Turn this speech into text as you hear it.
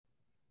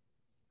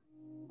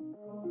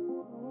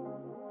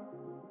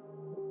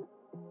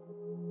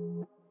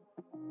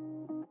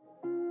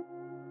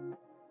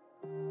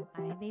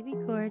baby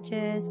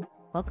gorgeous.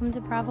 Welcome to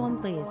Bravo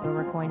and Blaze, where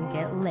we're going to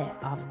get lit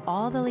off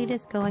all the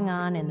latest going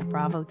on in the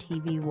Bravo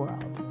TV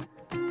world.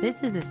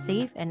 This is a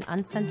safe and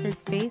uncensored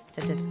space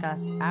to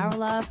discuss our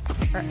love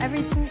for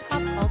everything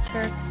pop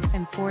culture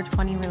and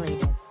 420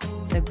 related.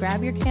 So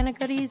grab your can of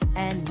goodies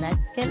and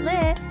let's get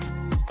lit.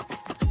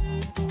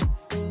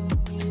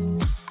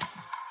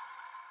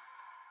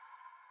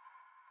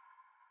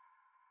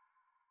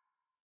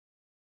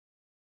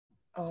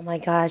 Oh my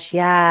gosh,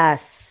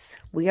 yes.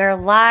 We are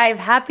live.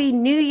 Happy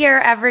New Year,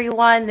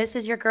 everyone. This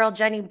is your girl,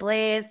 Jenny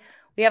Blaze.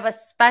 We have a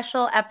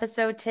special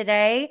episode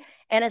today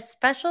and a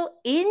special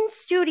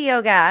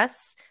in-studio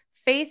guest,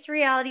 Face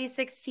Reality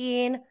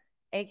 16,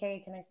 aka,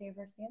 can I say your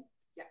first name?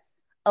 Yes.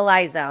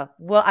 Eliza.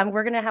 Well,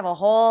 we're going to have a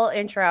whole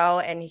intro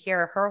and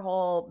hear her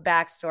whole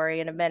backstory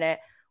in a minute.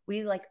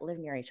 We live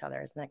near each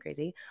other. Isn't that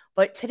crazy?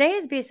 But today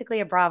is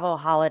basically a Bravo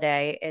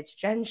holiday. It's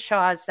Jen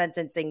Shah's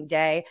sentencing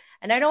day.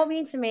 And I don't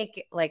mean to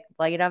make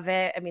light of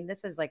it. I mean,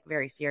 this is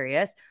very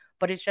serious,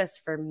 but it's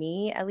just for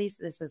me, at least,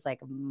 this is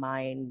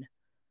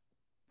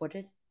what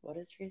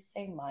does she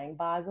say?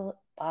 Mind-boggling?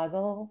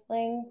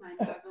 Mind-boggling.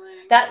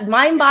 That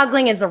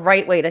mind-boggling is the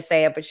right way to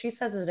say it, but she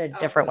says it a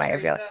different way. I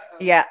feel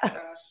yeah.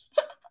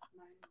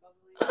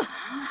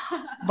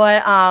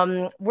 But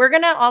we're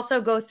going to also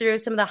go through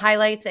some of the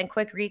highlights and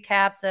quick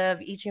recaps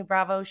of each new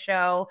Bravo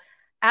show.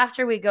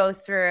 After we go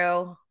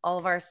through all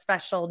of our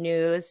special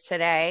news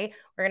today,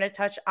 we're going to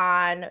touch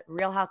on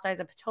Real Housewives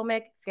of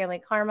Potomac, Family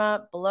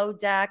Karma, Below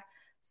Deck,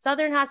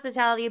 Southern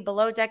Hospitality,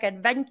 Below Deck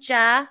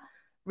Adventure,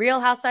 Real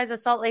Housewives of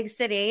Salt Lake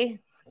City.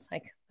 It's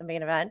the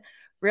main event.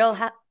 Real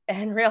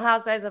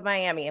Housewives of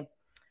Miami.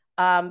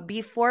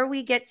 Before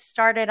we get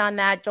started on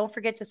that, don't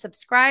forget to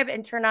subscribe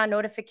and turn on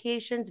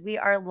notifications. We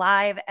are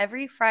live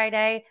every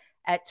Friday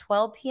at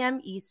 12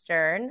 p.m.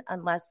 Eastern,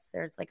 unless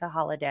there's a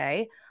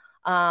holiday.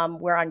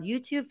 We're on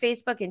YouTube,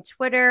 Facebook, and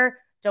Twitter.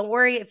 Don't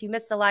worry if you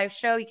missed the live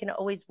show. You can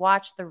always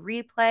watch the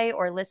replay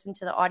or listen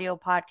to the audio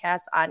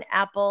podcast on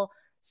Apple,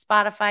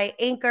 Spotify,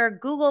 Anchor,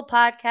 Google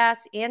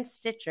Podcasts, and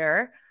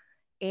Stitcher.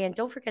 And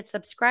don't forget,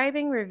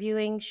 subscribing,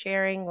 reviewing,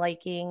 sharing,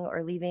 liking,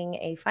 or leaving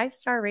a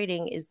 5-star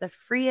rating is the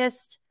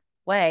freest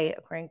way,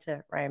 according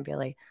to Ryan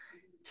Bailey,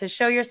 to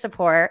show your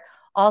support.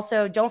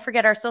 Also, don't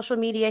forget our social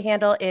media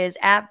handle is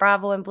at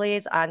Bravo and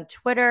Blaze on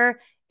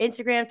Twitter,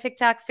 Instagram,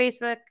 TikTok,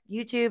 Facebook,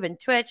 YouTube, and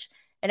Twitch.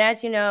 And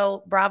as you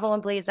know,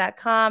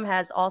 bravoandblaze.com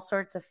has all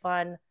sorts of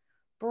fun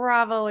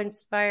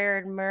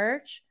Bravo-inspired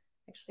merch.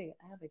 Actually,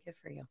 I have a gift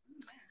for you.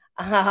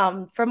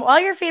 From all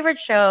your favorite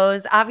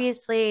shows,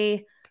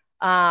 obviously,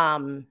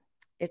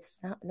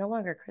 it's no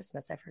longer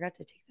Christmas. I forgot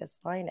to take this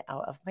line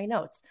out of my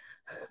notes.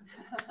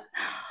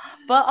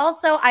 But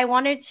also, I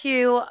wanted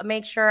to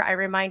make sure I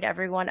remind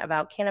everyone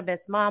about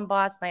Cannabis Mom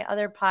Boss, my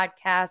other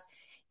podcast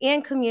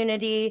and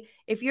community.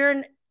 If you're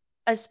an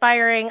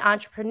aspiring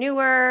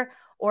entrepreneur,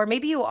 or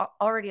maybe you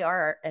already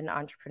are an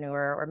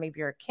entrepreneur, or maybe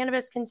you're a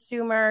cannabis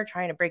consumer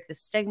trying to break the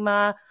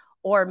stigma,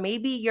 or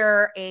maybe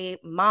you're a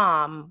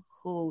mom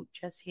who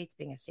just hates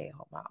being a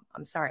stay-at-home mom.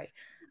 I'm sorry.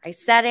 I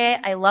said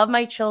it. I love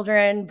my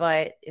children,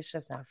 but it's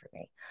just not for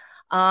me.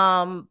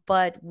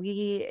 But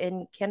we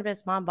in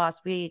Cannabis Mom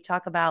Boss, we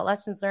talk about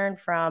lessons learned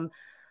from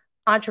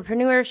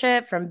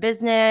entrepreneurship, from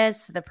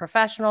business, the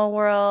professional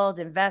world,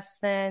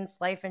 investments,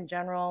 life in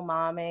general,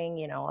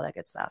 momming, all that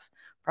good stuff,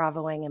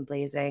 bravoing and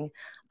blazing.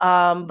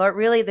 But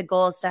really the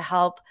goal is to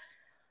help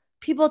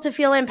people to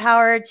feel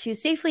empowered to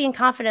safely and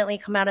confidently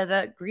come out of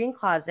the green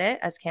closet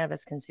as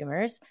cannabis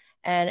consumers.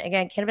 And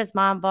again, Cannabis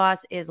Mom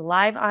Boss is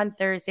live on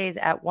Thursdays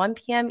at 1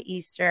 p.m.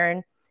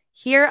 Eastern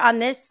here on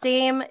this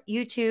same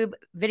YouTube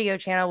video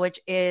channel, which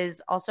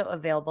is also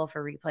available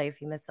for replay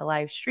if you missed the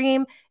live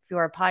stream. If you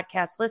are a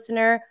podcast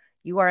listener,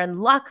 you are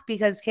in luck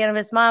because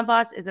Cannabis Mom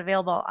Boss is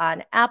available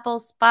on Apple,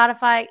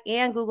 Spotify,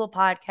 and Google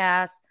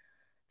Podcasts.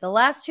 The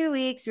last 2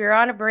 weeks, we were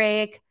on a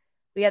break.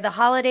 We had the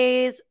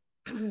holidays.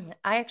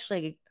 I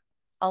actually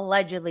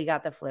allegedly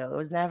got the flu. It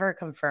was never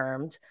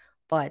confirmed,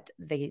 but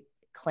they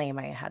claim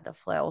I had the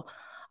flu.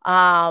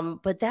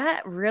 But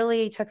that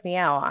really took me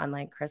out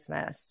on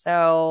Christmas.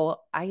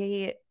 So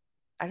I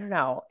don't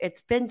know.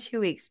 It's been 2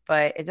 weeks,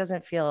 but it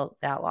doesn't feel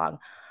that long.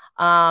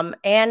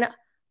 And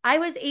I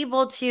was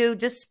able to,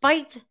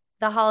 despite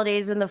the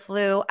holidays and the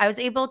flu, I was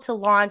able to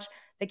launch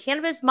the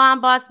Cannabis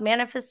Mom Boss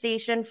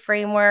Manifestation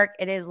Framework.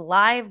 It is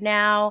live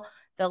now.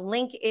 The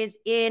link is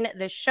in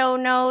the show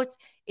notes.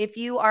 If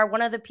you are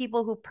one of the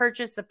people who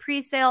purchased the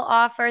pre-sale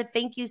offer,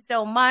 thank you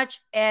so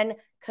much. And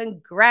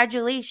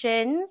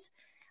congratulations.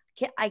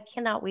 I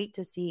cannot wait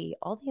to see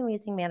all the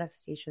amazing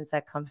manifestations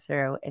that come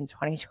through in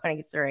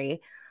 2023.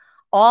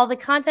 All the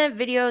content,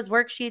 videos,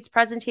 worksheets,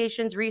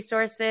 presentations,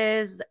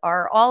 resources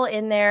are all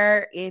in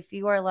there. If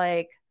you are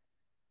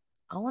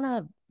I want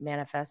to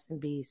manifest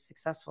and be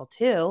successful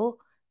too,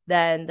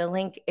 then the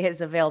link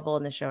is available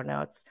in the show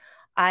notes.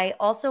 I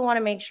also want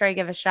to make sure I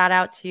give a shout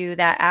out to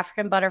that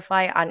African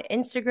Butterfly on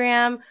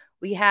Instagram.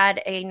 We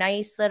had a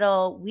nice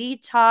little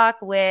weed talk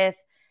with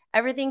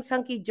Everything's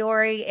Hunky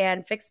Dory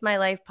and Fix My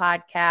Life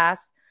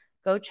podcast.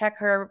 Go check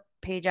her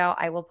page out.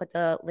 I will put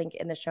the link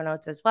in the show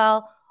notes as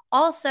well.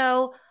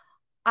 Also,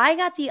 I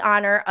got the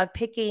honor of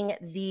picking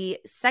the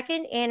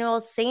second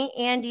annual St.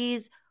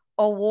 Andy's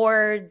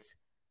Awards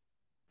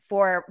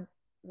for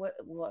what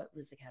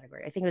was the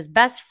category? I think it was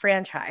best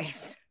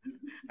franchise.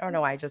 I don't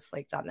know why I just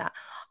flaked on that.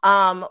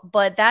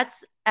 But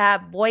that's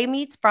at Boy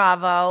Meets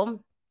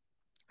Bravo.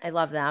 I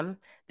love them.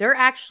 They're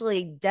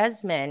actually,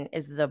 Desmond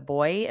is the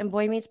boy in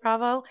Boy Meets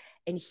Bravo,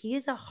 and he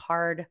is a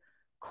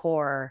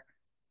hardcore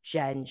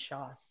Jen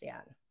Shah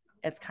stan.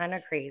 It's kind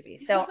of crazy.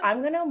 So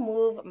I'm going to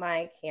move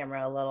my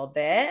camera a little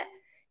bit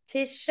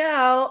to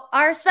show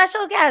our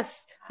special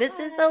guest. This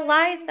is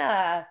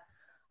Eliza.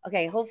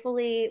 Okay,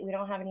 hopefully we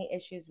don't have any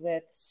issues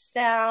with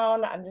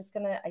sound.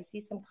 I see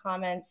some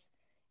comments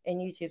in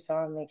YouTube, so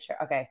I want to make sure.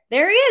 Okay,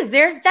 there he is.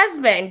 There's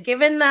Desmond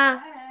giving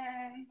the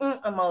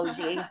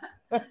emoji.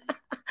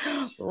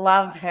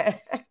 Love it.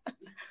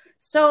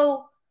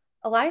 So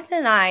Eliza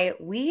and I,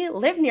 we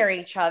live near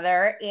each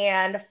other,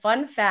 and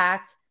fun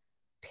fact,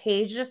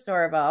 Paige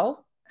DeSorbo,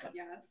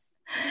 yes,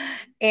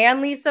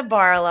 and Lisa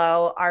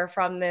Barlow are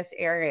from this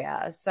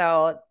area.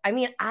 So I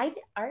mean, I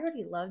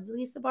already loved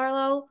Lisa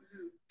Barlow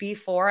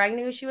before I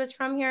knew she was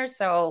from here.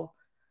 So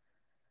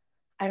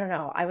I don't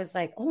know. I was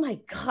like, oh my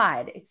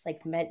God, it's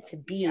like meant to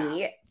be.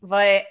 Yeah.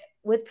 But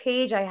with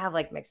Paige, I have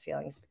like mixed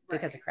feelings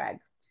because of Craig.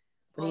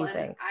 What do you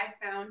think? I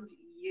found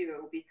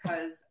you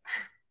because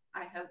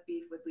I have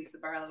beef with Lisa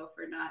Barlow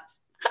for not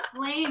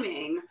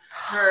claiming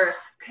her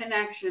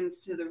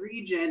connections to the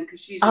region, because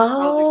she just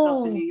calls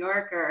herself a New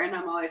Yorker, and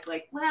I'm always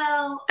like,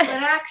 well, but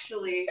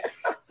actually.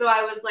 So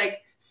I was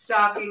like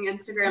stalking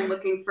Instagram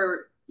looking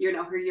for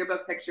her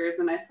yearbook pictures,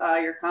 and I saw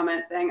your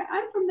comment saying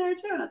I'm from there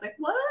too, and I was like,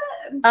 what?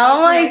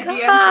 Oh my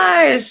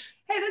gosh,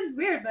 hey, this is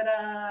weird, but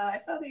I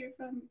saw that you're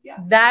from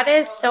that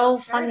is so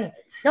funny.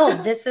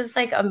 No, this is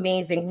like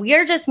amazing. We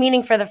are just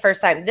meeting for the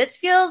first time. This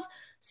feels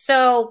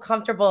so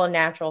comfortable and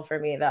natural for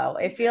me, though.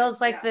 It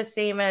feels like the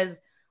same as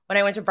when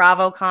I went to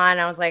BravoCon.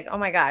 I was like, oh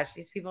my gosh,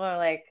 these people are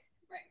like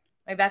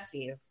my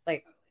besties,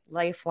 like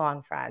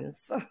lifelong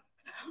friends.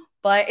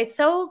 But it's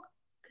so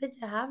good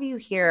to have you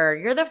here.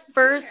 You're the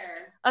first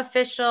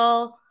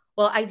official.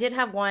 Well, I did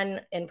have one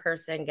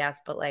in-person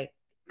guest, but like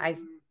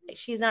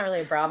she's not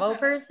really a Bravo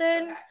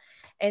person. Okay.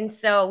 And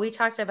so we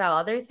talked about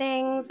other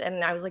things,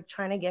 and I was like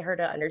trying to get her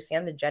to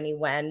understand the Jenny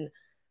Wen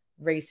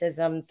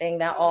racism thing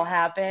that all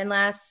happened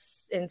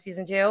in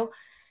season 2.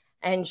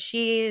 And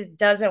she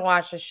doesn't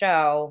watch the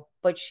show,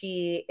 but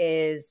she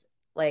is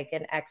like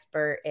an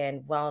expert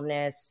in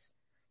wellness,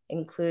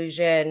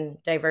 inclusion,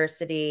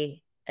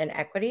 diversity, and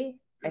equity.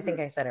 I think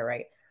I said it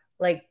right.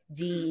 Like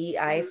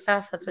DEI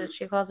stuff. That's what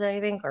she calls it, I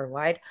think, or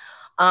wide.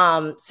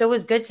 So it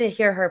was good to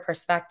hear her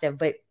perspective,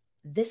 but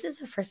this is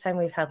the first time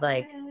we've had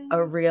like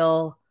a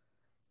real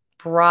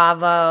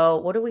Bravo.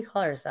 What do we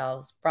call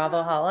ourselves?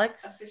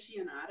 Bravoholics?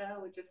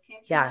 Aficionado, which just came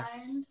to mind.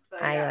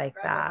 But I like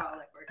that.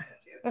 Bravoholic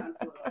works too. It sounds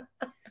a little,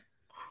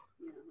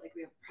 like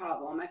we have a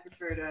problem. I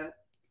prefer to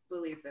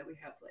believe that we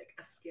have like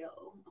a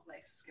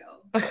life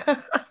skill.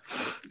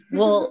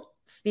 Well,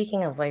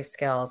 speaking of life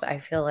skills, I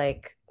feel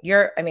like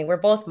we're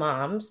both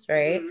moms,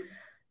 right? Mm-hmm.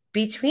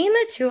 Between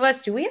the two of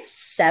us, do we have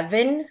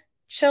 7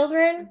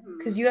 children?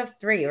 Because you have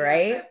 3,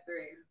 right? Yes, I have 3.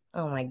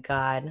 Oh my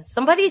God.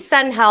 Somebody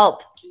send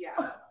help.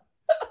 Yeah.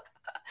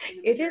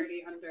 It is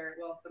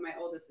so my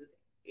oldest is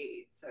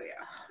 8, so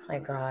yeah. Oh my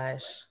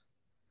gosh.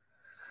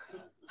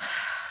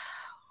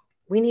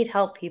 We need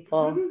help,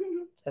 people.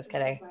 Just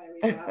kidding.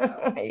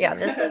 Yeah,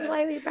 this is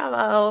why we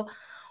Bravo.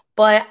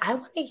 But I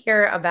want to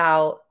hear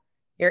about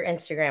your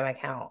Instagram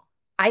account.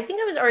 I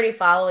think I was already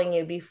following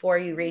you before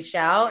you reached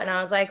out, and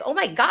I was like, oh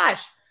my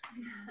gosh,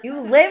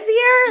 you live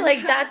here?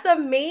 Like, that's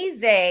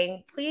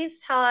amazing.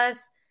 Please tell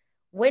us,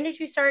 when did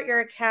you start your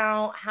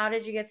account? How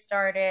did you get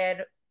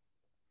started?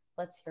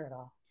 Let's hear it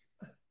all.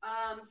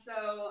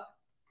 So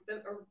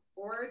the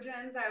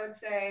origins, I would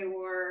say,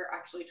 were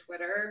actually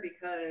Twitter,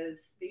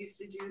 because they used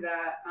to do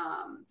that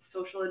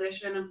social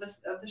edition of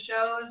the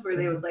shows where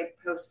they would like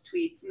post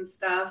tweets and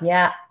stuff.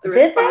 Yeah. The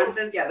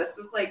responses. Yeah, this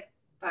was like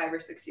 5 or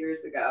 6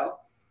 years ago.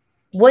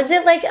 Was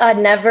it like a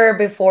never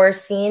before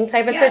seen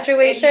type of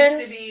situation? It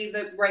used to be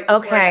before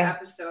the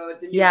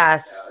episode. The new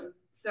episode.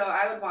 So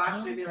I would watch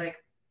and I'd be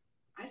like,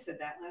 I said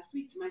that last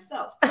week to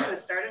myself. I'm going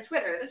to start a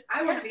Twitter.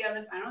 I want to be on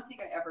this. I don't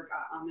think I ever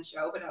got on the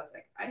show, but I was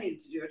like, I needed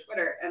to do a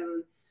Twitter.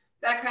 And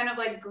that kind of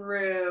like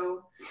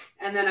grew.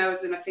 And then I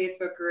was in a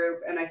Facebook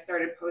group and I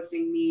started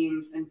posting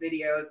memes and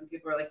videos, and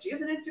people were like, do you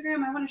have an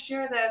Instagram? I want to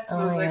share this.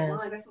 And I was like,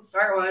 well, I guess I'll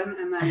start one.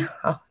 And then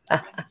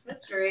that's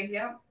history.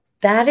 Yeah.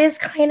 That is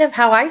kind of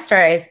how I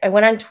started. I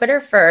went on Twitter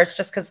first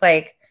just because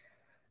like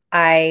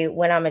I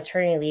went on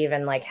maternity leave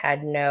and like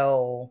had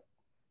no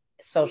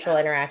social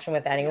interaction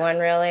with anyone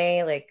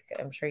really. Like,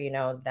 I'm sure you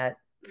know that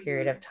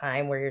period of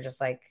time where you're just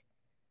like,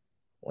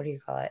 what do you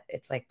call it?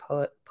 It's like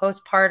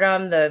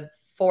postpartum, the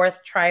 4th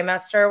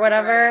trimester or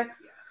whatever. Right.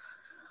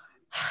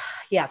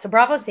 Yeah. So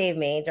Bravo saved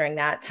me during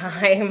that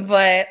time.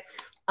 But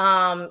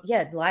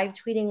live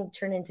tweeting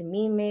turned into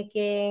meme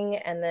making,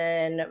 and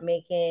then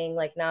making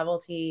like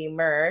novelty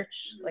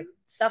merch, like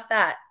stuff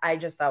that I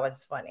just thought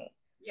was funny.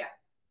 Yeah.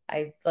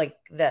 I like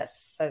this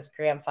says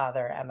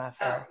grandfather MFR.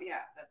 Oh, yeah,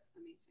 that's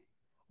amazing.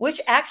 Which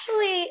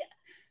actually,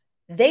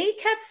 they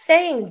kept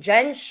saying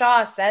Jen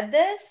Shah said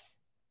this,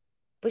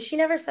 but she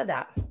never said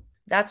that.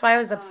 That's why I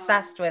was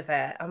obsessed with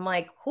it. I'm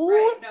like,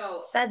 who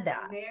said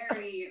that?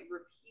 Mary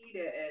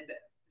repeated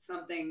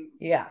something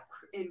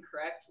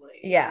incorrectly.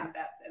 Yeah.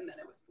 And then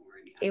it was born.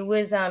 Yeah. It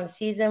was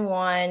season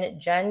 1.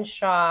 Jen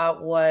Shah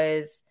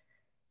was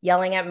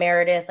yelling at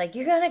Meredith, like,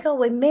 you're going to go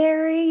with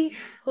Mary,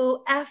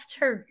 who effed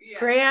her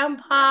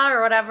grandpa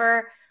or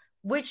whatever,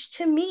 which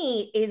to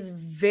me is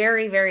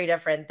very, very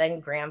different than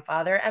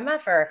grandfather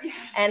MFR.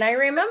 Yes. And I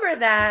remember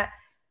that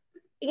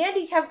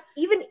Andy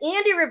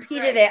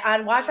repeated it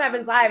on Watch What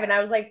Happens Live, and I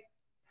was like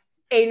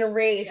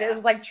enraged. It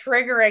was like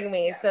triggering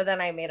me. Yeah. So then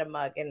I made a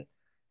mug, and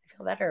I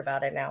feel better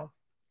about it now.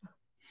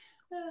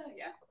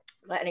 Yeah.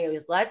 But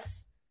anyways,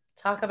 let's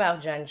talk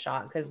about Jen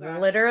Shah, because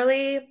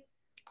literally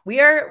we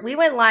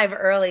went live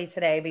early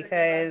today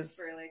because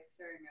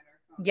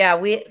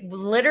we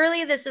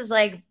literally, this is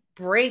like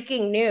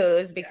breaking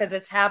news because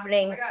it's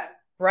happening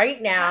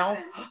right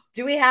now.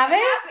 Do we have it?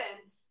 Happened.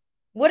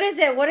 What is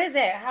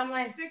it? How am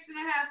I? 6.5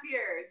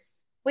 years.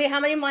 Wait, how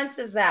many months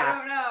is that? I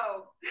don't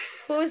know.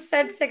 Who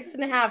said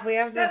 6.5? We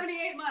have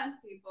 78 months,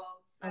 people.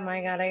 Oh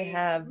my God, I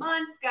have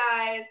months,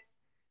 guys.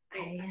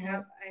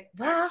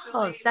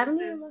 Wow, 70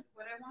 this is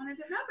what I wanted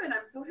to happen.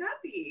 I'm so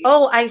happy.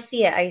 Oh, I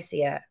see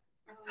it.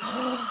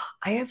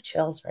 I have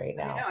chills right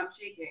now. I know, I'm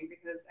shaking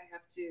because I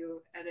have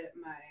to edit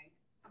my.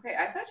 Okay,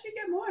 I thought you'd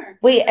get more.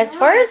 Wait, as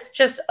far as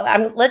just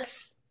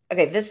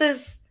this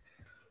is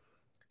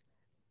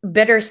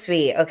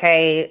bittersweet.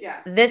 Okay,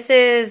 yeah. This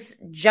is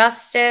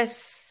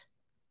justice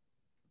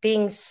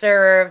being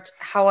served.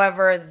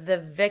 However, the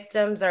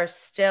victims are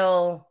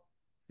still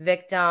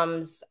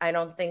victims. I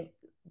don't think.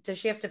 Does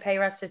she have to pay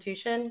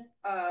restitution?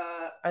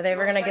 Are they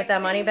ever going to get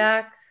that money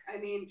back? I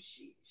mean,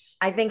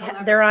 I think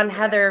they're on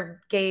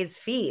Heather Gay's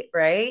feet,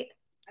 right?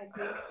 I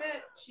think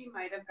that she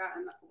might have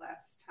gotten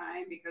less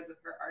time because of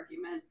her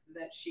argument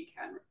that she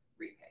can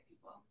repay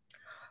people.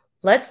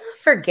 Let's not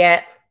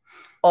forget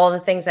all the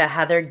things that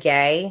Heather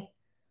Gay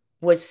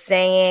was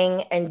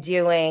saying and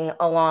doing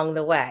along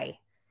the way.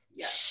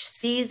 Yeah. The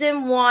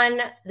season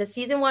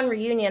 1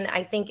 reunion,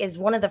 I think, is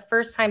one of the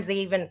first times they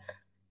even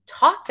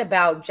talked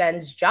about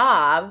Jen's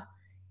job,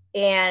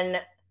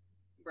 and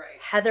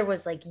Heather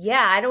was like,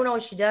 yeah, I don't know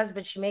what she does,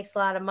 but she makes a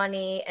lot of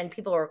money, and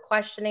people were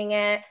questioning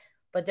it,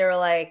 but they were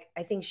like,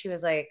 I think she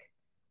was like,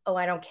 oh,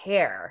 I don't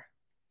care.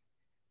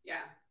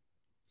 Yeah.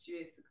 She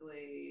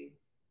basically,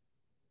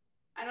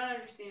 I don't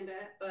understand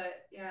it,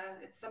 but yeah,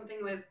 it's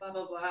something with blah,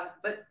 blah, blah.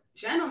 But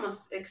Jen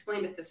almost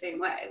explained it the same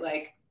way.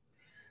 Like,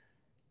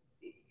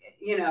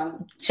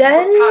 Jen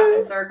talked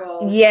in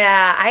circles.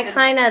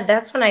 Yeah,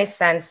 that's when I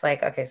sense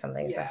like, okay,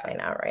 something's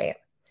definitely not right.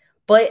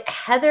 But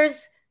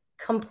Heather's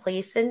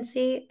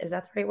complacency, is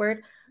that the right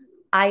word?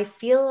 I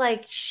feel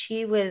like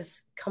she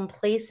was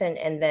complacent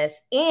in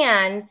this.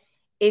 And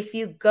if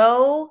you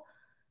go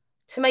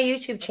to my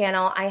YouTube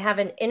channel, I have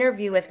an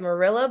interview with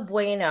Murillo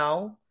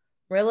Bueno.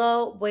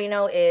 Murillo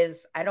Bueno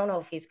is, I don't know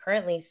if he's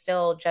currently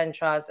still Jen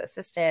Shah's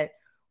assistant,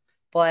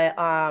 but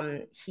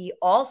he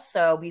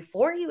also,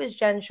 before he was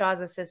Jen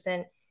Shah's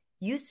assistant,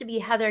 used to be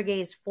Heather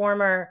Gay's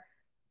former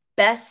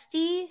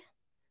bestie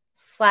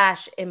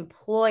 /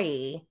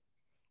 employee.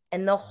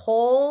 And the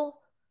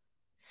whole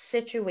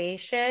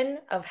situation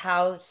of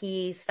how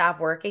he stopped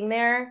working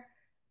there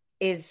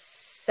is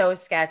so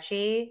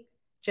sketchy.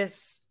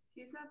 He's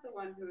not the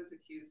one who was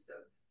accused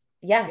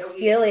of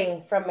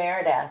stealing from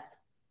Meredith.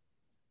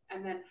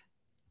 And then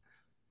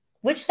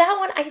which that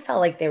one I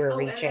felt like they were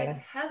reaching. And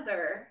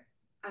Heather,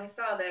 I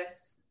saw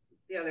this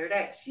the other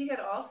day. She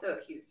had also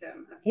accused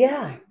him of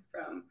stealing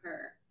from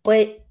her.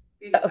 But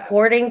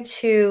according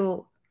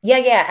to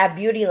at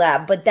Beauty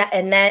Lab, but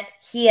that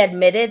he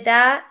admitted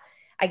that.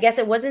 I guess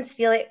it wasn't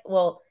stealing.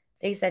 Well,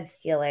 they said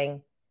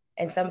stealing,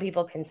 and some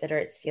people consider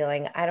it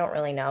stealing. I don't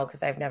really know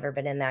because I've never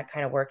been in that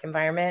kind of work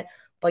environment.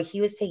 But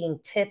he was taking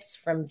tips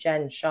from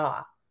Jen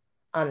Shah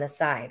on the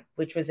side,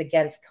 which was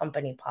against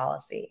company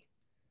policy.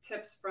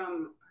 Tips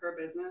from her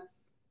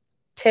business?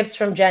 Tips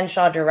from Jen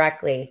Shah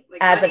directly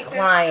as a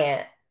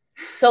client.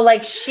 So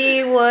like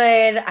she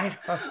would, I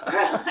don't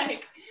know.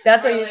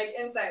 That's what like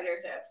insider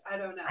tips. I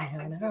don't know. I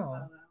don't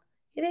know.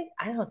 You think?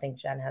 I don't think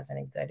Jen has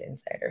any good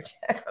insider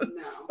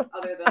tips. No,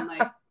 other than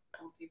like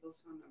old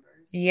people's phone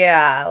numbers.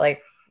 Yeah,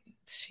 like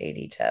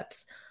shady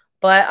tips.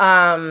 But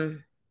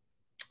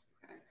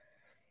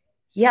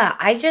yeah,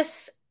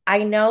 I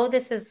know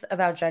this is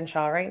about Jen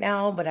Shah right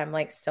now, but I'm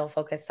like still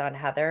focused on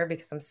Heather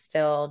because I'm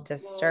still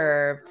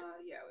disturbed.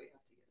 We have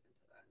to get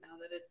into that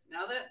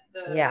now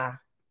that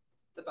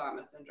the bomb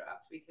has been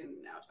dropped. We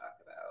can now talk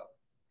about.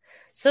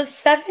 So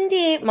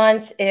 78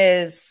 months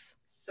is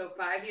 5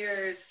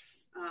 years.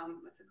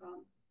 What's it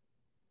called?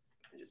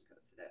 I just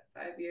posted it.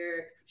 5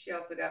 year. She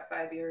also got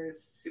 5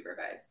 years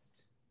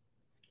supervised.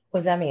 What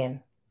does that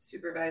mean?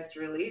 Supervised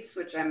release,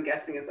 which I'm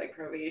guessing is like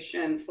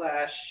probation /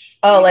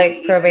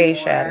 like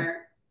probation.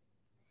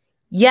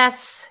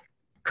 Yes,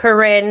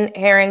 Corinne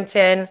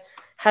Harrington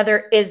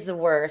Heather is the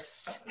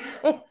worst.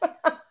 Oh,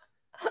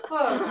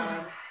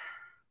 God.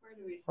 Where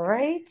do we start?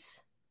 Right?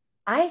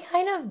 I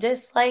kind of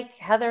dislike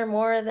Heather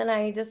more than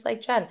I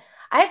dislike Jen.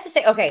 I have to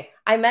say, okay,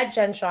 I met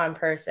Jen Shah in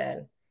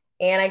person,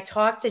 and I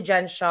talked to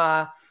Jen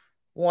Shah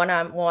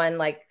one-on-one,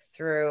 like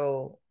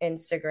through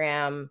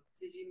Instagram.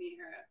 Did you meet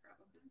her at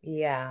BravoCon?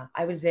 Yeah,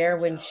 I was there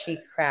when she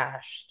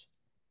crashed.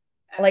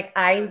 Like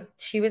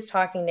she was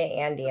talking to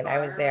Andy, and I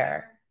was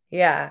there.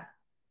 Yeah,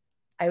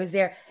 I was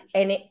there,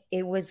 and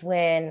it was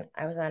when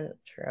I was on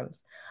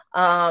Shrooms.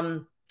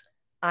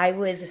 I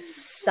was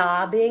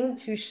sobbing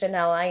to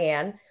Chanel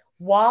Ayan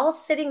while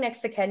sitting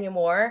next to Kenya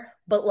Moore,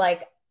 but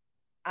like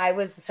I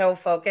was so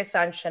focused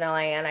on Chanel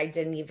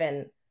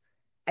Ayan,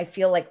 I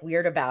feel like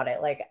weird about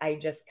it. Like I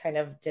just kind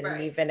of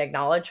didn't even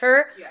acknowledge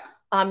her.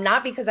 Yeah.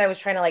 Not because I was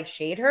trying to like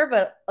shade her,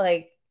 but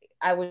like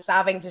I was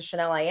sobbing to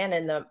Chanel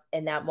Ayan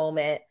in that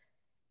moment.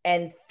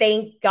 And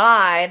thank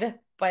God,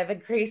 by the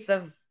grace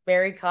of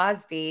Mary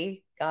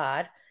Cosby,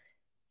 God,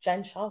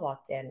 Jen Shah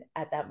walked in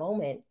at that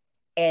moment.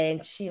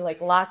 And she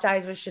like locked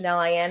eyes with Chanel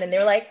Ayan, and they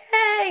were like,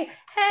 hey,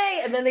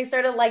 hey. And then they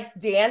started like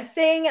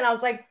dancing. And I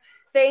was like,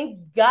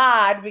 thank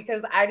God,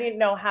 because I didn't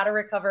know how to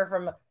recover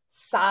from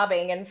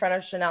sobbing in front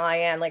of Chanel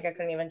Ayan. Like I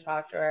couldn't even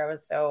talk to her. I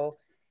was so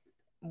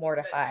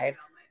mortified.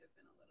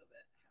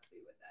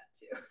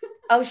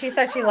 Oh, she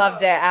said she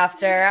loved it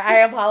after. I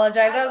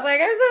apologize. I was like,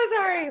 I'm so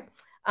sorry.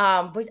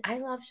 But I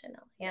love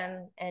Chanel,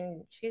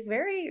 and she's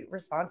very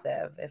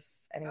responsive if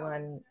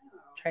anyone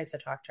tries to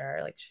talk to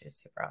her. Like she's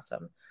super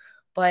awesome.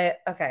 But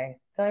okay,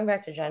 going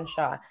back to Jen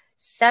Shah,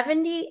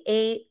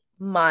 78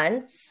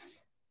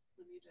 months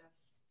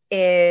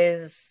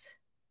is.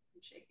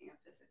 I'm shaking. I'm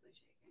physically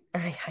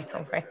shaking. I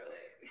know, right?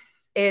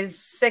 Is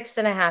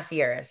 6.5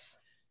 years.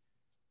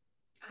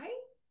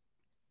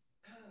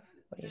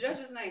 The judge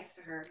was nice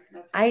to her.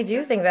 I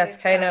do think that's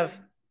kind of.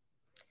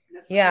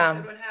 That's what I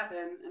said would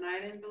happen, and I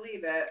didn't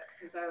believe it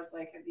because I was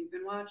like, "Have you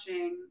been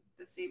watching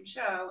the same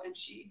show?" And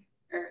he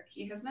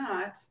has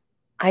not.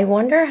 I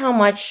wonder how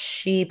much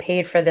she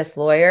paid for this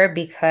lawyer,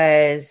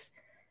 because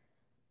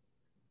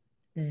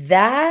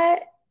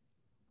that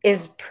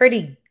is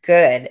pretty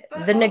good.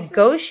 But the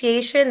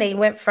negotiation, they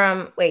went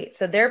from,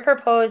 so their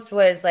proposed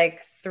was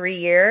like 3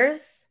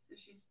 years. So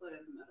she split in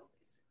the middle,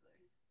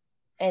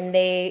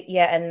 basically.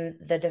 And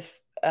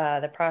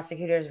the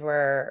prosecutors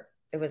were,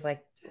 it was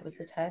like, was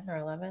it 10 or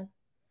 11?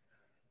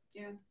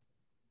 Yeah,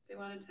 they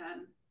wanted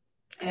 10.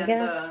 I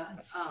guess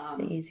that's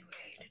the easy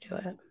way to do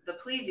it. The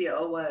plea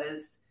deal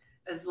was,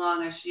 as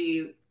long as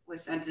she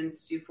was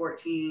sentenced to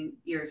 14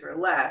 years or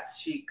less,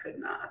 she could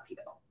not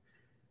appeal.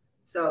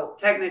 So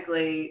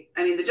technically,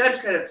 I mean, the judge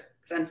could have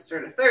sentenced her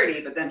to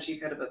 30, but then she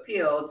could have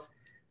appealed.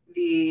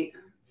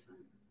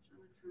 Someone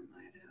from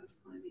Idaho is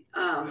calling me.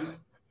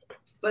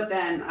 But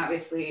then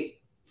obviously,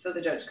 so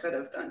the judge could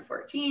have done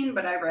 14,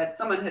 but I read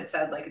someone had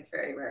said like it's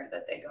very rare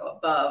that they go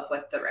above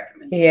what the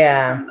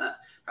recommendation from the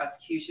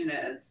prosecution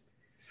is.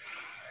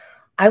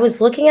 I was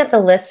looking at the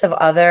list of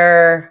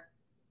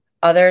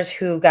others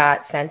who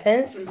got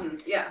sentenced. Mm-hmm.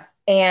 Yeah.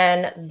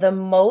 And the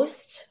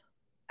most,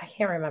 I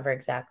can't remember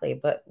exactly,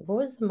 but what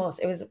was the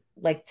most? It was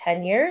like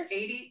 10 years?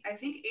 80, I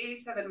think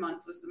 87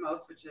 months was the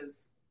most, which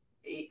is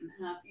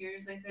 8.5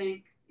 years, I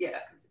think. Yeah.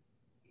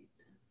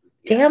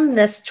 Damn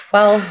this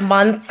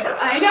 12-month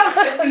I know.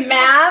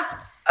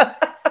 math.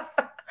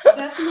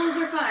 Decimals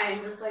are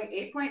fine. Just like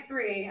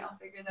 8.3. I'll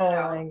figure that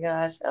out.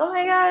 Oh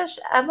my gosh.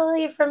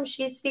 Emily from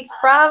She Speaks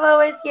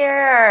Bravo is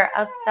here.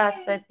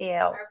 Obsessed with you.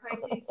 Our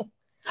Pisces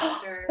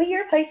sister. Wait,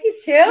 you're a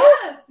Pisces too?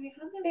 Yes.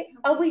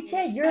 We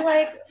did. You're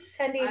like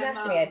 10 days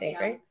after me, I think,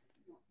 right?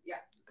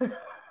 Yeah.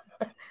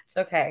 It's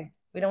okay.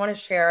 We don't want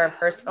to share our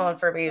personal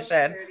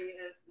information.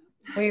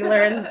 We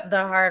learned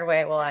the hard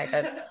way. Well, I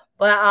did.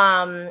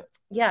 But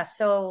yeah,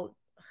 so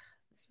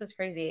this is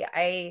crazy.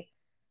 Okay.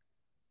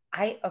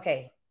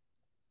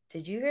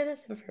 Did you hear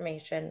this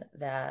information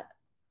that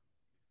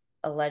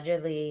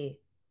allegedly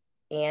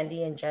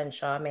Andy and Jen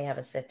Shah may have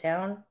a sit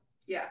down?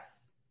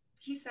 Yes.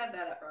 He said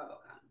that at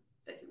BravoCon.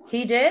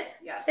 He did?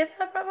 Yes. Say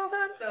that at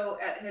BravoCon? So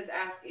at his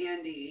Ask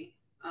Andy,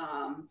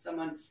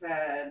 someone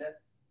said,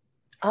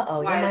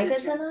 your mic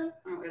isn't on?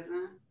 Oh, isn't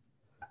it?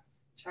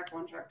 Check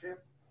 1, check 2.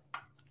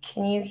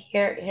 Can you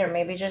hear? Here,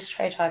 maybe just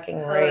try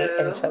talking right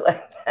into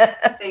like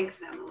that. Thanks,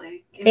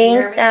 Emily.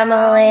 Thanks,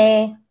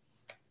 Emily.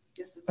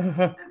 This is I'm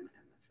the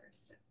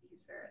first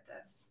user at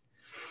this.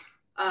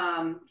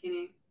 Can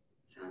you?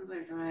 Sounds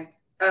like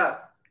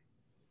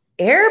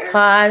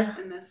AirPod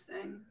in this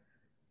thing.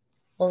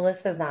 Well,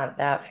 this is not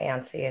that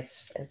fancy.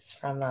 It's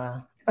from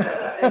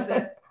Is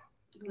it?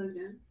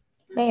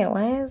 Wait,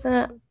 why is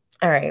it?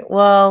 All right.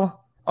 Well,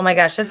 oh my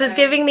gosh, this is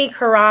giving me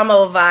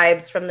Karamo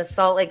vibes from the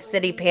Salt Lake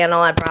City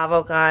panel at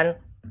BravoCon.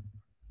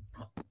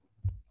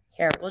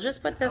 Here, we'll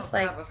just put this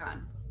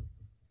BravoCon.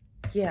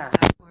 Yeah. Does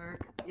that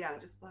work? Yeah,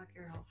 just block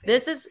your whole face.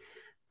 This is.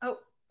 Oh.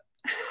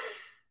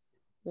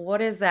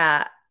 What is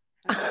that?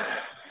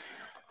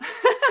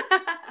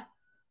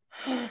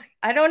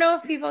 I don't know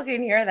if people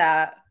can hear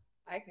that.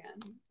 I can.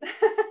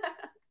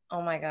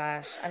 Oh my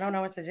gosh. I don't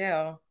know what to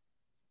do.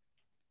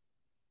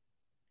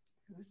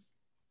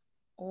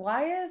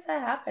 Why is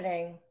that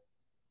happening?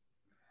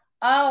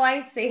 Oh,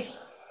 I see.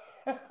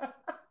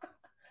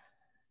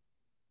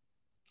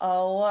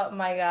 Oh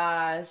my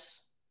gosh.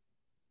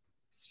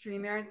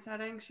 StreamYard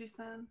settings, she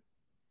said.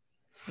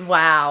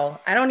 Wow.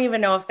 I don't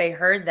even know if they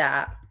heard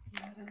that.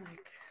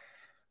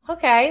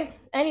 Okay.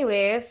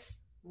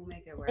 Anyways. We'll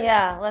make it work.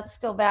 Yeah, let's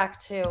go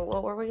back to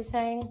what were we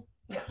saying?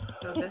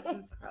 So this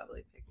is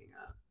probably picking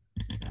up.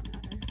 Does that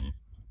matter?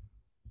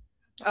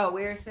 Oh,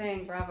 we were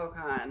saying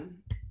BravoCon.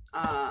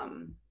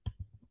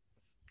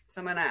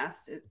 Someone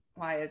asked,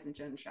 why isn't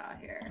Jen Shah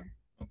here?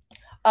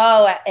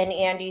 Oh, and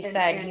Andy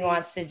said he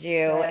wants to do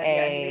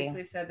Yeah, he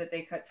basically said that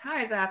they cut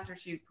ties after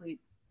she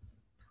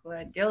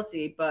pled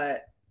guilty,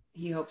 but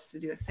he hopes to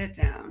do a sit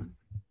down.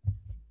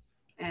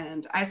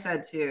 And I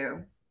said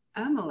to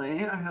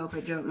Emily, I hope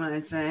I don't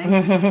mind saying,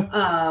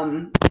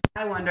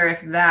 I wonder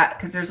if that,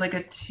 because there's like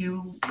a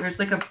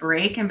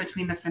break in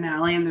between the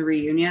finale and the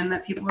reunion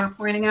that people were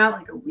pointing out,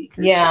 like a week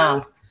or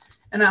two.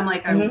 And I'm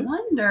like, I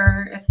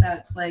wonder if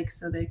that's like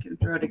so they can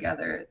throw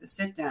together the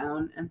sit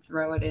down and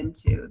throw it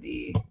into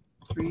the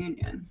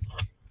reunion.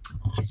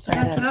 So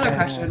that's another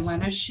question.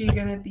 When is she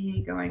going to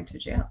be going to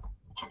jail?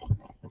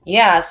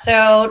 Yeah.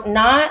 So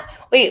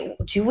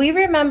do we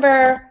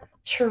remember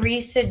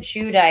Teresa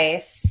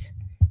Giudice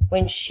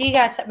when she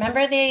got,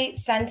 remember they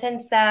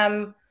sentenced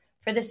them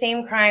for the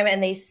same crime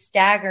and they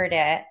staggered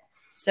it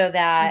so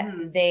that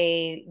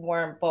they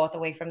weren't both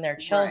away from their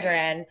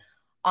children. Right.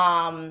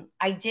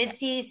 I did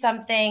see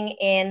something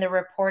in the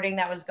reporting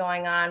that was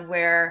going on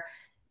where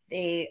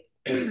they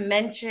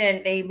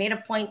made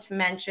a point to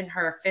mention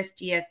her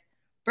 50th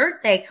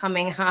birthday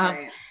coming up.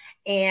 Right.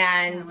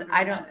 And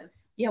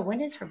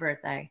when is her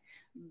birthday?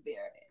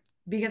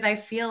 Because I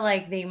feel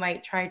like they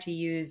might try to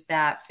use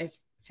that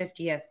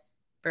 50th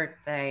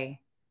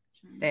birthday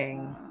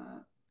thing.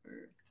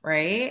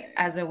 Right?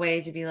 As a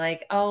way to be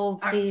like, oh,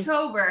 please.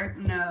 October.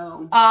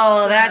 No.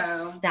 Oh,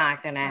 that's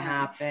not going to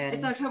happen.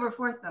 It's October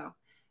 4th, though.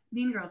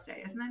 Mean Girls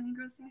Day. Isn't that Mean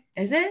Girls Day?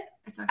 Is it?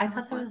 It's October I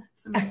thought 4th.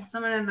 That was...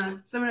 someone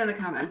in the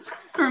comments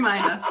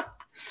remind us.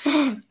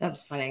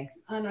 That's funny.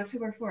 On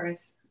October 4th,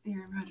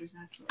 Aaron Rodgers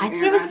asked. I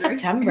thought it was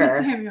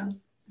September. I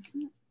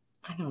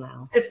don't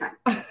know. It's fine.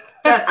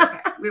 That's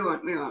okay. We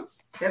won't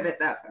pivot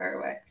that far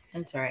away.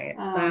 That's all right.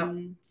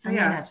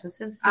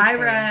 This is. I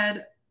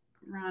read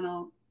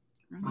Ronald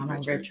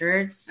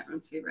Richards.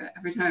 Everyone's favorite.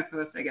 Every time I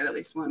post, I get at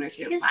least one or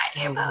two. Why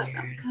do you post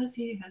him? Because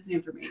he has the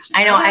information.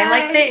 I know. I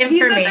like the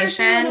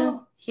information.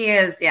 He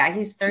is. Yeah,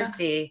 he's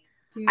thirsty.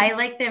 Yeah. I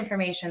like the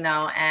information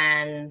though,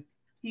 and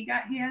he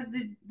has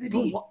the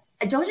deeds.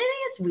 Don't you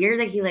think it's weird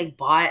that he like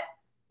bought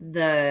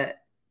the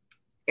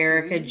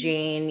Erica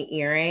Jane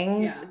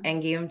earrings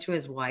and gave them to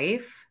his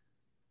wife?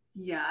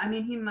 Yeah, I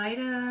mean, he might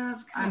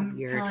have. I'm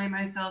weird. Telling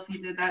myself he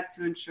did that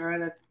to ensure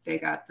that they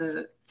got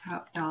the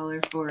top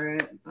dollar for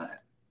it,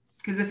 but.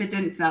 Because if it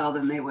didn't sell,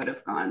 then they would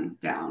have gone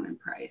down in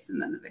price, and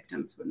then the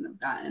victims wouldn't have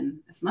gotten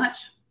as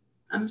much.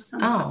 I'm just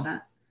going to accept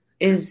that.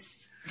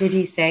 Did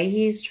he say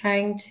he's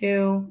trying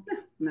to?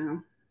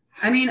 No.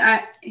 I mean,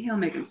 he'll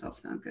make himself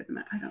sound good.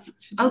 I don't know.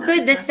 Oh,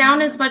 good. The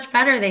sound is much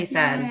better, they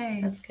said. Yay.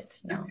 That's good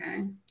to know. Okay.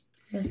 I'm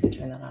just going to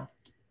turn that off.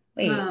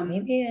 Wait,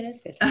 maybe it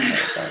is good to know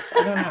this.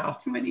 I don't know.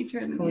 When you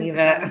turn the music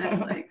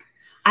on,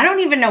 I don't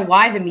even know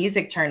why the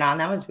music turned on.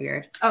 That was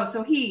weird. Oh,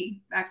 so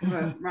back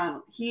to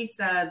Ronald, he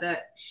said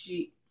that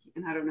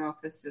and I don't know if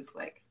this is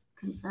like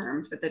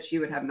confirmed, but that she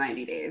would have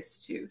 90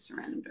 days to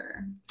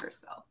surrender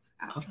herself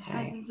after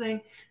sentencing.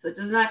 So it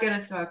does not get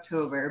us to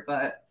October,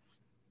 but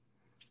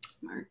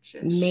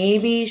March-ish.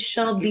 Maybe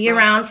she'll be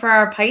around for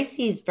our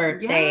Pisces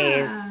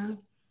birthdays. Yeah.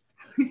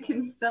 We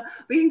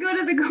can go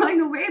to the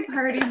going away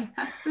party.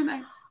 That's the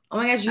next. Oh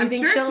my gosh, you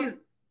think she'll?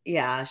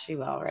 Yeah, she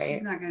will, right?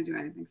 She's not going to do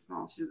anything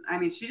small. I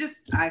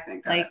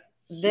think like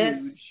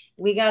this.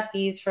 We got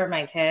these for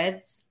my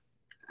kids.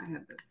 I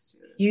have those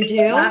too. You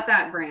do? Not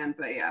that brand,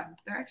 but yeah,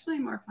 they're actually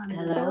more fun.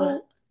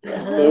 Hello.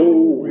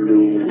 Those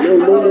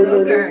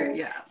are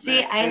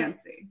See,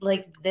 fancy.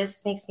 Like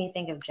this makes me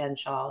think of Jen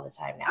Shah all the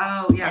time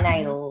now. Oh yeah, and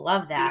I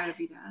love that.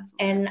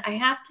 And I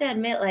have to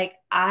admit, like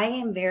I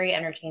am very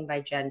entertained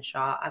by Jen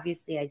Shah.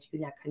 Obviously, I do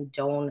not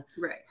condone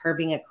her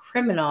being a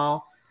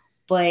criminal,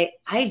 but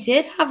I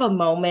did have a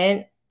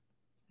moment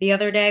the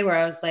other day where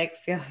I was like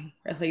feeling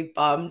really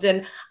bummed,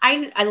 and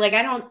I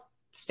don't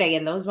stay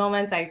in those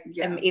moments. I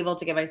am able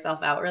to get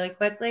myself out really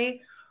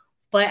quickly.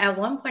 But at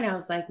one point I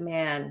was like,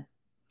 man,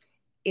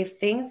 if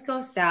things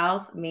go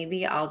south,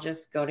 maybe I'll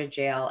just go to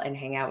jail and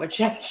hang out with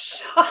Jen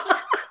Shah.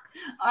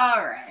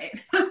 All right.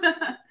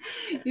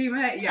 You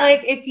might,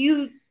 Like if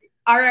you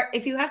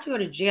have to go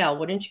to jail,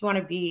 wouldn't you want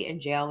to be in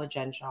jail with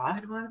Jen Shah?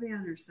 I'd want to be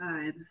on her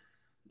side.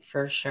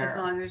 For sure. As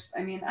long as,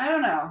 I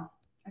don't know.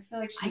 I feel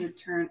like she would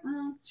turn.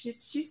 Well, she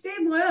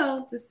stayed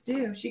loyal to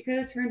Stu. She could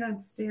have turned on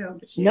Stu,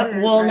 but she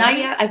didn't, well, not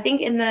yet. I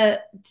think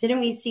didn't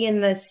we see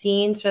in the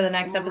scenes for the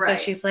next episode?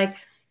 She's like,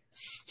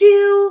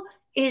 Stu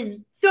is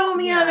throwing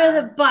me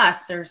under the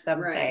bus or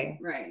something.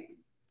 Right.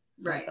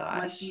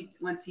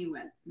 Once he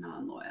went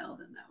non-loyal,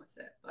 then that was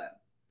it.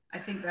 But I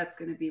think that's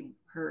going to be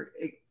her.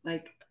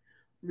 Like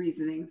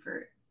reasoning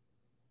for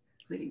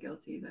pleading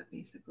guilty that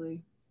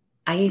basically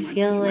I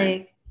feel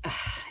like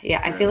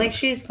I feel like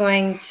she's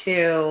going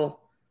to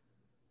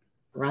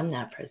run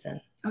that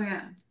prison. Oh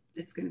yeah,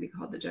 it's going to be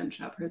called the Jen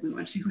Shah prison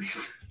when she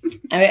leaves.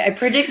 I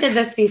predicted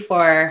this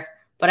before,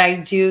 but I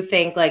do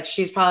think like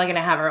she's probably going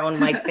to have her own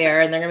mic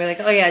there, and they're going to be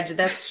like, "Oh yeah,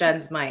 that's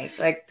Jen's mic."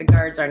 Like the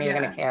guards aren't even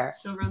going to care.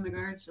 She'll run the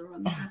guards. She'll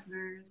run the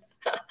prisoners.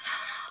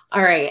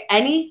 All right.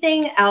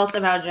 Anything else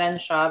about Jen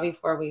Shah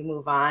before we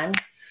move on?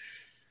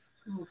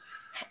 Oof.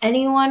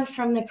 Anyone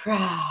from the crowd?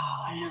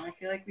 I know. I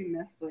feel like we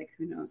missed like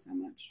who knows how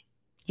much.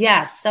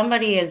 Yes,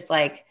 somebody is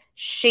like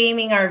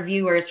shaming our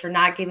viewers for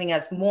not giving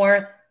us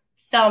more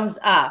thumbs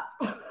up.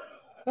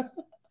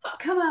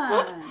 Come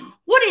on.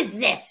 What is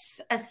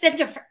this? A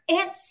center for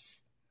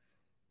ants?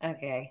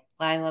 Okay.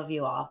 Well, I love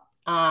you all.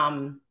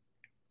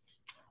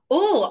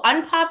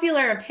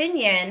 Unpopular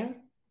opinion.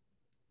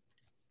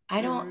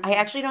 I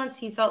actually don't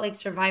see Salt Lake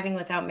surviving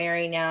without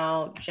Mary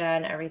now,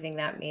 Jen, everything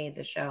that made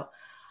the show.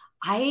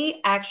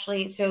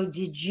 So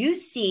did you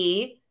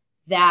see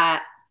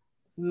that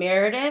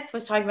Meredith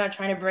was talking about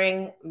trying to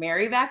bring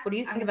Mary back? What do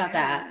you think about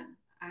that?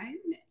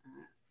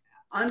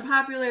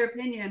 Unpopular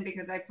opinion,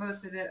 because I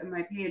posted it on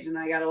my page and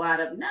I got a lot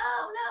of, no,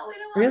 we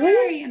don't want really?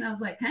 Mary. And I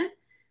was like, huh?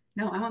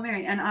 No, I want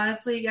Mary. And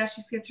honestly, yeah,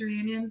 she skipped a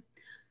reunion.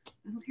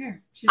 I don't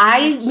care.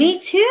 Me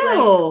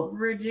too.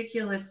 Like,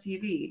 ridiculous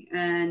TV.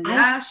 And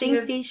I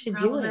think they should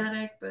do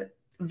it. But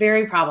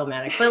very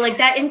problematic. But like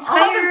that entire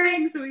all the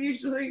things we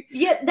usually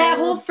that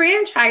whole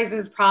franchise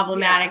is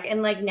problematic. Yeah.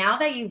 And like now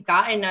that you've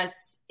gotten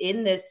us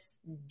in this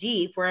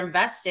deep, we're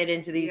invested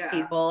into these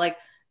people. Like,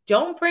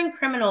 don't bring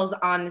criminals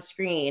on the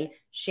screen.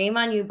 Shame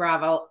on you,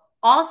 Bravo.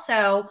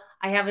 Also,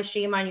 I have a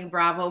shame on you,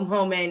 Bravo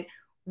moment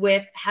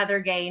with Heather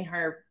Gay and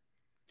her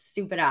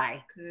stupid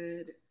eye.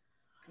 Good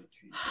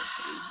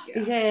transition. Yeah.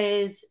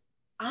 Because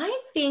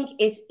I think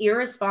it's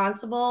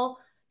irresponsible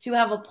to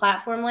have a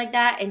platform like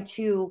that and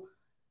to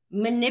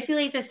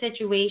manipulate the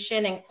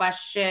situation and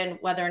question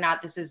whether or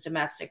not this is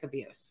domestic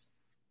abuse,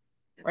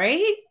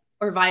 right?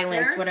 Or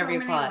violence, whatever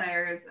you call it.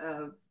 Layers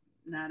of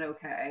not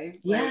okay.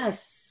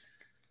 Yes.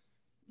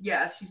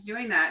 Yes, she's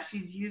doing that.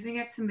 She's using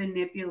it to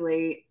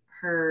manipulate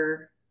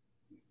her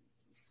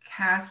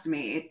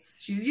castmates.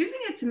 She's using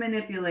it to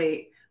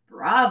manipulate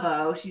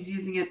Bravo. She's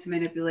using it to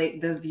manipulate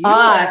the viewers.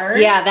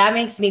 Yeah, that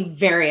makes me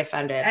very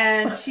offended.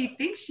 And she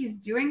thinks she's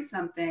doing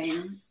some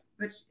things,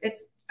 which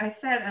I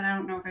said, and I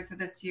don't know if I said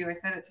this to you, I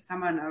said it to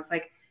someone. I was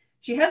like,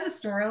 she has a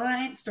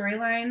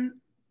storyline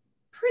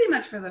pretty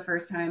much for the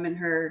first time in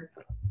her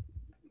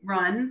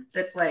run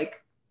that's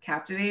like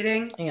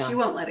captivating. Yeah. She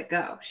won't let it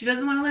go. She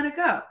doesn't want to let it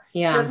go.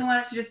 Yeah. She doesn't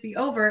want it to just be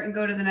over and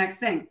go to the next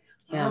thing.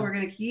 Yeah. Oh, we're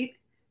going to keep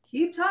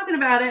talking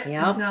about it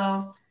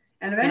until,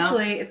 and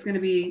eventually it's going to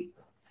be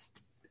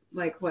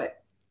like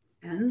what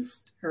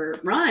ends her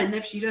run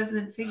if she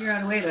doesn't figure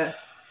out a way to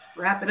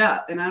wrap it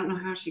up. And I don't know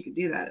how she could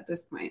do that at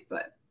this point,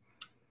 but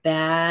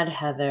bad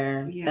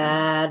Heather.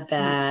 Yeah.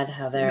 Bad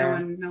Heather.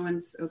 No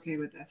one's okay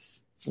with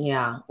this.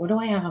 Yeah. What do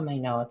I have on my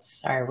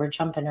notes? Sorry, we're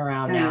jumping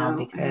around now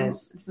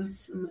because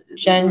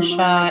Jen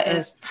Shah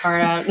is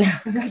part of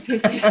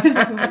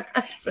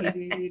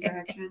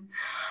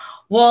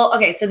Well,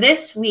 okay, so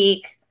this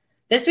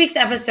week's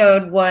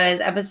episode was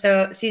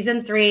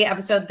season 3,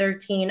 episode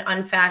 13,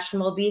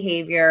 Unfashionable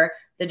Behavior.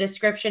 The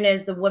description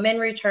is the women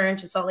return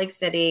to Salt Lake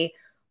City,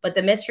 but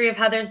the mystery of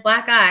Heather's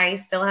black eye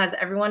still has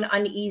everyone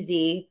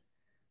uneasy.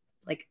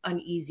 Like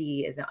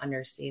uneasy is an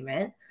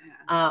understatement.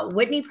 Yeah.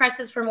 Whitney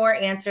presses for more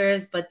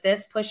answers, but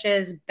this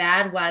pushes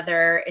bad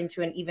weather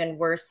into an even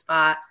worse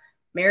spot.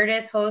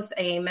 Meredith hosts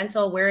a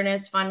mental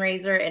awareness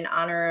fundraiser in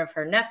honor of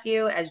her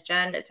nephew as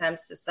Jen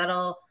attempts to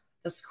settle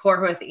the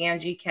score with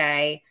Angie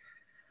K.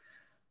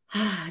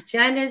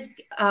 This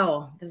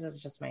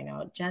is just my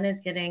note. Jen is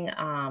getting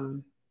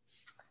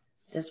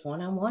this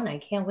one-on-one. I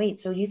can't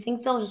wait. So you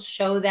think they'll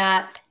show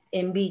that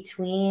in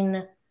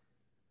between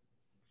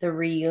the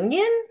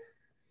reunion?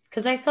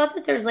 Because I saw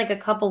that there's like a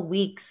couple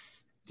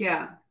weeks.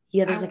 Yeah.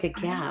 Yeah, there's like a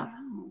gap.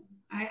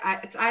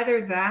 It's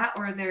either that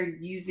or they're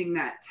using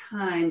that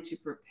time to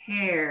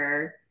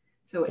prepare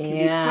so it can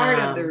be part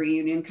of the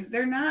reunion, because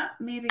they're not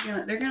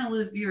they're gonna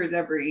lose viewers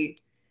they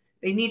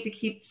need to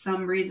keep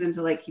some reason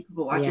to like keep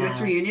people watching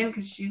this reunion,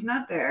 because she's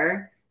not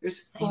there. There's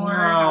 4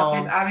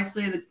 housewives.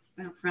 Obviously the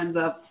Friends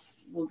Up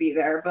will be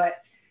there,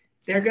 but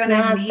they're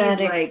gonna need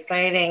that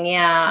exciting,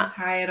 to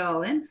tie it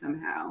all in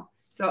somehow.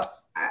 So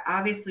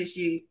obviously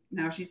she's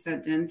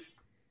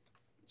sentenced.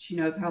 She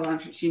knows how long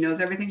she knows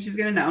everything she's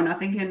going to know.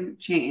 Nothing can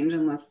change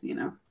unless,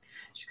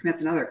 she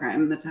commits another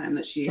crime in the time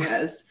that she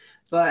has.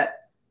 But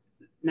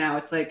now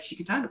it's like she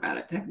can talk about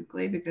it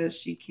technically, because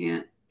she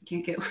can't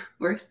get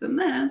worse than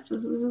this.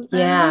 This is as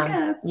bad as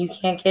it gets. You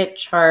can't get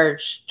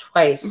charged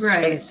twice for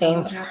the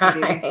same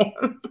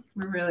crime.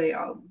 We're really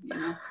all,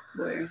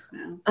 lawyers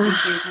now.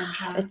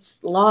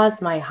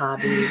 Law's my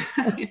hobby.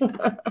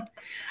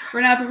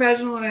 We're not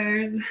professional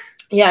lawyers.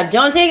 Yeah,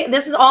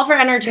 this is all for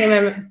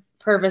entertainment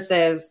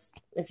purposes.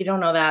 If you don't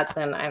know that,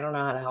 then I don't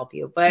know how to help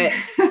you. But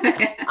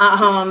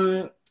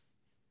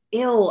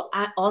Ew.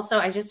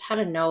 I just had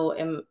a note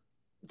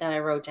that I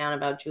wrote down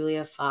about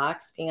Julia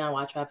Fox being on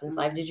Watch What Happens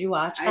Live. Did you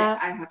watch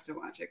that? I have to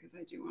watch it because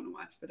I do want to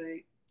watch, but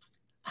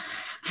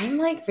I'm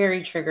like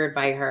very triggered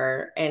by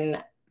her,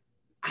 and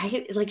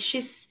it's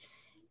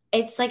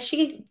like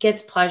she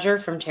gets pleasure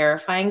from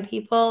terrifying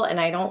people, and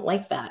I don't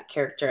like that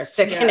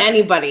characteristic in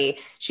anybody.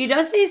 She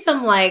does say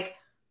some like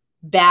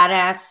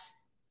badass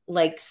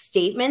like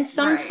statements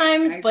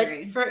sometimes,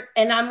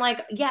 and I'm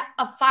like, yeah,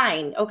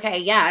 fine, okay,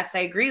 yes, I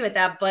agree with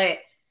that, but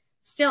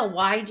still,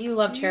 why do you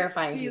love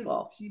terrifying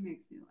people? She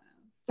makes me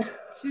laugh.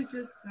 She's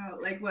just so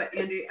like what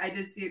Andy. I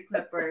did see a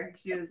clip where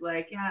she was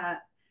like, yeah.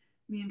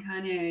 Me and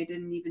Kanye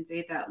didn't even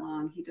date that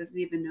long. He doesn't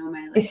even know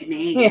my like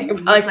name.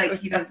 He's like,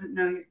 he doesn't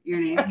know your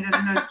name. He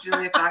doesn't know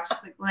Julia Fox.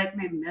 She's like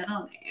my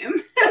middle name.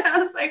 And I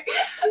was like,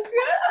 gosh,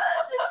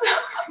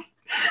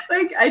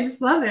 like I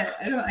just love it.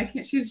 I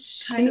can't.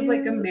 She's kind of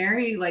like a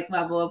Mary like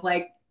level of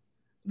like,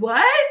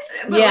 what?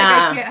 But like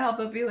I can't help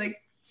but be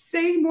like,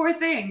 say more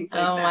things.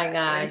 Like my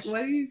gosh. Like,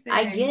 what are you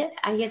saying?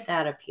 I get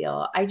that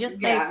appeal. I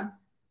just like.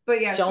 But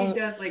yeah, she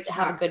does like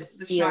have a good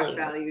feeling. The shock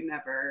value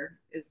never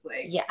is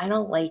like. Yeah, I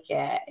don't like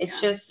it.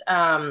 It's just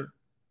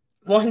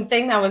one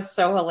thing that was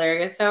so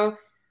hilarious though.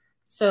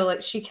 So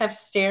like she kept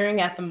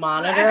staring at the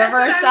monitor of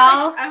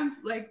herself. I'm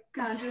like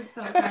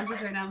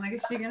self-conscious right now. I'm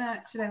like, should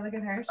I look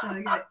at her? Should I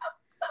look at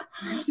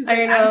She's like,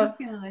 I'm just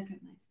gonna look at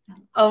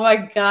myself. Oh my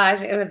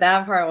gosh.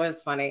 That part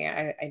was funny.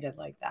 I did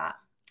like that.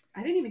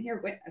 I didn't even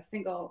hear I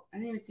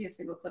didn't even see a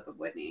single clip of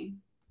Whitney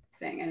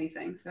saying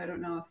anything. So I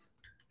don't know if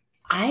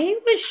I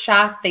was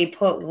shocked they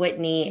put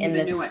Whitney in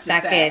the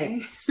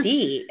second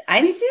seat.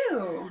 Me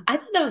too. I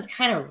thought that was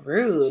kind of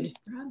rude. She's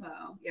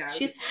Bravo. Yeah.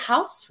 She's a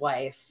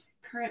housewife.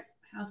 Current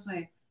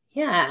housewife.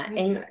 Yeah.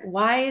 And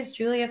why is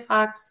Julia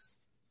Fox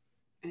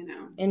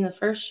in the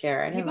first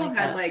year? People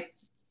had like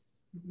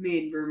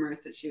made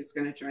rumors that she was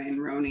going to join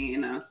Roni,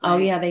 and I was like, oh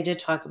yeah, they did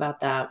talk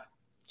about that.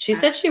 She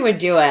said she would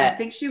do it. I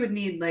think she would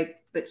need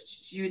but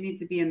she would need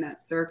to be in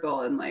that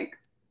circle and like.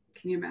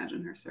 Can you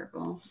imagine her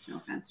circle? No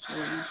offense to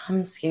her.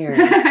 I'm scared.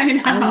 I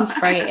know. I'm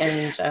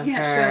frightened of her.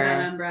 Can't show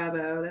that on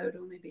Bravo. That would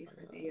only be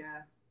for the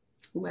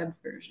web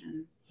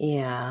version.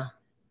 Yeah.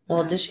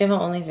 Well, does she have an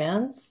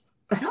OnlyFans?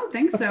 I don't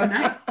think so.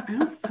 I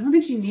don't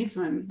think she needs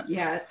one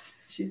yet.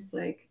 She's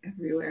like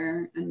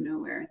everywhere and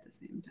nowhere at the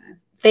same time.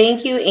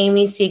 Thank you,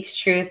 Amy Seeks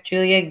Truth.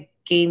 Julia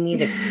gave me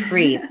the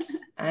creeps.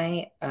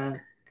 I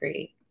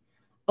agree.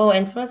 Oh,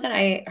 and someone said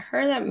I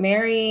heard that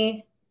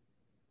Mary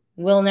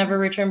will never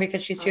return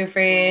because she's too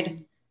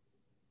afraid.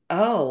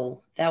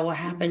 Oh, that will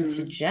happen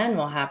to Jen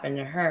will happen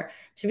to her.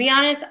 To be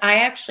honest, I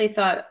actually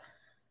thought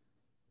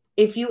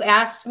if you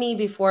asked me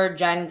before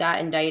Jen got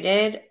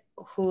indicted,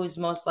 who's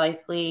most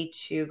likely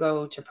to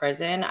go to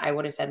prison, I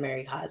would have said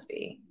Mary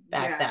Cosby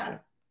back then.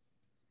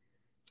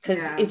 Because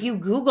if you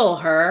Google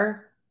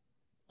her,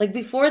 like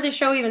before the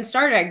show even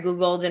started, I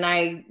Googled and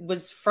I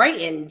was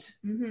frightened.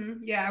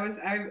 Mm-hmm. Yeah,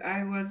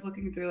 I was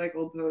looking through like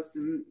old posts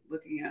and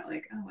looking at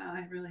like, oh wow,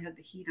 I really had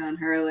the heat on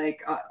her.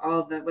 Like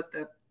all the with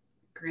the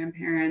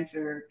grandparents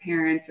or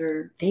parents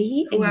or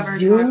they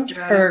exhumed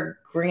her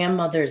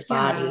grandmother's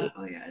body.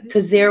 Oh yeah,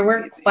 because there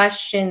were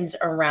questions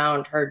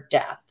around her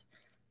death.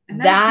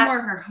 And that's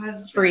more her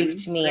husband.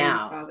 Freaked me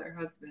out.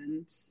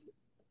 Husband.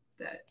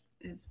 That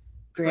is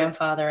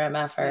grandfather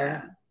MFer.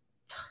 Yeah.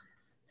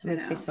 That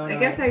makes me so annoyed. I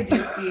guess I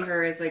do see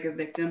her as like a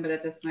victim, but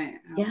at this point,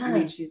 I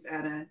mean, she's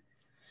at a.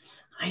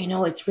 I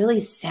know, it's really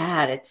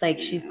sad. It's like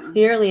she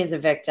clearly is a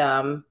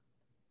victim.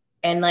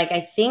 And like,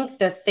 I think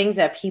the things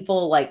that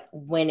people like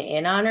went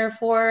in on her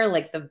for,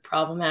 like the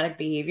problematic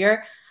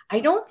behavior, I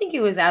don't think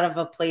it was out of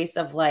a place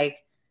of like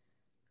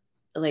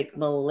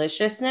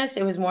maliciousness.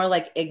 It was more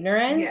like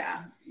ignorance.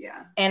 Yeah.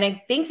 Yeah. And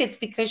I think it's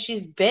because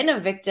she's been a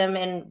victim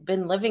and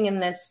been living in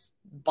this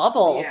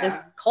bubble, this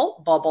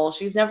cult bubble.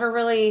 She's never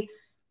really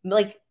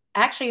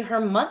actually her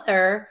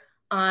mother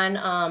on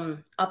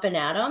Up and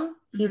Adam,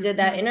 he did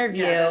that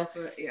interview.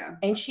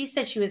 And she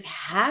said she was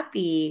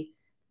happy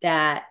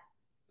that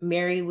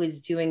Mary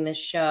was doing the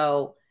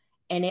show.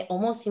 And it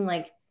almost seemed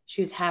like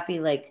she was happy,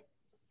 like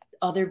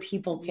other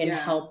people can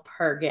help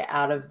her get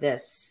out of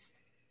this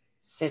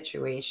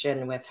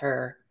situation with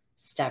her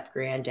step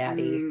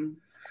granddaddy.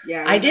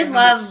 Yeah. I did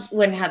love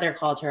when Heather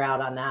called her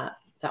out on that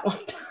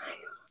one time.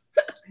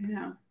 I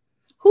know.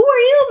 Who are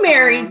you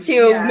married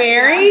to,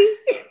 Mary?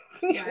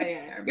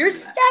 Yeah. Your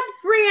step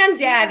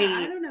granddaddy.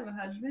 I don't have a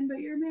husband, but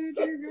you're married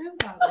to your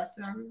grandfather,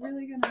 so are we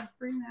really gonna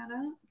bring that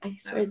up?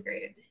 That was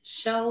great. The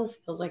show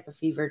feels like a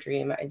fever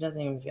dream. It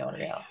doesn't even feel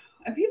real.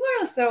 And people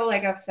are so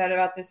like upset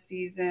about this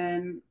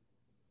season.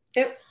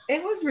 It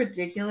was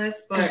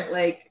ridiculous, but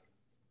like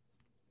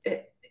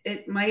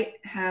it might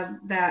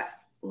have that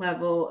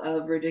level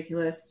of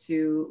ridiculous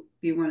to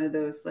be one of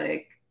those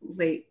like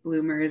late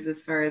bloomers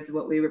as far as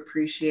what we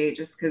appreciate,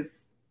 just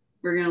because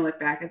we're going to look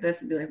back at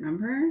this and be like,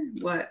 remember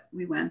what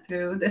we went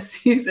through this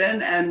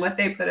season and what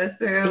they put us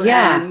through?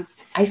 Yeah. And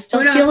I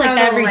still feel like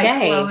that every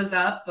day. Close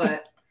up,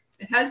 but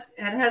it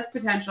has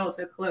potential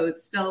to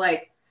close, still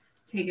like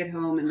take it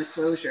home in the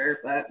closure,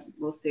 but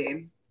we'll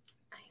see.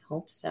 I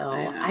hope so.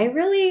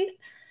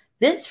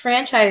 This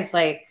franchise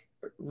like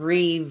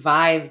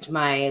revived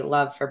my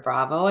love for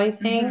Bravo, I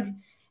think. Mm-hmm.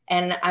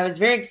 And I was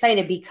very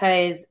excited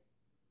because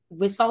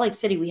with Salt Lake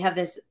City, we have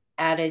this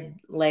added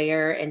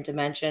layer and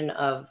dimension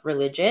of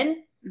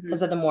religion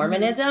because of the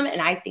Mormonism.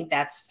 And I think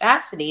that's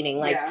fascinating.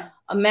 Like,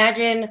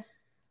 imagine,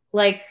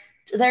 like,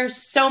 there's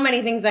so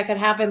many things that could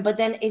happen, but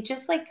then it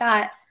just like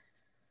got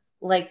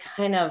like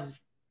kind of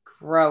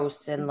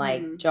gross and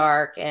like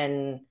dark.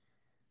 And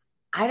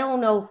I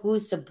don't know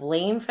who's to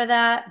blame for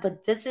that,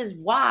 but this is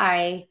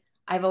why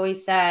I've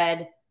always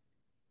said,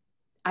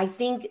 I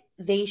think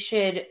they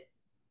should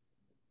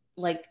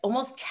like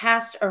almost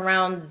cast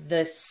around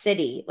the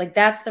city. Like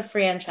that's the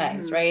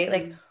franchise, right?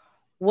 Like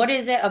what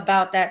is it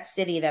about that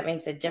city that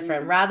makes it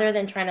different rather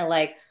than trying to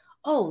like,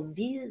 oh,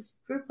 these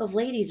group of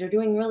ladies are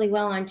doing really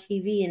well on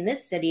TV in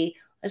this city.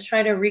 Let's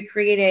try to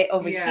recreate it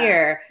over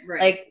here.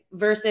 Right. Like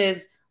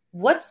versus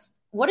what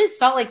is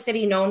Salt Lake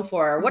City known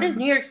for? What is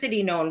New York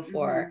City known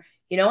for?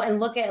 You know, and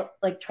look at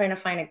like trying to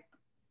find a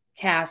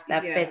cast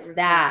that fits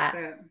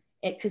that.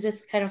 Because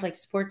it's kind of like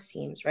sports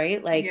teams,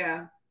 right? Like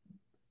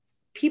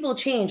people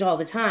change all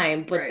the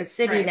time, but the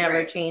city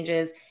never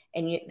changes,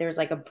 and there's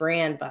like a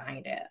brand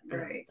behind it.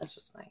 Right.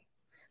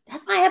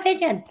 That's my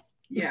opinion.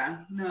 Yeah.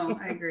 No,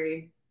 I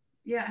agree.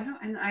 Yeah,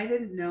 I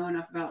didn't know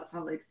enough about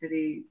Salt Lake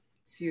City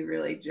to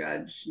really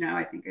judge. Now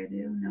I think I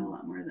do know a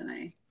lot more than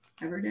I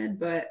ever did,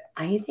 but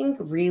I think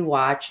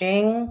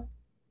rewatching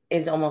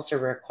is almost a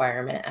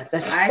requirement at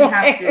this point.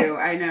 I have to.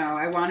 I know.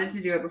 I wanted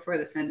to do it before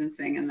the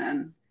sentencing, and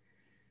then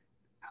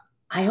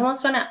I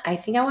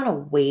think I want to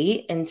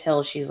wait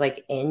until she's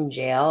like in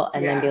jail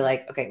and then be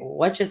like, okay,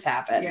 what just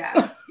happened?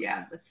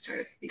 Yeah, let's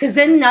start. Because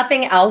then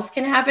nothing else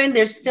can happen.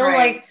 There's still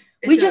like,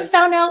 we just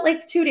found out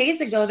like 2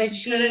 days ago that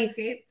she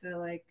escaped to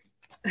like.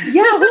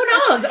 Yeah, who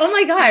knows? Oh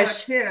my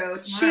gosh.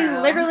 She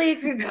literally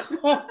could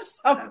go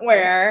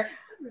somewhere.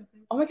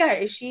 Oh my God,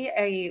 is she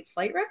a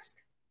flight risk?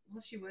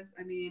 Well, she was.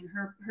 I mean,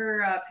 her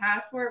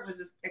passport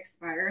was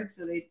expired,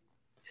 so they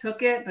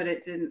took it, but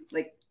it didn't,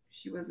 like,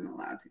 she wasn't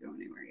allowed to go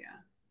anywhere. Yeah.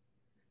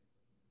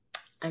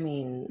 I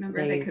mean,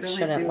 remember, they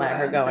shouldn't let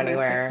her go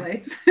anywhere.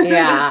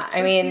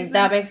 I mean,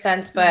 that makes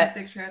sense, but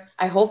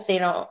I hope they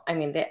don't. I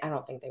mean, I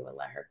don't think they would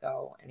let her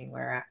go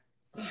anywhere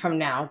from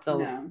now till.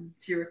 No,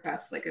 she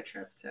requests like a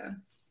trip to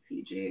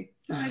Fiji.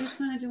 Oh, I just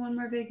want to do one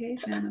more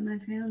vacation with my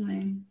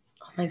family.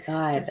 Oh my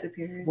God.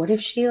 Disappears. What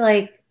if she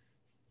like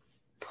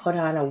put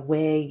on a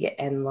wig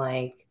and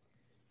like,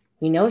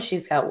 we know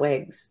she's got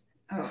wigs.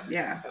 Oh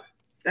yeah.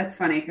 That's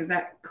funny because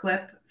that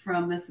clip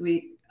from this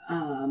week,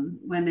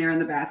 when they're in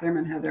the bathroom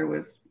and Heather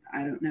was, I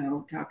don't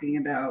know, talking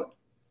about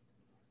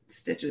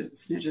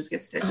snitches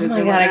get stitches. Oh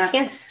my God, I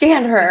can't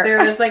stand her.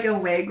 There was like a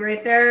wig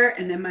right there.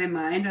 And in my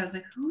mind, I was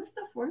like, who was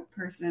the fourth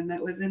person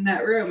that was in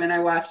that room? And I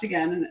watched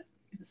again and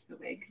it was the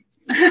wig.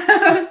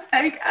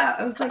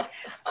 I was like,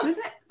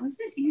 was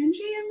it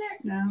Angie in there?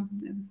 No,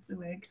 it was the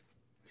wig.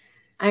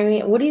 I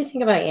mean, what do you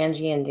think about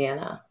Angie and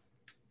Dana?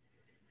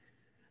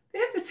 They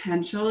have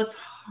potential. It's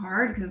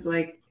hard because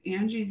like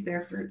Angie's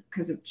there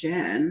because of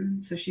Jen,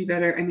 so she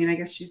better. I mean, I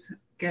guess she's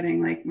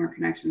getting like more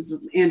connections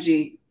with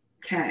Angie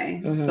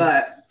K.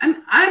 But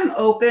I'm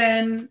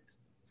open.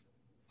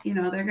 You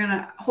know, they're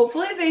gonna.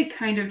 Hopefully, they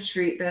kind of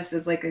treat this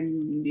as like a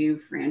new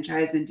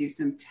franchise and do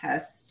some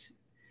test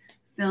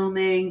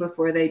filming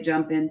before they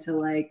jump into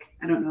like.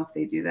 I don't know if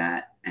they do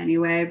that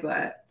anyway,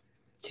 but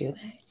do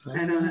they?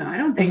 I don't know. I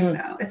don't think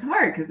so. It's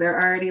hard because they're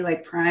already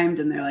like primed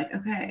and they're like,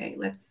 okay,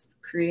 let's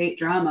create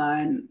drama,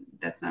 and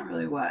that's not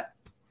really what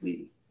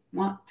we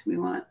want. We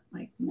want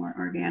like more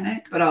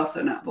organic, but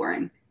also not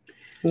boring.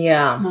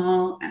 Yeah.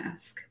 Small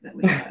ask that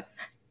we have.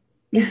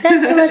 Is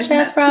that too much to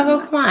ask,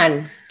 Bravo? Come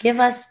on. Give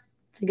us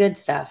the good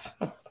stuff.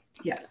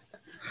 Yes.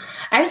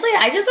 Actually,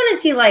 I just want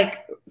to see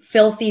like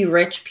filthy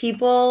rich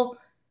people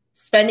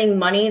spending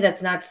money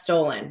that's not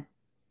stolen.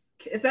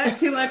 Is that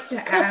too much to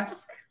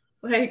ask?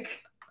 Like,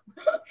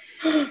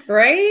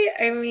 right?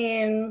 I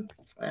mean,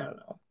 I don't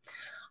know.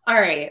 All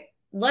right.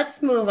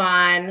 Let's move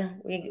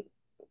on.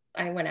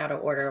 I went out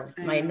of order of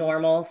my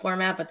normal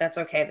format, but that's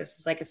okay. This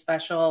is like a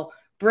special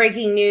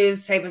breaking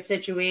news type of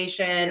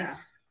situation.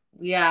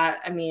 Yeah.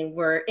 I mean,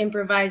 we're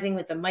improvising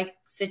with the mic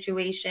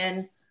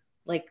situation,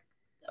 like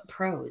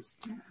pros.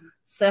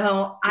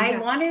 So I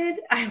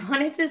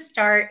wanted to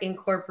start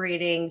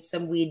incorporating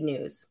some weed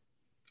news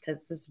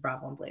because this is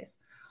Bravo Place.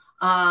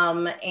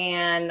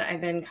 And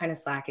I've been kind of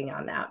slacking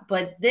on that.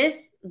 But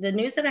the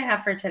news that I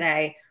have for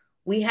today,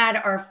 we had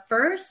our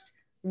first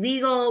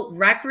legal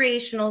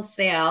recreational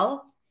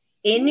sale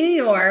in New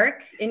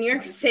York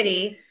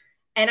City.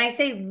 And I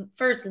say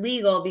first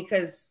legal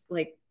because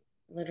like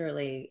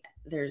literally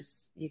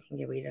you can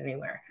get weed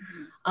anywhere.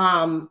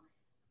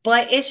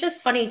 But it's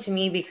just funny to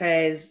me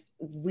because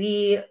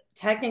we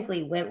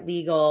technically went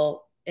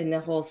legal in the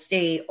whole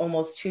state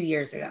almost 2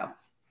 years ago.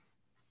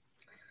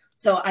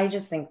 So I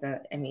just think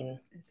that, I mean,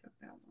 it took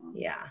that long.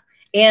 Yeah.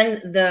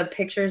 And the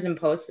pictures and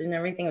posts and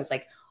everything was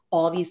like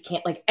all these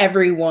like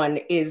everyone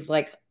is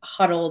like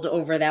huddled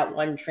over that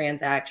one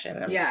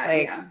transaction.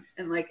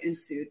 And like in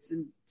suits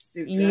and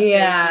suit dresses.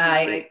 Yeah,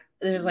 and like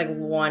there's like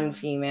one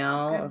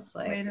female. It's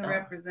like way to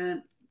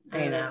represent.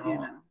 I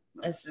know.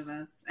 Most of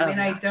us. I mean,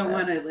 I don't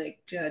want to like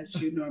judge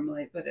you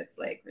normally, but it's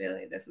like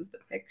really, this is the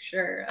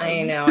picture.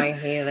 I know, I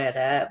hated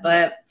it,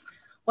 but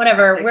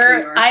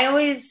whatever. I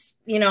always,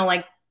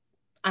 like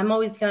I'm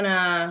always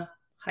gonna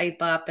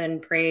hype up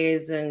and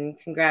praise and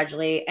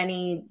congratulate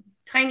any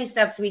tiny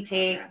steps we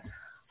take.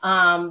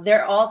 Yes.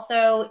 They're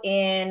also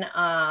in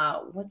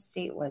what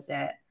state was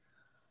it?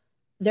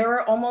 There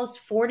were almost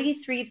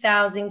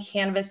 43,000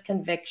 cannabis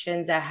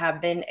convictions that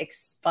have been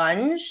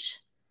expunged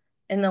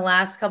in the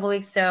last couple of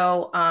weeks.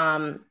 So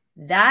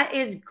that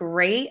is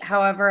great.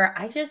 However,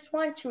 I just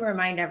want to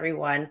remind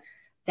everyone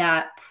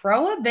that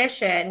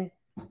prohibition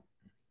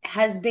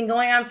has been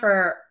going on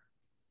for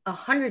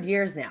 100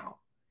 years now.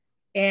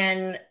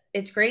 And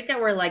it's great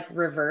that we're like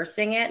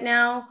reversing it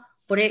now,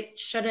 but it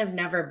should have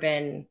never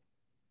been.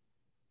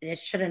 It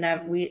shouldn't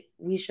have. We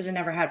should have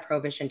never had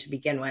prohibition to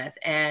begin with.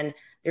 And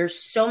there's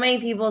so many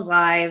people's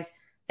lives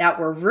that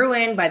were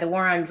ruined by the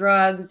war on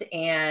drugs.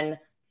 And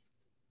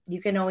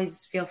you can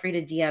always feel free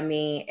to DM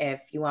me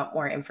if you want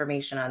more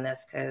information on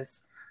this,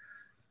 because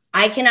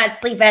I cannot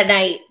sleep at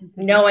night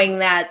knowing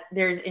that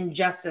there's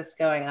injustice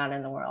going on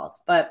in the world.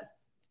 But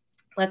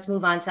let's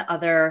move on to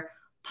other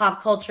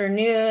pop culture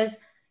news.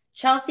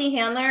 Chelsea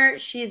Handler,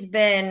 she's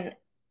been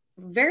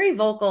very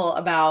vocal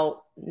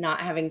about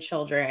not having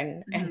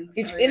children. Mm-hmm. And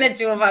between the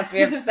two of us, we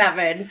have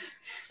 7.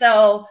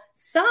 So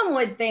some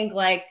would think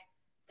like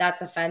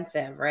that's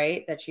offensive,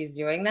 right? That she's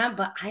doing that.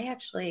 But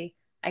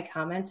I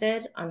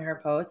commented on her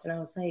post and I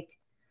was like,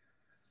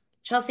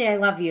 Chelsea, I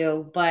love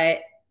you,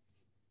 but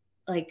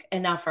like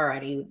enough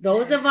already.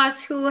 Those of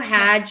us who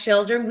had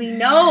children, we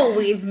know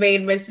we've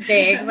made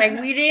mistakes. Like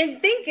we didn't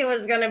think it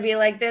was going to be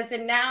like this.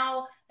 And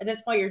now at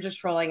this point, you're just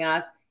trolling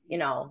us.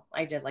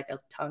 I did like a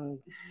tongue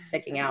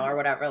sticking out or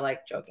whatever,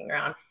 like joking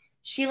around.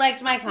 She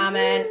liked my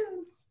comment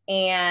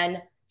and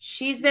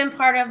she's been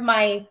part of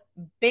my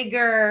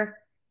bigger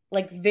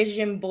like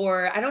vision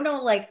board. I don't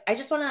know. Like, I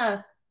just want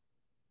to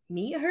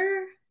meet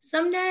her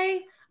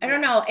someday. I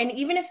don't know. And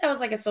even if that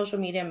was like a social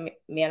media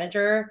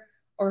manager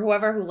or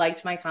whoever who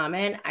liked my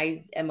comment,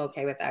 I am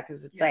okay with that.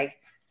 Cause it's like,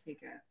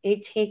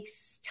 it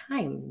takes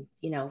time,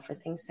 for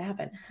things to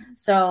happen.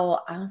 So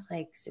I was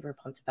like super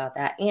pumped about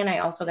that. And I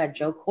also got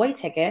Joe Coy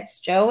tickets.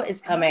 Joe is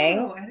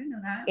coming I didn't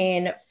know that.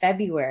 In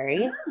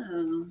February.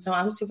 So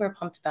I'm super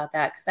pumped about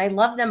that because I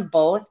love them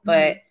both,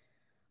 but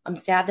I'm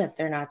sad that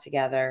they're not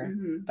together,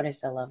 but I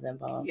still love them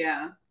both.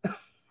 Yeah.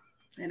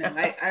 I know.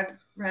 I've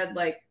read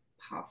like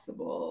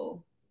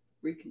possible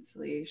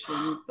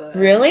reconciliation, but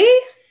really?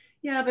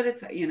 Yeah, but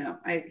it's,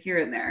 I here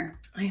and there.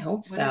 I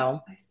hope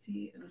so. I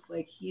see. It was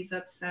like she's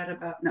upset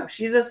about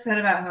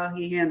how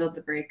he handled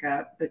the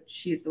breakup, but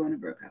she's the one who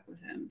broke up with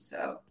him.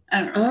 So I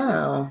don't know.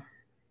 Oh.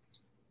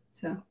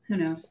 So who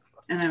knows?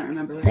 And I don't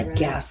remember. It's like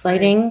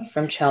gaslighting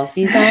from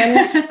Chelsea's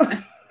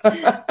end.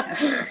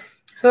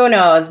 Who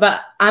knows?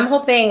 But I'm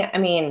hoping,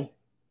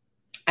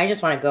 I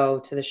just want to go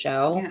to the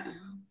show. Yeah.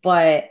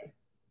 But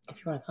if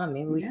you want to come,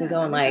 maybe we can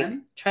go and like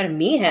try to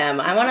meet him.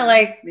 I want to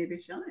like. Maybe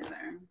she'll be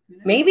there.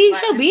 Maybe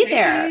she'll be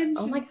there.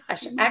 Oh my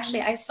gosh.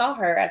 Actually, I saw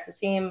her at the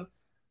same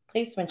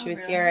place when she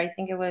was here. I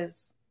think it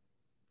was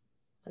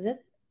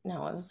it?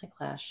 No, it was like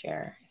last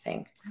year, I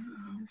think.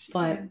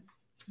 But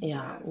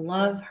yeah,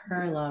 love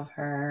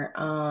her.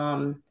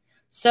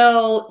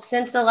 So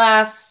since the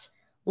last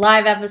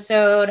live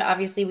episode,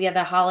 obviously we had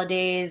the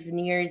holidays,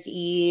 New Year's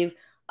Eve.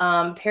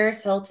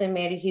 Paris Hilton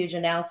made a huge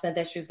announcement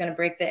that she was going to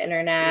break the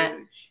internet.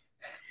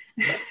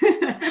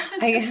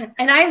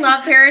 I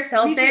love Paris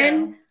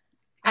Hilton.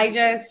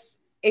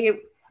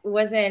 It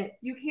wasn't.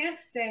 You can't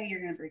say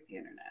you're going to break the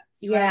internet.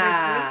 You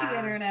either break the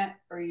internet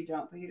or you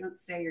don't, but you don't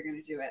say you're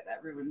going to do it.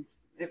 That ruins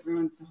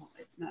the whole.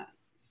 It's not.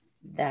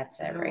 That's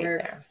it right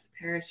there.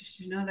 Paris, you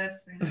should know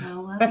this. I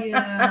love you.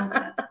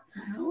 That's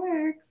not how it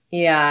works.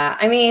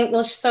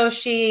 Yeah, so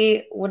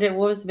she. What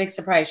was the big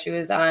surprise? She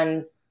was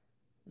on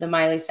the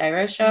Miley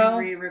Cyrus show.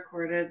 She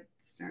re-recorded.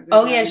 She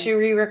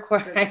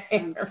re-recorded.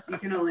 You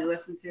can only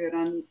listen to it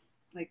on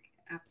like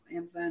Apple,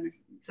 Amazon, or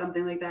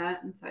something like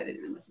that. And so I didn't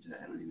even listen to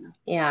it. I don't even know.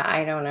 Yeah,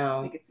 I don't know.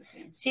 I think it's the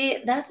same.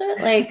 See, that's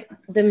what like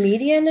the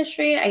media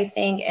industry, I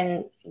think,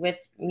 and with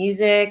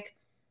music,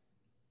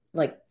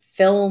 like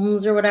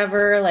films or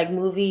whatever, like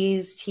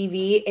movies,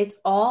 TV,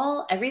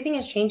 everything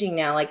is changing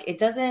now. Like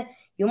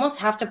you almost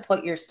have to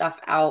put your stuff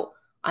out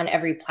on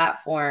every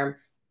platform,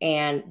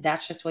 and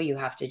that's just what you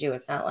have to do.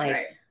 It's not like,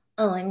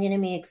 oh, I'm going to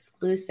be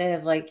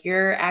exclusive. Like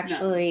you're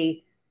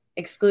actually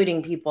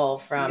excluding people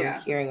from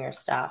hearing your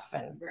stuff.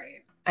 And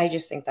I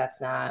just think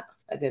that's not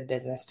a good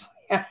business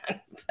plan.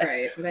 But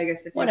I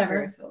guess if you're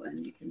Paris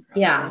Hilton, you can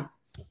probably. Yeah.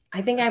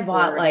 I think I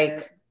bought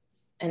like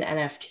an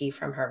NFT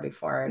from her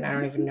before, and I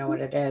don't even know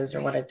what it is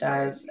or what it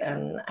does.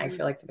 And I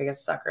feel like the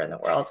biggest sucker in the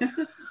world.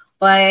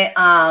 But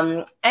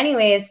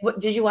anyways,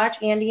 did you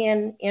watch Andy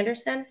and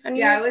Anderson on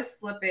yours? I was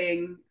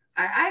flipping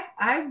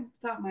I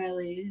thought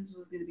Miley's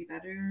was going to be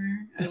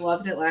better. I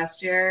loved it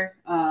last year.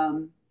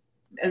 And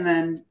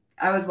then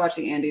I was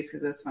watching Andy's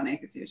because it was funny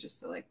because he was just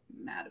so like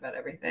mad about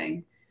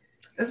everything.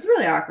 It was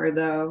really awkward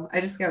though.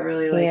 I just got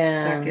really like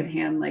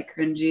secondhand like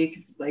cringy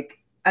because like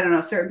I don't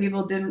know, certain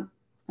people didn't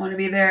want to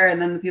be there,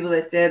 and then the people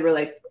that did were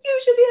like,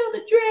 "You should be able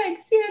to drink.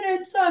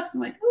 CNN sucks."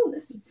 I'm like, "Oh,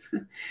 this is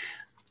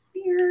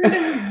weird,"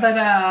 but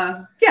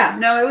yeah,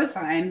 no, it was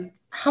fine.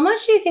 How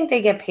much do you think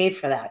they get paid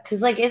for that?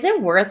 Because like, is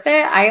it worth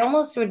it? I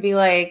almost would be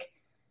like,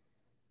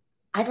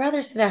 I'd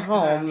rather sit at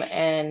home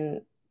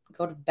and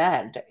go to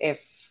bed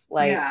if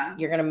like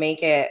you're gonna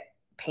make it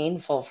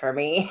painful for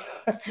me.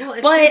 Well,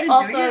 if but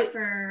also doing it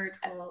for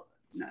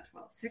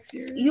 6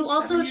 years. You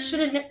also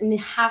shouldn't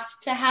have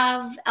to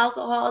have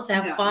alcohol to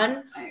have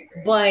fun. I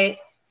agree. But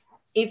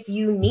if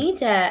you need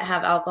to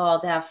have alcohol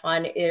to have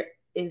fun,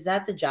 is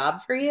that the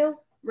job for you?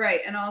 Right.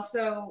 And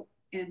also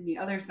in the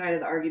other side of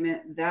the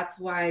argument, that's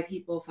why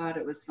people thought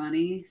it was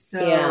funny.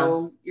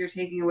 So you're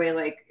taking away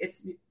like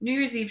it's New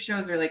Year's Eve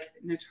shows are like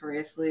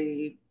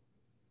notoriously.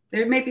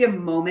 There may be a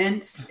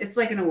moment. It's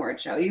like an award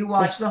show. You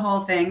watch the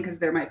whole thing because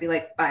there might be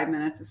like 5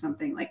 minutes of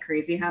something like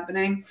crazy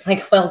happening.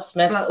 Like Will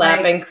Smith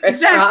slapping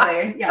Chris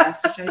Rock.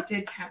 Yes, which I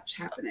did catch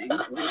happening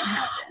when it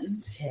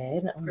happened.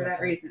 For that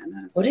reason.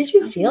 I was what did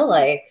you feel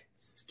like?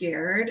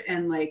 Scared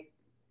and like,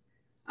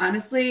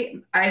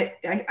 honestly,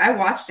 I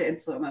watched it in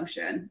slow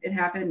motion. It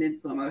happened in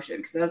slow motion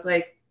because I was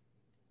like,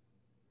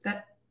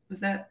 was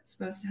that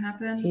supposed to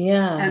happen?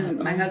 Yeah. And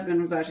my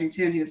husband was watching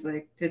too, and he was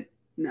like,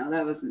 no,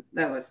 that was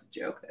a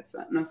joke. That's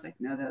not. And I was like,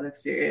 no, that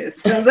looks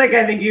serious. I was like,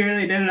 I think he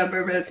really did it on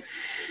purpose.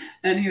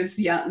 And he was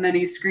and then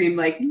he screamed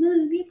like,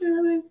 no,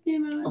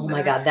 oh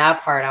my God,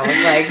 that part. I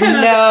was like,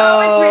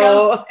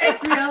 no,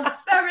 it's real.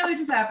 That really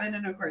just happened.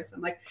 And of course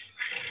I'm like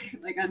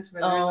on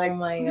Twitter. Oh like,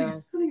 my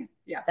God.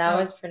 Yeah. That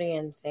was pretty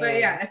insane. But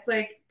yeah, it's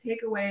like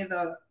take away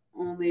the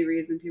only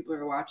reason people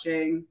are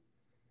watching.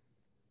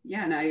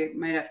 Yeah, now you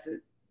might have to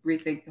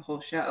rethink the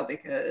whole show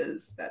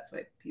because that's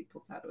why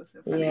people thought it was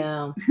so funny.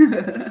 Yeah.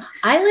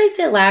 I liked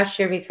it last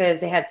year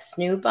because they had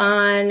Snoop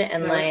on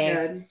and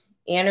like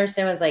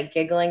Anderson was like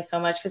giggling so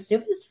much because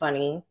Snoop is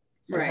funny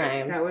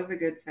sometimes. Right. That was a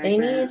good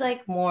segment. They need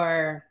like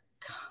more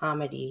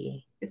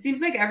comedy. It seems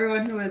like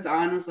everyone who was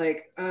on was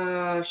like,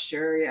 oh,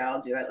 sure, yeah,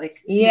 I'll do it.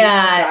 Like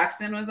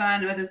Jackson was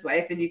on with his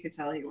wife and you could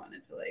tell he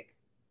wanted to like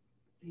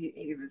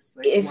he was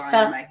like, why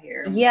am I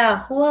here?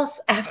 Yeah, who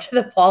else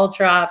after the ball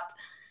dropped?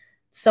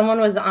 Someone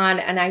was on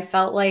and I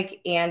felt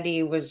like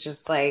Andy was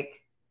just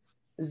like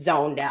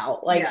zoned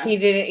out. Like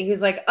he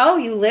was like, oh,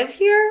 you live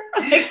here?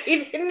 Like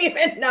he didn't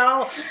even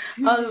know.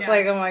 I was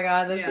like, oh my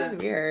God, this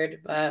is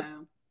weird. But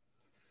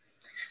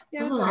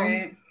yeah, that's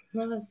right.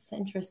 That was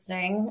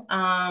interesting.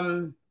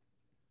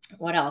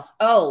 What else?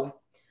 Oh,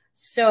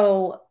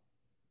 so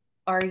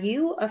are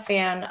you a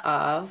fan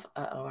of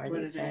what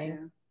did I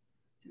do?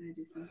 Did I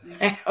do something?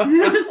 I don't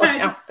know.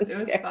 It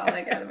was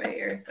falling out of my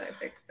ear, so I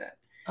fixed it.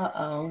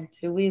 Uh-oh.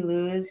 Did we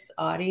lose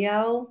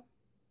audio?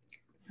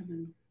 Let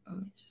me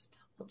just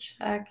double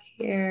check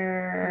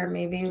here.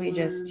 Maybe we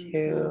just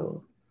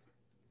do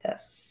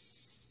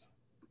this.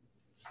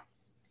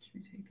 Should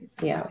we take these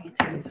out? Yeah, we can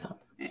take these out.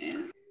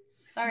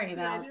 Sorry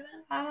about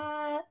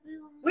that.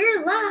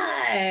 We're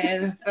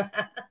live.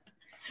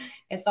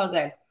 It's all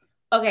good.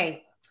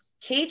 Okay.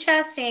 Kate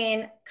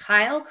Chastain,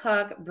 Kyle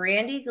Cook,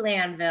 Brandi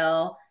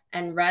Glanville,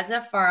 and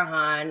Reza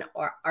Farhan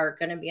are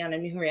going to be on a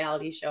new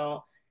reality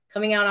show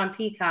coming out on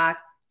Peacock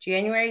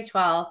January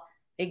 12th.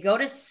 They go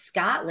to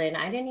Scotland.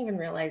 I didn't even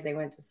realize they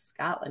went to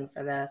Scotland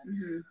for this.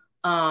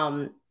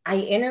 Mm-hmm. I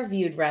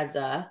interviewed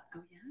Reza. Oh,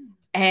 yeah.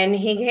 And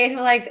he gave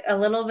like a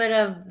little bit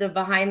of the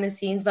behind the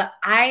scenes, but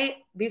I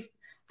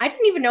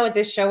didn't even know what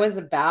this show is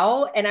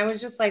about. And I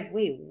was just like,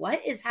 wait,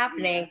 what is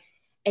happening? Yeah.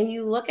 And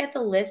you look at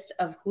the list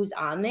of who's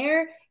on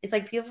there. It's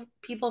like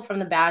people from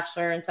The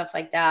Bachelor and stuff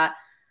like that,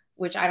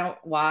 which I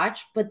don't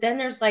watch. But then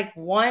there's like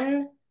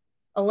one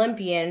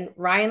Olympian,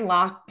 Ryan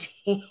Lochte.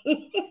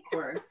 Of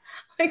course.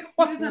 Like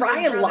what?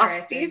 Ryan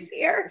Lochte's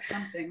here? Or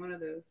something, one of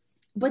those.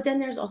 But then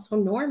there's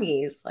also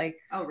normies. Like,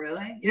 oh,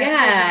 really?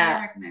 Yeah.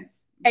 I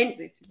recognize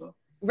these people.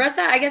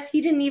 Reza, I guess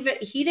he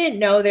didn't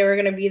know they were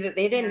going to be that.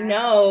 They didn't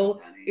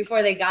know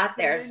before they got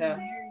there. So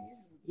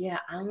yeah,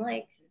 I'm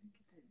like,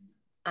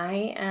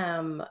 I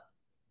am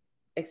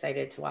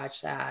excited to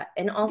watch that.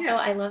 And also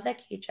I love that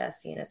Kate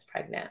Chastain is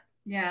pregnant.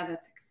 Yeah,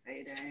 that's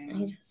exciting.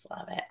 I just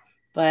love it.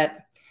 But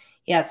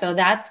yeah, so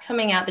that's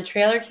coming out. The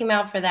trailer came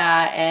out for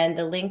that. And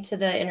the link to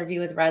the interview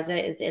with Reza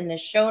is in the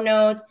show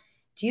notes.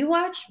 Do you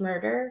watch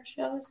murder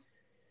shows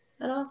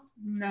at all?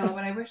 No,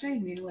 but I wish I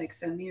knew, like,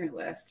 send me your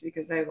list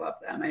because I love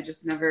them.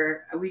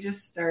 We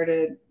just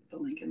started The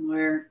Lincoln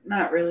Lawyer.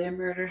 Not really a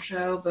murder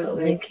show, but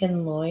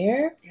Lincoln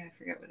Lawyer? Yeah, I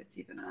forget what it's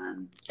even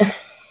on.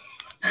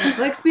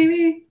 Netflix,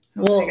 maybe?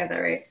 Hopefully I got that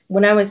right.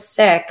 When I was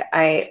sick,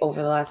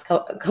 over the last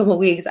couple of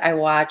weeks, I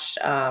watched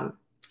and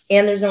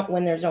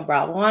when there's no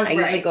Bravo on, I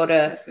usually go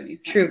to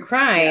True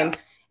Crime.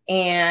 Yeah.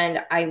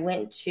 And I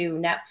went to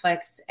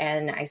Netflix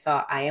and I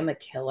saw I Am a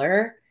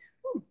Killer.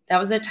 That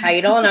was the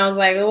title. And I was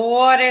like,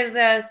 what is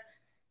this?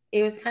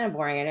 it was kind of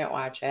boring. I didn't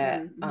watch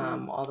it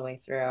all the way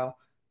through.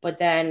 But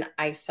then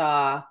I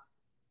saw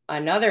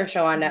another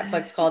show on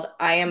Netflix called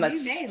I Am a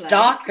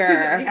Stalker.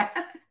 Yeah.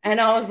 And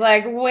I was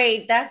like,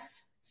 wait,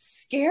 that's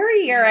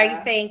scarier,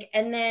 I think.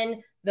 And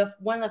then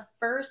one of the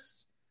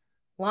first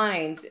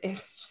lines in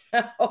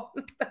the show,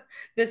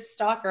 this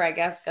stalker, I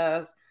guess,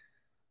 goes,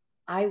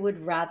 I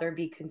would rather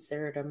be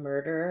considered a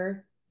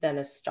murderer than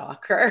a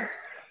stalker.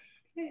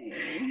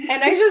 Hey.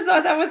 And I just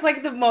thought that was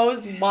like the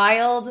most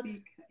wild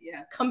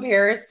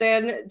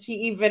comparison to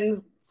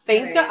even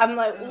think of. I'm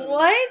like,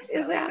 what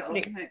is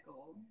happening?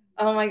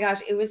 Oh my gosh,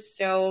 it was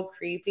so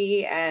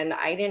creepy, and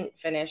I didn't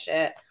finish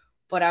it,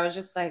 but I was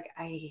just like,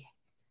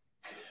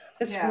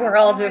 this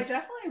world is. I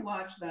definitely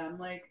watched them.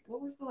 Like, what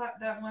was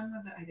that one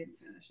with I didn't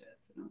finish it,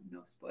 so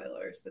no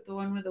spoilers. But the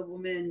one with the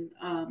woman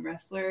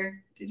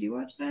wrestler, did you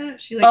watch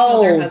that? She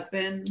killed her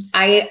husband.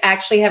 I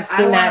actually have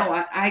seen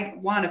that. I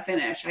want to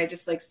finish. I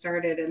just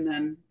started and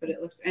then, but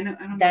it looks. I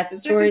don't. That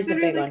story's a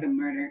big one. A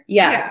murder.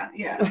 Yeah.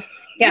 Yeah.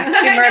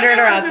 She murdered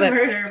her husband.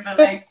 Murder, but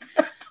I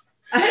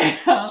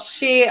don't know.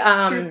 She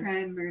true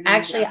crime murder.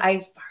 Actually,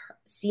 I've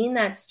seen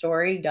that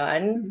story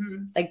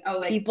done.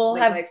 People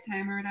have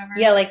Lifetime or whatever.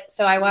 Yeah,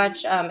 so I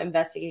watch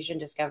Investigation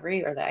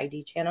Discovery or the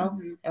ID channel.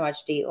 I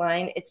watch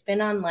Dateline. It's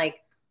been on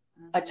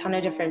a ton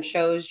of different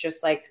shows,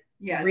 just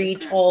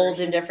retold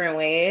in different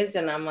ways,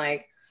 and I'm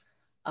like,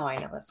 oh, I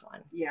know this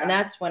one. Yeah. And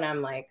that's when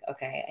I'm like,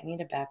 okay, I need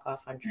to back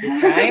off on true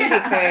crime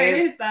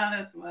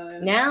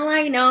because now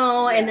I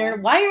know. Yeah.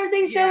 And why aren't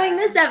they showing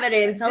this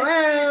evidence?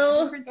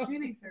 Hello. Different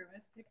streaming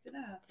service picked it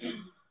up.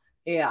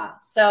 Yeah.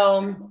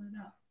 So,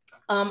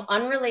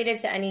 unrelated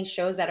to any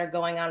shows that are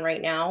going on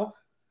right now,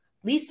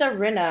 Lisa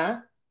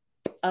Rinna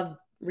of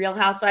Real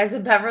Housewives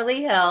of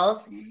Beverly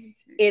Hills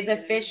is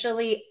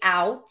officially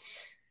out.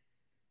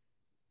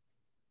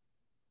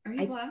 Are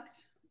you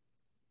blocked?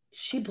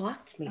 She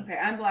blocked me. Okay,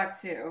 I'm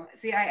blocked too.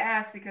 See, I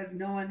asked because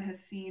no one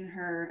has seen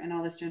her and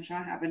all this Jen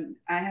Shah happened.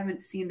 I haven't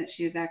seen that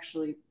she has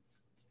actually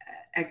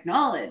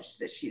acknowledged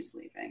that she's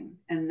leaving.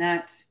 And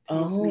that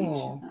tells me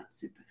she's not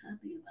super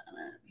happy about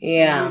it.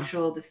 Yeah.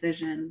 Mutual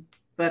decision.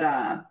 But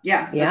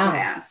that's what I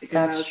asked.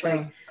 Because I was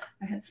true.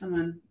 I had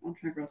someone, I'll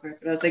try real quick,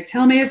 but I was like,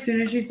 tell me as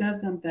soon as she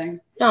says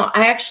something. No,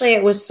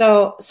 it was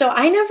so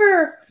I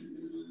never...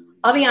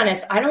 I'll be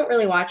honest, I don't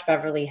really watch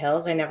Beverly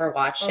Hills. I never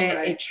watched it.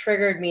 Right. It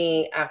triggered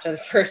me after the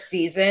first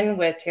season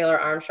with Taylor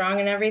Armstrong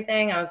and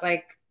everything. I was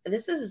like,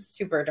 this is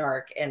super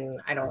dark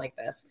and I don't like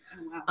this.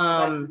 Oh, wow.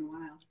 So that's been a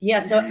while.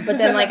 Yeah, but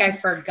then I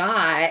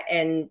forgot,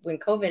 and when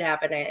COVID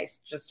happened, I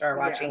just started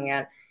watching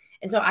it.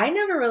 And so I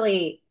never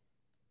really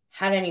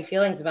had any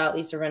feelings about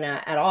Lisa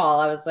Rinna at all.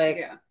 I was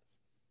like,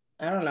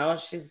 I don't know,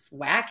 she's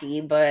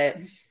wacky, but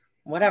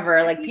whatever.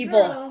 Wacky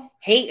people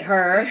hate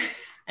her.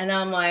 And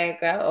I'm like,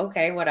 oh,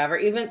 okay, whatever.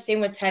 Even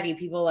same with Teddy.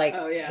 People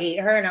hate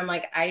her. And I'm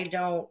like, I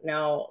don't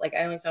know.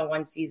 I only saw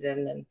one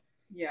season and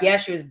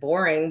she was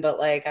boring, but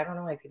I don't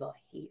know why people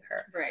hate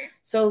her. Right.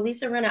 So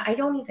Lisa Rinna, I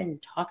don't even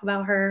talk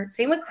about her.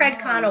 Same with Craig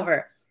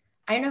Conover.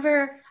 I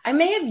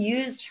may have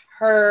used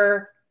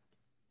her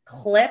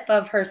clip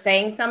of her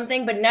saying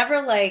something, but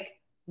never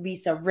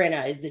Lisa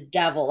Rinna is the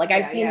devil.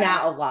 I've seen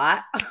that a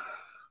lot.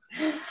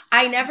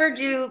 I never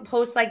do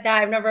posts like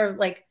that. I've never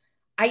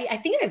I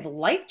think I've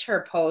liked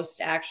her post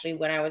actually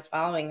when I was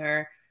following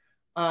her.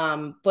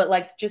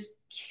 But just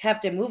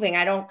kept it moving.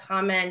 I don't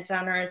comment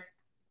on her.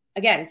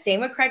 Again,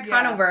 same with Craig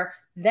Conover.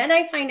 Then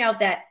I find out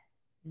that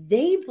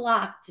they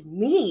blocked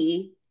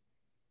me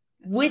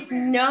with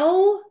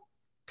no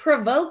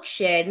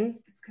provocation.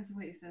 It's because of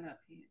what you said about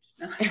Paige.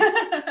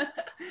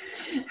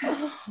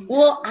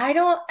 Well,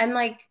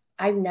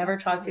 I've never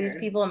talked to these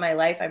people in my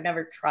life. I've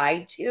never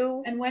tried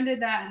to. And when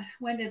did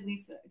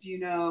Lisa, do you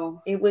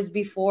know? It was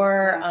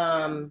before,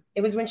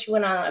 it was when she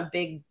went on a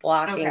big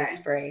blocking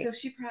spree.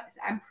 So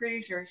I'm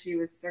pretty sure she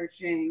was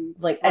searching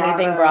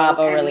anything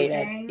Bravo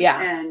related.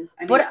 Yeah. And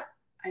I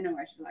know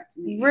why she blocked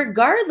me.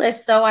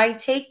 Regardless though, I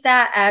take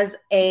that as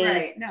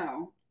right.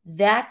 No.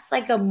 That's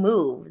a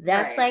move.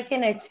 That's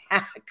an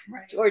attack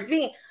towards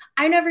me.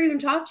 I never even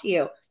talked to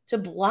you. To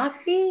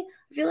block me,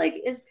 I feel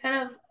is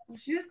kind of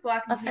she was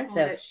blocking offensive.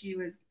 People that she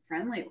was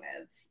friendly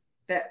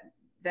with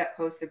that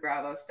posted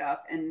Bravo stuff,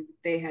 and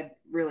they had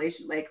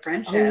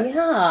friendship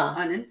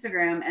on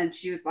Instagram, and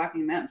she was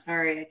blocking them.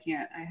 Sorry, I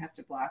can't. I have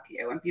to block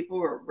you. And people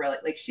were really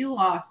she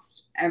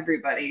lost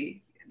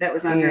everybody that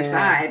was on her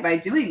side by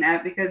doing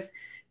that because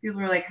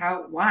people were like,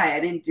 "How? Why? I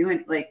didn't do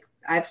it."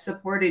 I've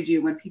supported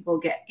you when people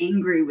get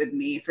angry with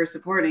me for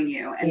supporting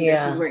you, and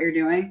this is what you're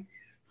doing.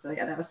 So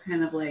that was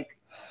kind of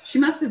she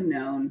must have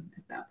known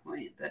at that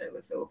point that it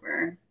was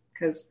over.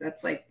 Because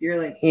that's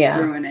you're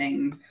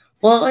ruining.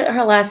 Well,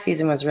 her last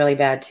season was really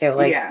bad too.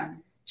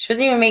 She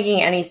wasn't even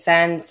making any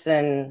sense,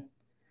 and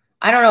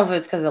I don't know if it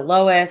was because of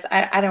Lois.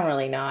 I don't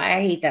really know.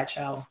 I hate that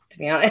show, to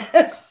be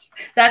honest.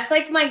 That's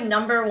my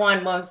number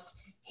one most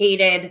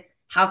hated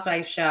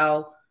housewife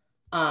show.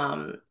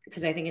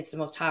 Because I think it's the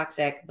most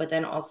toxic. But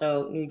then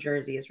also New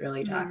Jersey is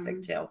really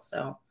toxic too.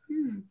 So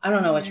I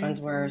don't know which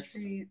one's worse.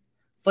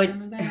 But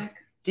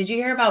did you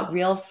hear about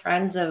Real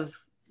Friends of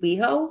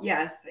WeHo?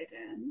 Yes, I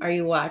did. Are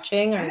you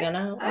watching? Are you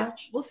gonna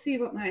watch? We'll see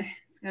what my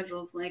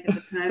schedule's like at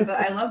the time, but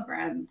I love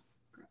Brad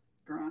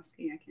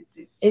Gorowski. I can't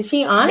say. Is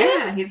he on it?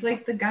 Yeah, he's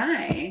like the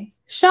guy.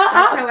 Shut up.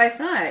 That's how I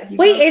saw it.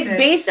 Wait, it's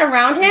based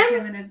around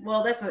him?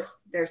 Well, that's what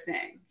they're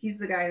saying. He's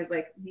the guy who's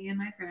like, me and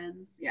my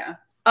friends. Yeah.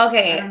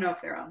 Okay. I don't know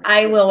if they're on.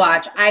 I will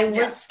watch. I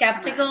was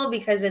skeptical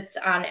because it's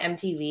on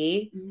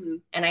MTV,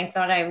 and I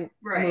thought I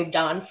moved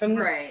on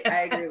from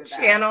I agree with that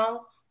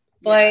channel.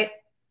 But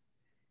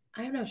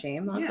I have no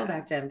shame. I'll go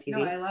back to MTV.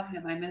 No, I love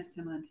him. I missed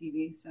him on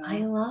TV. So I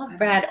love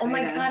Brad. Oh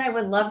my God, I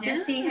would love to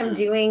see him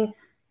doing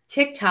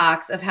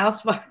TikToks of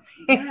housewives.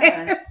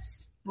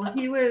 Yes. Well,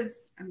 he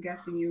was. I'm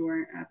guessing you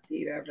weren't at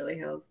the Beverly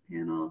Hills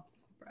panel.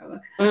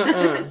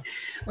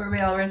 Where we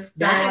all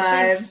risked our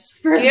lives.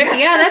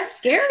 That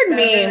scared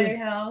me. Beverly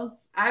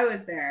Hills. I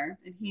was there,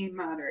 and he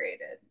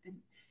moderated, and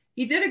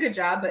he did a good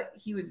job. But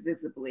he was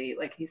visibly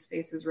like his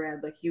face was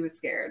red, like he was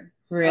scared.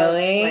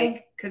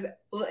 Really? Because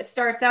it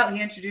starts out,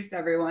 he introduced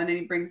everyone, and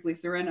he brings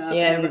Lisa Rinna up,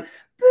 and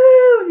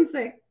boo, and he's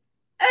like,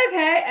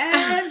 "Okay,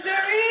 and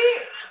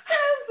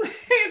Dory."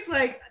 He's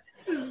like,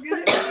 "This is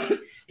gonna be."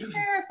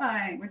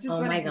 Terrifying, which is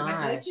funny because I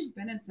feel like he's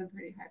been in some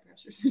pretty high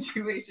pressure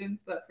situations,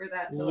 but for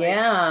that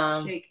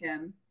to shake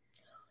him.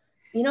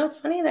 You know, it's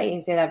funny that you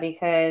say that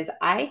because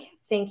I kept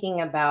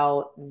thinking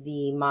about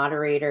the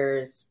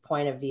moderator's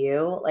point of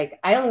view. Like,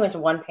 I only went to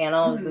one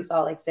panel. It was the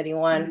Salt Lake City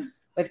one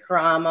with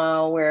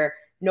Karamo where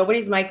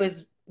nobody's mic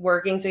was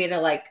working, so you had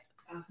to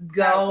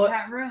go.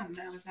 That room.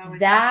 That was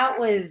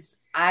always.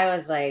 I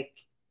was like,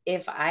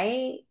 if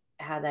I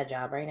had that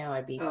job right now,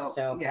 I'd be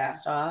so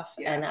pissed off,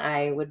 and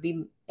I would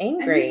be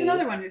angry. And he's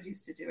another one who's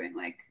used to doing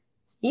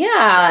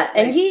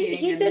and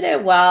he did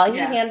it well. He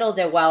handled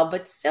it well,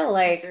 but still,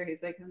 sure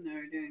he's like, I'm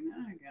never doing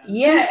that again.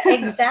 Yeah,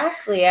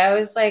 exactly. I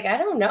was like, I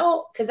don't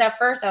know, because at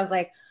first I was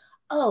like,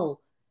 oh,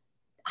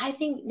 I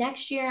think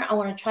next year I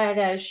want to try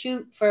to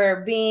shoot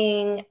for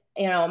being,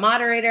 a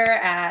moderator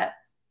at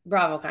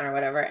BravoCon or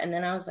whatever, and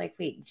then I was like,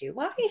 wait, do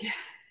I?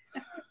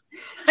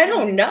 I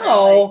don't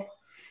know.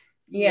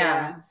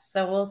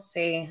 So we'll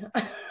see.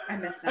 I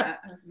missed that.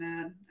 I was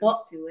mad. It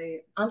was too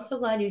late. I'm so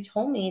glad you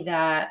told me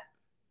that.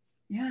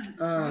 Yeah, it's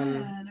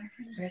Brad.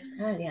 There's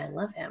Brad. Yeah, I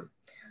love him.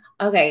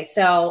 Okay,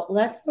 so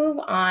let's move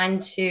on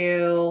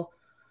to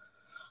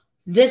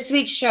this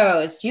week's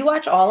shows. Do you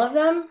watch all of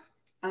them?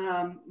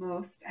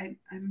 Most.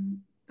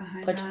 I'm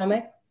behind.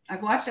 Potomac?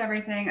 I've watched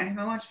everything. I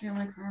haven't watched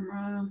Family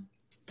Karma.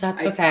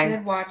 That's okay. I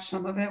did watch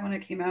some of it when it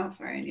came out.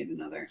 Sorry, I need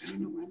another. I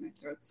don't know why my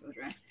throat's so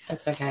dry.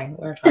 That's okay.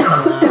 We're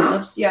talking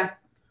about Oops. Yeah.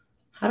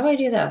 How do I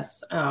do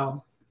this?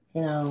 Oh,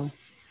 no.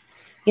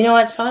 You know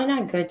what? It's probably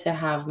not good to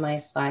have my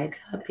slides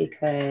up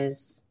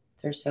because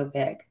they're so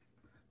big.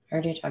 I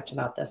already talked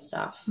about this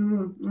stuff.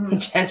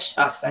 Jen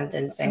Shah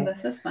sentencing.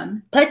 This is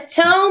fun.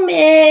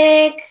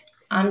 Potomac.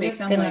 I'm maybe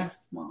just gonna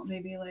small.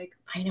 Maybe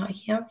I know I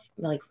can't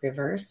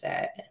reverse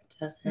it. It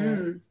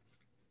doesn't.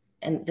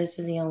 And this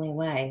is the only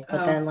way.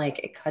 But then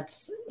it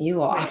cuts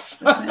you off.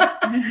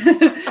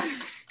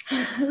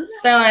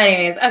 So,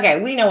 anyways, okay,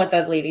 we know what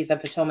the ladies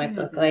of Potomac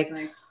look like.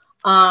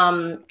 Let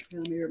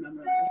me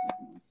remember that.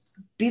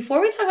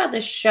 Before we talk about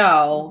the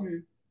show,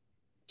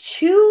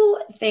 two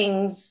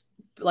things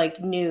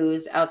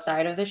news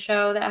outside of the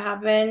show that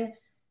happened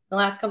the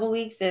last couple of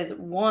weeks is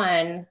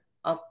one,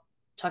 I'll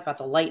talk about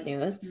the light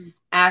news.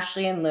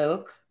 Ashley and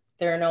Luke,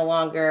 they're no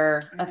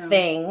longer a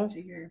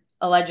thing.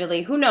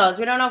 Allegedly. Who knows?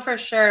 We don't know for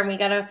sure. And we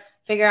got to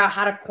figure out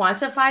how to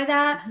quantify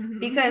that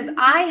because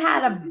I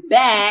had a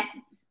bet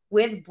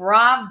with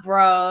Brav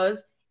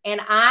Bros and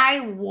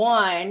I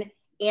won.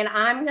 And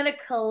I'm going to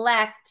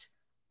collect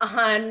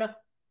on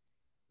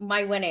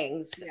my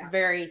winnings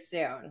very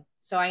soon.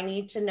 So I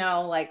need to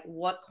know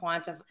what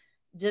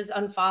does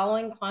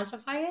unfollowing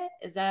quantify it?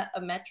 Is that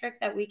a metric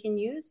that we can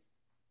use?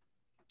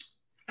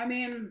 I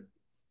mean,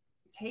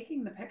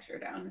 taking the picture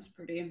down is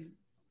pretty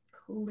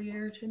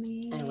clear to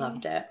me. I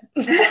loved it.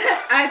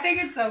 I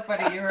think it's so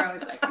funny. You were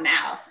always like,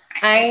 now.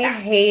 I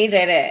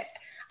hated it.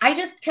 I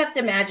just kept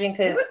imagining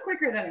because it was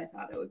quicker than I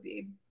thought it would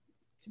be.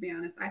 To be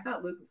honest, I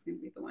thought Luke was going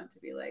to be the one to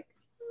be like,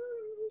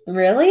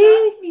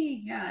 really?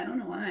 Yeah, I don't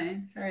know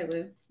why. Sorry,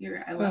 Luke.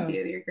 I love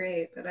you. You're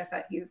great. But I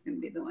thought he was going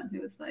to be the one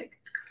who was like,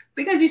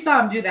 because you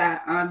saw him do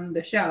that on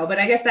the show. But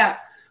I guess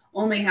that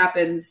only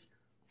happens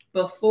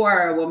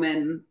before a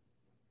woman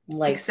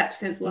accepts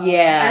his love.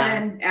 Yeah.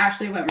 And then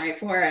Ashley went right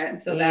for it. And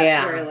so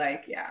that's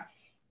where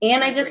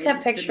And I just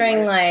kept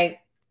picturing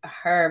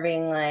her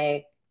being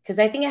because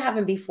I think it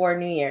happened before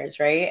New Year's,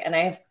 right? And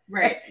I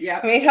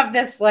made up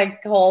this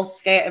whole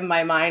skit in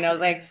my mind. I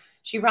was like,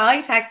 she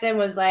probably texted and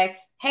was like,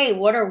 hey,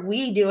 what are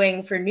we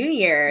doing for New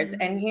Year's?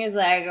 And he's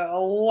like,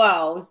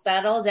 whoa,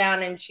 settle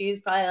down. And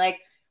she's probably like,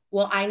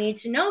 well, I need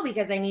to know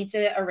because I need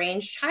to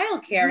arrange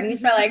childcare. And he's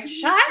probably like,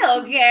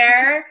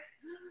 childcare?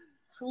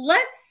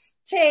 Let's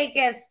take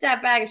a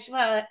step back. She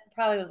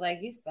probably was like,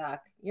 you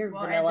suck. You're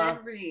vanilla. I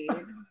did read.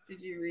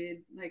 Did you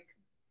read, I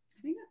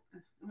think I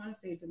want to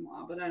say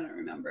Demois, but I don't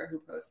remember who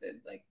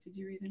posted. Did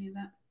you read any of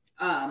that?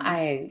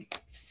 I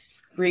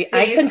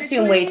I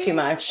consume way too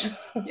much.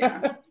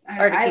 Yeah. It's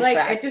hard to keep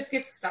track. It just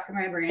gets stuck in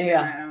my brain and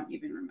I don't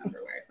even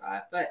remember where I saw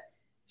it. But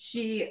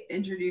she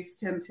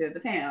introduced him to the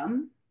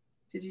fam.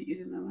 You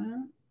didn't know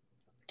that?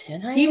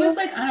 Did I? He was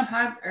like on a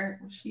pod, or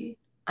was she?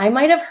 I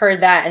might have heard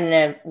that and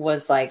it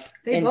was like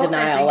in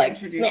denial. Like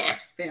introduced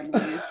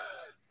families.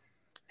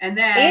 And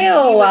then he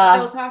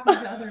was still talking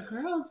to other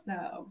girls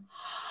though.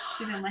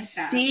 She didn't like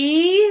that.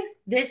 See,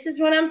 this is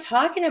what I'm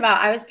talking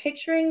about. I was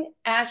picturing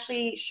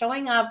Ashley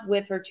showing up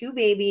with her 2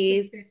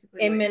 babies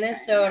in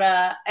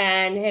Minnesota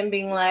and him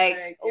being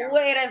like,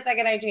 wait a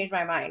second, I changed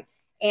my mind.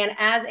 And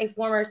as a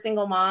former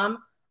single mom,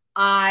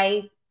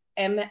 I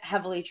am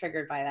heavily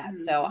triggered by that.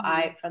 So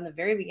from the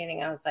very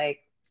beginning, I was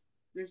like,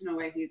 there's no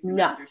way he's going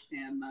to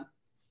understand the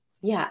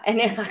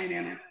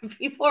dynamics.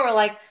 People were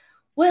like,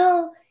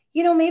 well,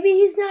 maybe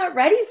he's not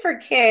ready for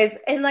kids.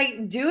 And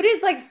like, dude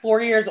is like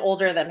 4 years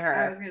older than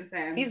her. I was going to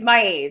say. He's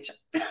my age.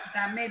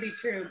 That may be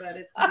true, but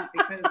it's not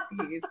because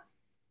he's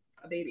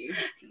a baby.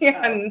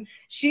 Yeah. And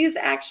she's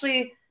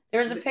actually,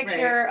 there's a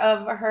picture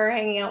of her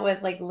hanging out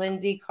with like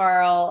Lindsay,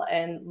 Carl,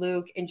 and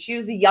Luke. And she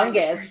was the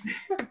youngest.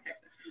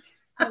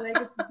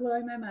 It's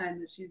blowing my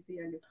mind that she's the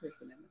youngest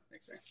person in this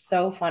picture.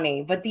 So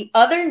funny. But the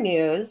other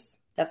news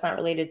that's not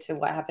related to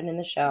what happened in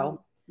the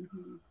show.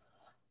 Mm-hmm.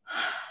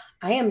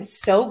 I am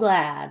so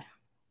glad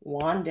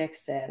Juan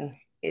Dixon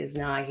is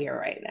not here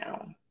right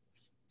now.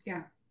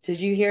 Yeah. Did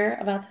you hear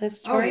about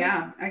this story? Oh,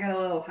 yeah. I got a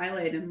little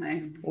highlight in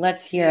my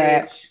Let's hear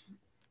it.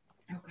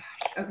 Oh,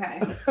 gosh. Okay.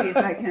 Let's see if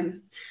I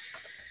can.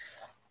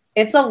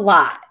 It's a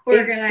lot.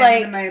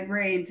 Organize in my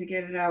brain to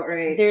get it out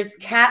right. There's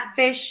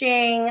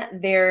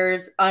catfishing.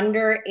 There's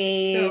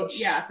underage.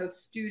 So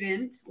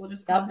student. We'll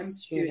just call him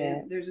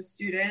student. There's a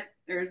student.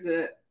 There's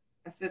a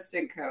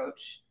assistant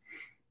coach.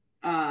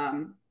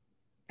 And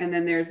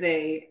then there's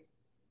a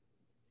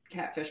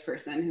catfish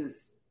person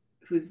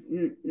who's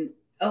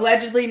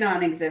allegedly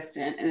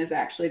non-existent and is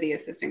actually the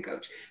assistant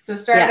coach. So it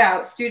started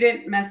out,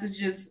 student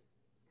messages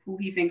who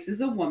he thinks is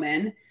a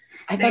woman.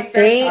 I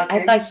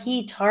thought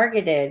he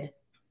targeted.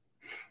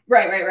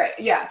 Right.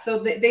 Yeah. So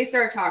they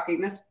start talking.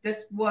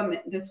 This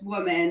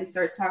woman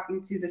starts talking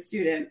to the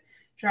student,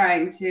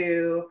 trying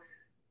to,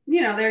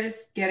 they're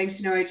just getting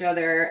to know each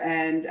other.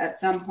 And at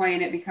some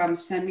point it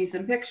becomes, send me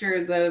some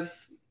pictures of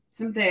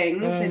some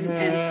things.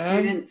 And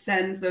student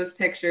sends those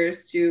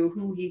pictures to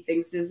who he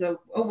thinks is a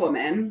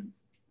woman.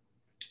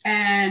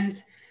 And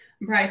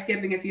I'm probably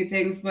skipping a few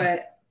things,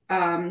 but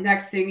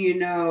next thing you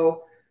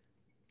know,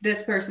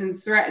 this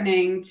person's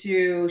threatening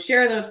to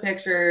share those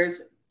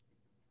pictures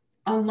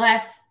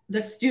unless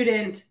the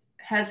student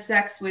has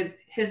sex with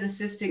his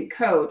assistant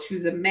coach,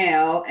 who's a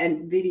male,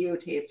 and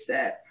videotapes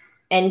it.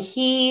 And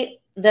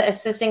the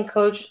assistant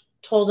coach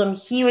told him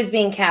he was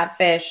being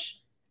catfished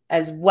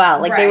as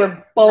well. Like they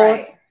were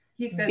both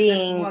he says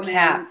being this woman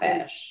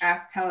catfished.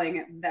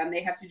 Telling them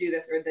they have to do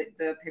this or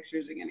the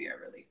pictures are going to get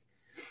released.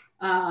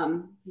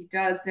 He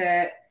does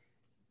it.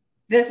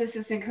 This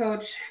assistant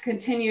coach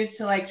continues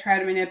to try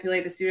to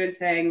manipulate the student,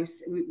 saying,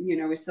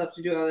 we still have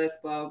to do all this,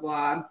 blah,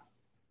 blah.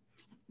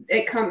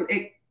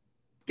 It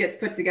gets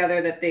put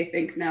together that they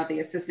think now the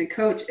assistant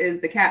coach is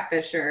the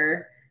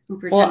catfisher who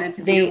pretended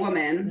to be a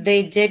woman.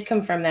 They did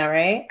confirm that,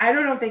 right? I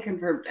don't know if they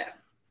confirmed it.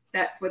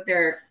 That's what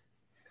they're.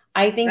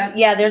 I think,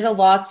 there's a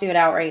lawsuit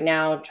out right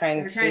now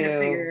trying to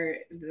figure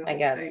the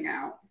whole thing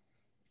out.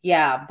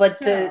 Yeah, but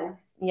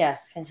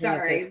yes.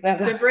 Sorry.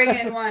 To bring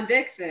in Juan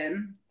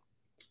Dixon,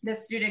 the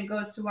student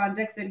goes to Juan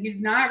Dixon.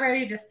 He's not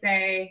ready to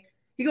say.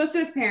 He goes to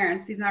his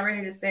parents. He's not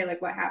ready to say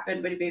what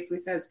happened, but he basically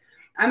says,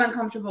 I'm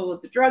uncomfortable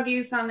with the drug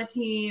use on the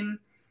team.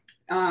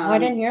 I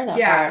didn't hear that.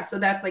 Yeah. part. So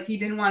that's he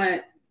didn't want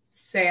to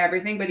say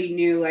everything, but he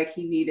knew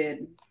he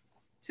needed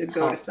to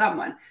go to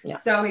someone. Yeah.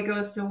 So he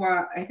goes to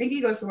Juan. I think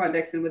he goes to Juan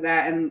Dixon with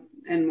that.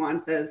 And Juan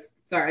says,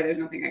 sorry, there's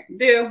nothing I can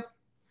do.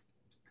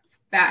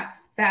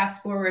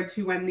 Fast forward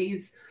to when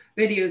these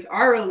videos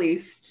are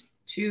released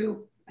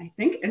to, I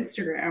think,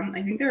 Instagram.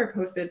 I think they were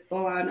posted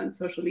full on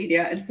social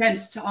media and sent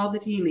to all the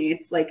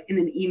teammates, in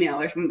an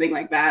email or something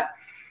like that.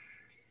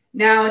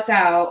 Now it's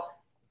out.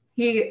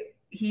 I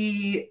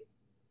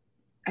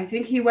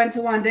think he went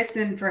to Juan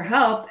Dixon for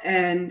help,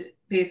 and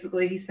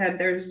basically he said,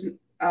 there's,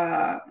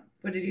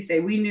 what did he say?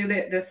 We knew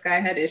that this guy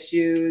had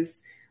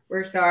issues.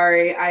 We're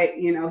sorry.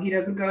 He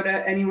doesn't go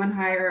to anyone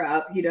higher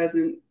up. He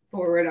doesn't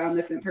forward on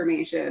this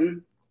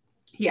information.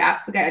 He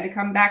asked the guy to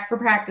come back for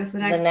practice the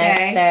next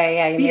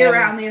day. Be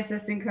around the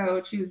assistant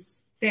coach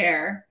who's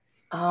there.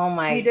 Oh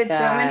my God. He did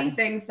so many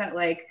things that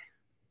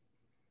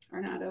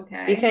are not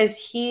okay. Because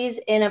he's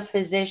in a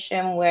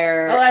position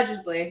where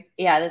allegedly.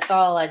 Yeah, this is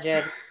all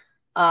alleged.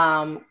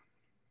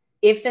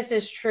 If this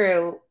is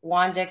true,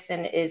 Juan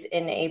Dixon is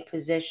in a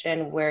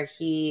position where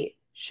he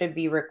should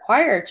be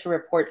required to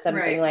report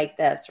something like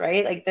this,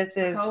 right? This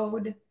is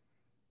code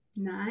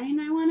 9,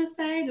 I want to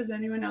say. Does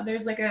anyone know?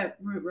 There's a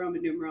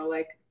Roman numeral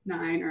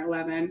 9 or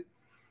 11.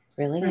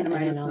 Really? I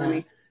didn't know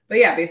that. But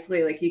yeah,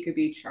 basically, he could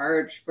be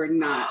charged for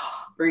not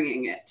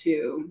bringing it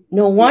to.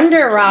 No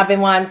wonder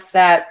Robin wants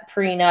that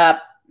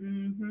prenup.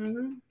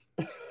 Mm-hmm.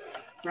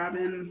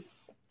 Robin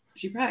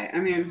She probably, I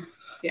mean,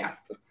 yeah.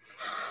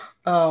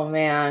 Oh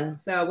man.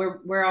 So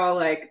we're all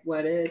like,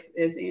 what is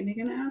Andy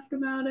gonna ask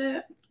about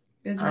it?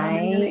 Is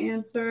Robin gonna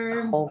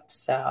answer? I hope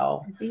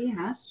so. He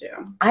has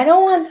to. I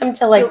don't want them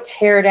to like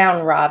tear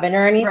down Robin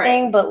or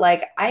anything, right. But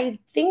like I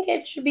think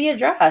it should be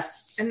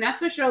addressed. And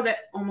that's a show that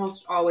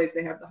almost always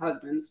they have the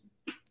husbands.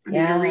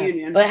 Yeah,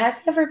 reunion. But has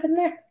he ever been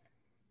there?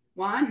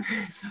 Juan?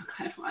 So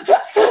glad Juan.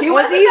 He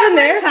wasn't even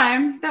there.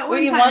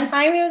 One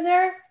time he was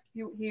there?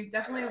 He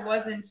definitely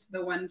wasn't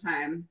the one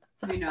time,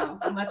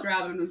 unless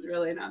Robin was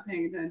really not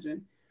paying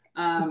attention.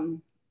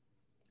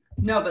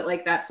 No, but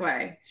like that's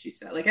why she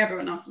said like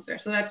everyone else was there.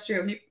 So that's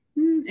true.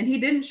 He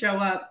didn't show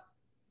up,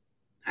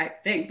 I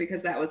think,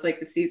 because that was like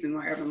the season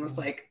where everyone was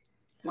like,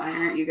 why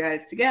aren't you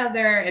guys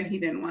together? And he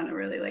didn't want to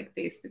really like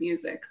face the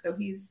music. So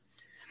he's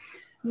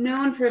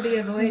known for the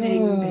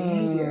avoiding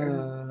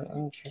behavior.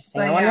 Interesting.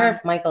 But, I wonder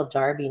if Michael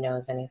Darby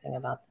knows anything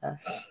about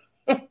this.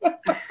 I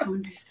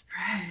wouldn't be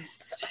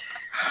surprised.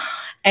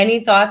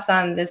 Any thoughts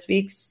on this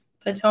week's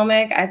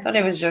Potomac? I thought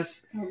it was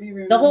just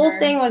the whole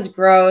thing was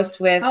gross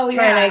with trying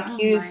to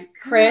accuse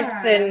Chris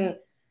and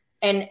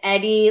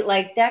Eddie.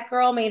 Like that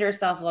girl made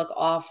herself look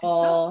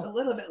awful. It felt a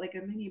little bit like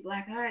a mini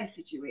black eye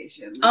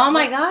situation. Like, oh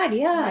my God,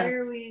 yeah. Why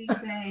are we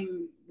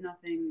saying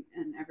nothing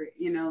and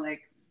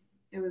like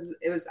it was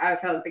I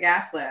felt the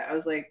gaslit. I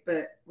was like,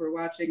 but we're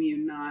watching you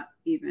not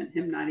even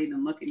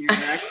look in your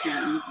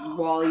direction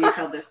while you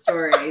tell this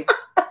story.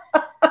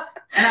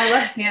 And I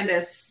loved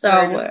Candace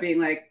just being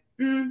like,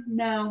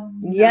 no.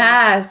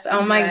 Yes.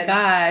 Oh my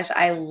gosh.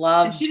 I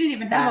loved and she didn't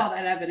even have all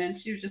that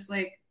evidence. She was just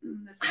like,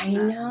 I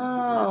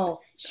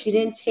know. She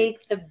didn't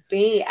take the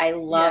bait. I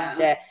loved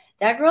it.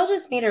 That girl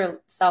just made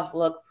herself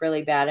look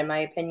really bad, in my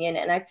opinion.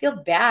 And I feel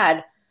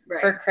bad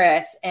for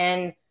Chris.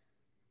 And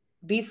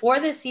before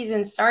this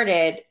season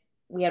started,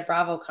 we had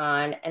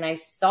BravoCon, and I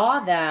saw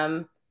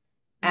them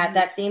at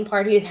that same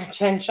party that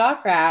Jen Shah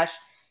crashed.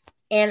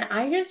 And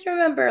I just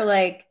remember,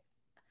 like,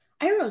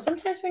 I don't know,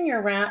 sometimes when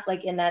you're around,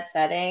 like, in that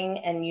setting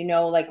and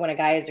like, when a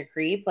guy is a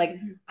creep, like,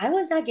 I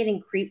was not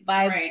getting creep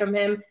vibes from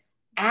him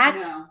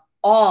at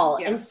all.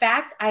 Yeah. In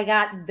fact, I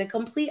got the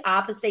complete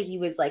opposite. He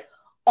was, like,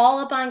 all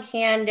up on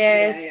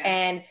Candace,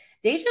 and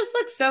they just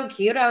looked so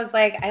cute. I was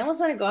like, I almost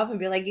want to go up and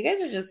be like, you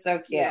guys are just so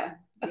cute. Yeah.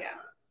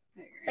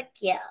 It's like,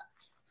 yeah.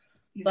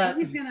 But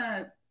he's going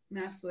to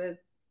mess with,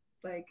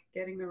 like,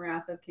 getting the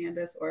wrath of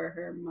Candace or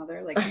her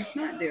mother. Like, he's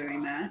not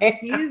doing that.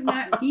 He is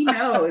not. He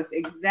knows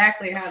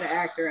exactly how to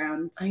act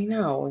around. I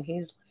know.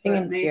 He's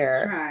living in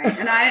fear. Try.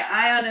 And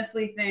I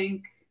honestly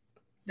think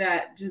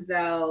that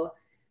Giselle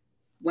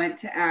went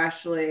to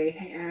Ashley.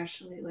 Hey,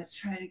 Ashley, let's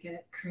try to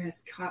get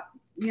Chris caught.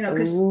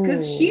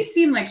 Because she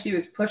seemed like she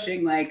was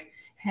pushing, like,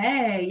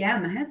 hey, yeah,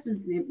 my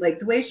husband's name. Like,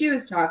 the way she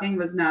was talking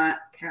was not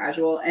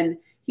casual. And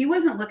he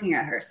wasn't looking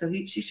at her. So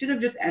she should have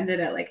just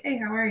ended at, like, hey,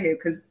 how are you?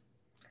 Because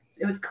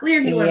it was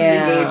clear he wasn't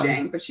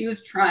engaging, but she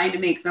was trying to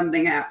make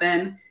something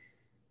happen.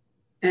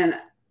 And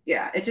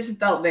it just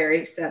felt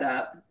very set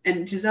up.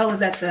 And Giselle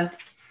was at the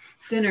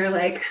dinner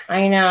like,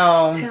 I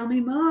know. Tell me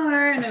more.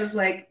 And it was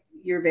like,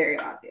 you're very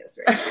obvious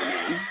right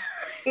now.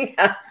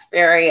 Yes,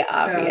 very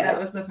obvious. So that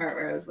was the part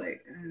where I was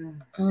like,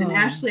 and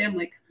Ashley, I'm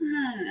like, come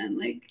on.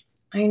 Like,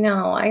 I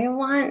know. I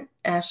want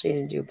Ashley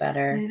to do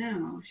better. I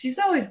know. She's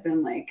always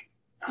been like,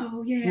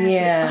 oh,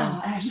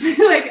 yeah. Ashley.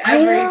 Like,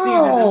 every season,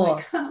 I'm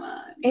like, come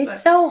on.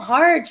 It's so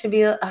hard to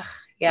be, so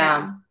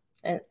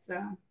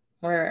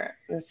we're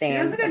the same. She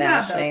does a good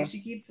job, though. She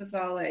keeps us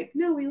all like,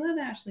 no, we love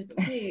Ashley, but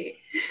wait.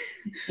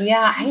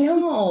 Yeah, I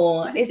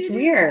know. It's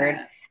weird.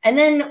 And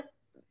then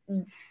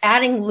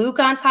adding Luke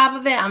on top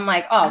of it, I'm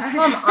like, oh,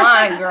 come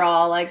on,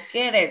 girl. Like,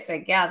 get it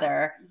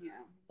together. Yeah.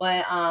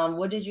 But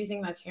what did you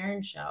think about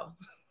Karen's show?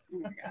 Oh,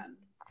 my God.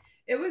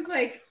 It was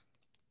like,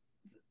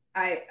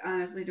 I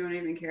honestly don't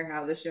even care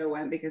how the show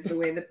went because the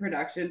way the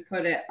production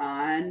put it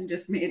on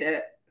just made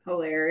it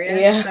hilarious.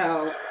 Yeah.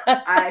 So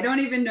I don't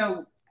even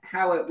know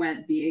how it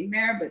went being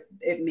there, but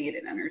it made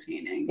it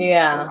entertaining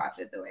to watch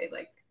it the way,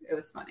 like, it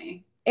was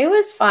funny. It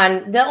was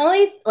fun. The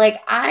only,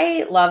 like,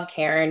 I love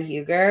Karen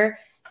Huger.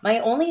 My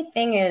only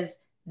thing is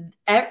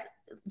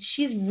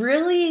she's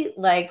really,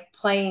 like,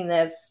 playing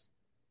this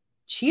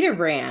cheater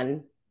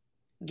brand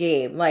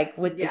game, like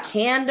with the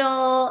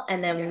candle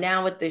and then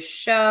now with the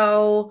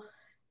show.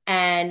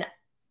 And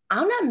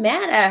I'm not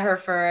mad at her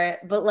for it,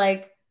 but,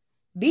 like,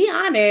 be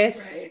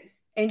honest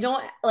and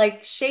don't,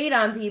 like, shade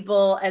on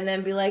people and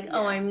then be like,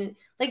 oh, I'm,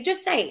 like,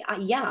 just say,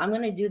 I'm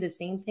going to do the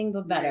same thing,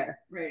 but better.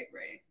 Right.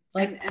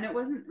 Like, and it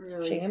wasn't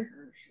really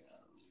her show.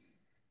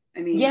 I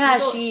mean,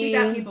 she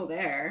got people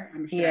there,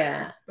 I'm sure.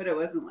 Yeah. But it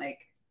wasn't like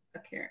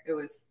it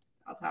was,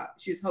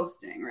 she was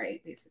hosting,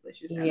 right? Basically,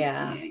 she was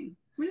emceeing,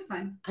 which is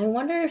fine. I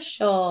wonder if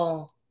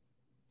she'll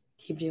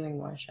keep doing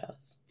more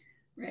shows.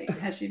 Right.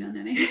 Has she done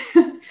any?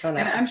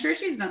 And I'm sure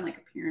she's done, like,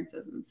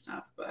 appearances and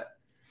stuff, but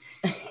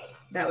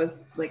that was,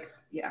 like,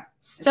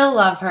 Still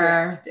love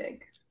her.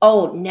 Dig.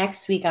 Oh,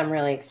 next week I'm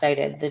really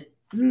excited.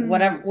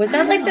 Whatever. Was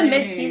that, like, the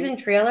mid-season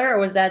trailer or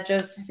was that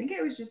just? I think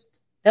it was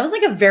just That was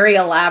like a very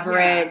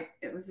elaborate.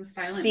 Yeah, it was a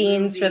silent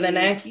scenes for the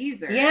next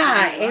teaser.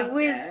 Yeah, it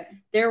was.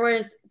 There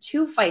was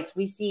 2 fights.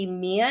 We see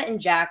Mia and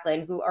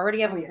Jacqueline, who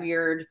already have a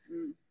weird,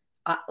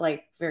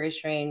 like very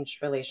strange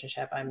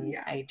relationship.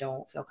 I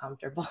don't feel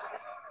comfortable.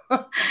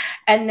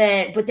 And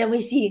then, but then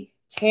we see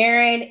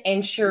Karen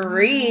and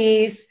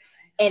Charisse,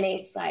 and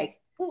it's like,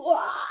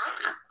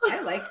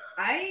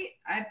 I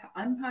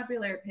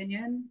unpopular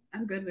opinion,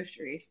 I'm good with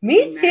Charisse.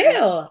 Me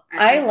too.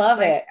 I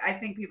love it. I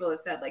think people have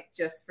said, like,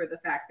 just for the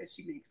fact that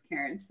she makes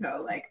Karen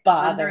so, like,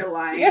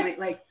 underlying,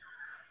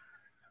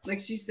 like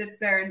she sits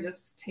there and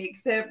just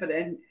takes it, but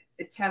then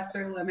it tests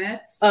her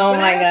limits. Oh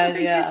my god,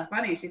 she's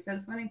funny. She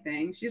says funny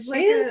things. She's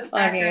like a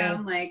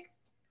background, like,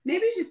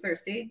 maybe she's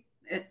thirsty.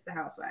 It's the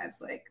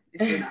Housewives. Like,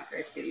 if you're not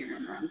thirsty, you're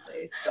in the wrong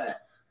place.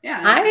 But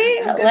yeah,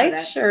 I like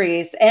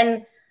Charisse,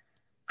 and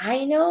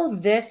I know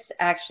this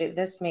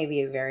may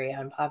be a very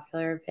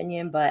unpopular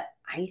opinion, but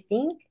I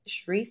think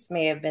Charisse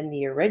may have been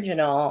the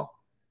original,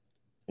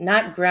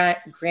 not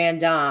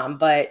grand dame,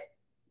 but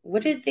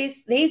what did they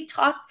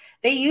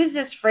use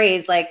this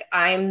phrase, like,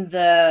 I'm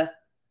the,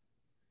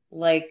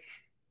 like,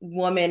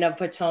 woman of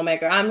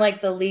Potomac, or I'm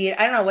like the lead.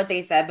 I don't know what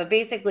they said, but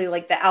basically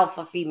like the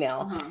alpha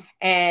female.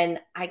 And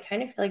I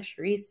kind of feel like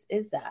Charisse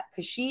is that,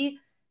 because she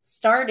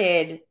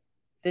started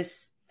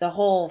the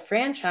whole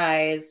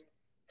franchise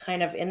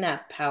kind of in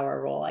that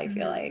power role, I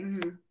feel like.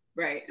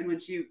 Right. And when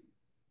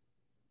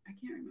I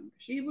can't remember,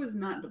 she was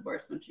not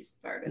divorced when she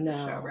started the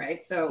show, right?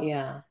 So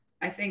yeah,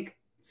 I think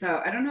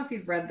so. I don't know if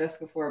you've read this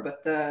before,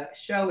 but the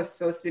show is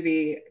supposed to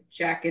be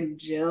Jack and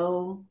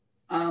Jill,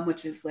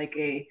 which is like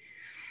a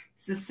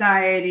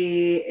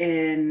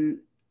society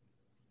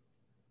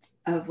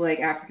of like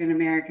African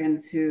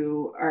Americans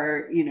who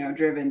are,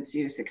 driven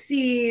to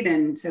succeed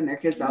and send their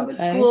kids to all good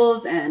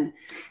schools. And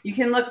you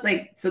can look,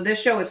 like, so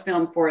this show is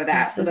filmed for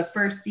that. So the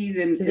first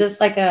season is this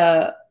like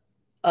a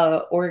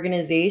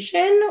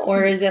organization,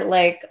 or is it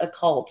like a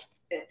cult?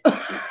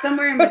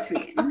 Somewhere in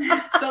between.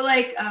 So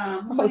like, what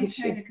am I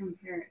trying to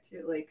compare it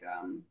to? Like,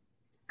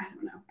 I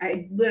don't know.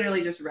 I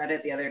literally just read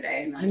it the other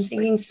day, and I'm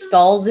thinking like,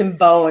 Skulls and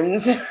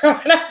Bones.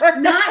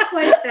 Not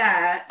quite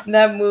that.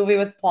 That movie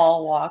with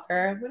Paul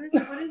Walker. What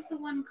is the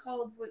one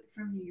called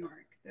from New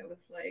York that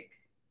was like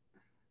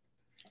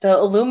the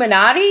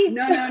Illuminati?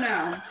 No.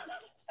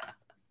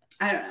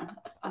 I don't know.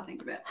 I'll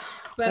think of it.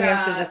 But we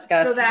have to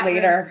discuss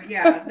later.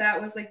 That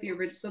was like the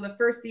original. So the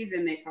first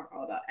season they talk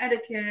all about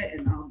etiquette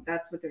and all.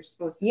 That's what they're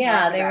supposed to.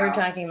 Yeah, they were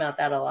talking about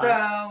that a lot.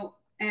 So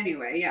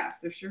anyway,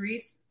 so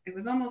Charisse. It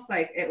was almost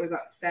like it was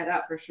set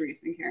up for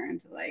Charisse and Karen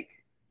to like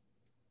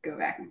go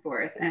back and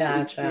forth.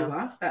 And we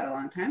lost that a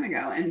long time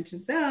ago. And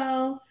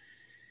Giselle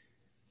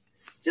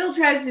still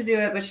tries to do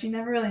it, but she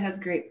never really has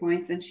great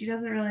points. And she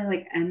doesn't really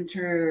like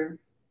enter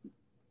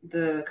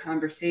the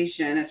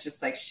conversation. It's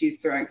just like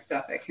she's throwing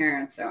stuff at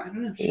Karen. So I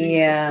don't know.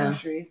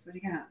 Charisse, what do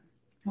you got?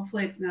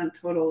 Hopefully it's not a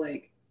total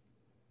like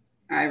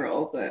eye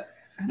roll, but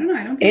I don't know.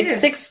 I don't think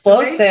it's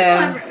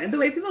explosive. The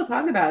way people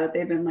talk about it,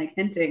 they've been like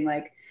hinting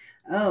like,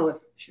 oh, if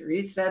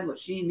Charisse said what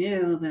she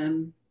knew,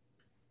 then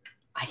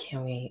I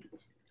can't wait.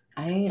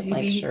 I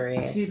like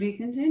Charisse. To be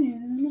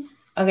continued.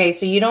 Okay,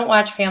 so you don't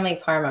watch Family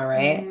Karma,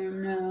 right?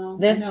 No.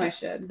 I know I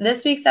should.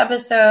 This week's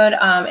episode,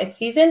 it's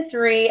season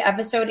 3,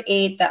 episode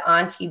 8, the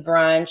Auntie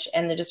Brunch,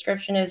 and the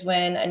description is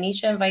when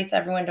Anisha invites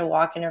everyone to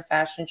walk in her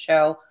fashion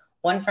show.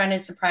 One friend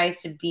is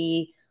surprised to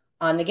be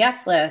on the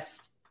guest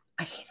list.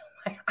 I can't.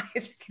 My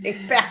eyes are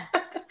getting bad.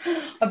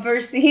 A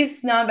perceived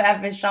snub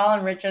at Vishal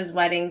and Richa's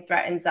wedding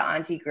threatens the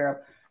auntie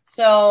group.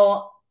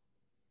 So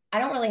I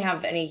don't really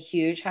have any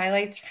huge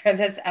highlights for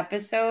this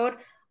episode.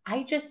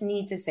 I just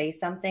need to say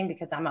something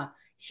because I'm a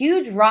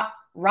huge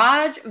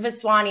Raj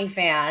Vaswani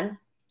fan,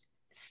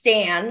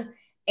 stan,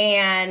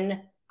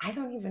 and I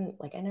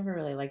never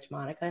really liked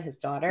Monica, his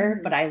daughter,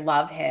 but I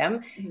love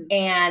him.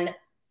 And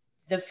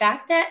the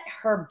fact that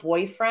her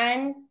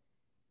boyfriend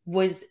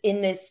was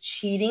in this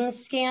cheating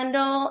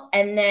scandal,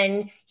 and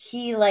then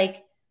he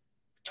like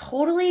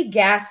totally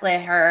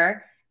gaslit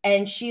her,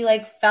 and she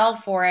like fell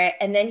for it,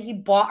 and then he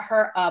bought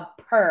her a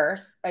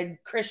purse, a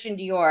Christian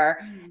Dior.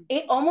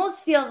 It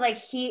almost feels like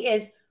he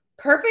is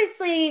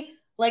purposely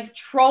like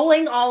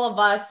trolling all of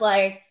us,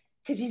 like,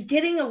 because he's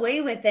getting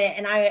away with it,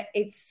 and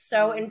it's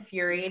so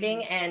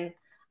infuriating. And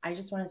I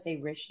just want to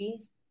say, Rishi,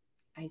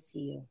 I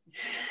see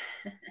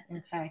you.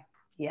 Okay,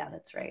 yeah,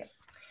 that's right.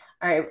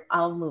 All right,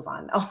 I'll move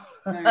on though.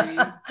 Sorry.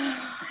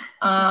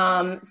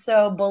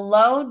 So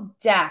Below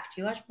Deck.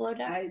 Do you watch Below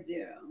Deck? I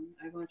do.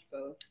 I watch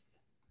both.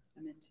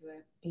 I'm into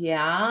it.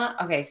 Yeah.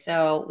 Okay,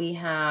 so we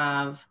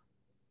have.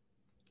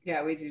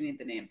 Yeah, we do need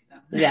the names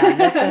though.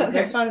 Yeah,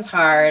 this one's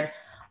hard.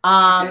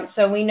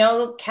 So we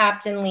know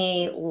Captain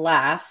Lee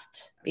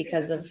left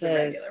because of his the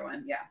regular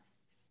one.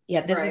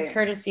 Yeah, this is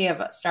courtesy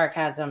of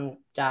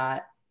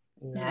sarcasm.net,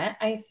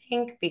 I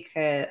think,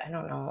 because I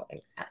don't know.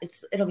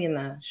 It'll be in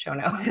the show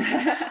notes.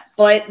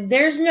 But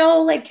there's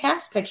no like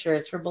cast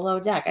pictures for Below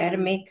Deck. I had to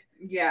make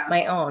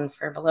my own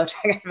for Below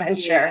Deck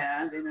Adventure.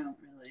 Yeah, they don't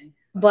really.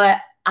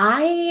 But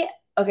this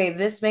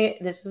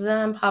is an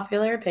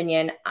unpopular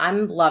opinion.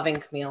 I'm loving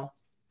Camille.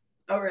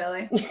 Oh,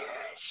 really?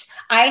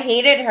 I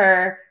hated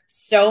her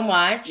so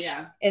much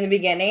in the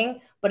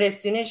beginning, but as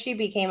soon as she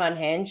became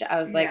unhinged, I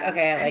was like,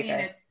 okay, I like her.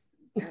 It's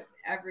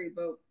every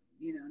boat,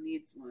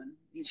 needs one.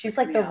 She's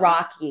like the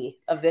Rocky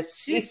of this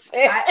season.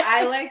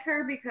 I like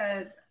her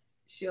because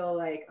she'll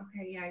like,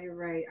 okay, yeah, you're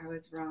right. I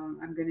was wrong.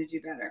 I'm going to do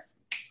better.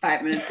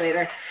 5 minutes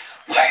later,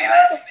 why are you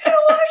asking me to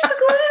wash the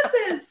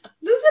glasses?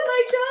 This isn't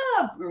my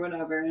job or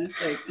whatever. And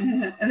it's like,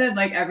 and then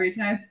like every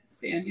time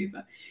Sandy's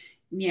on,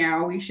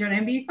 yeah, we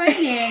shouldn't be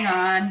fighting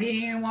on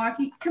the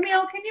walkie.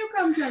 Camille, can you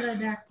come to the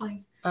deck,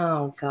 please?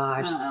 Oh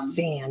gosh,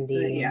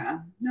 Sandy.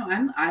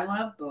 I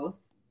love both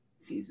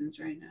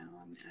seasons right now.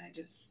 I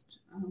just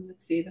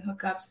let's see the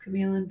hookups: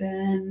 Camille and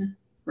Ben,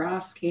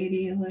 Ross,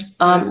 Katie,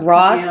 Alyssa.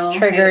 Ross Camille,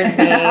 triggers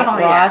me.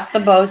 Ross, the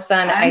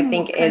bosun, I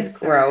think is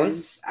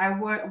gross. I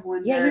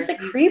wonder. Yeah, he's a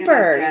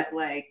creeper.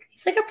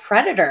 He's like a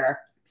predator.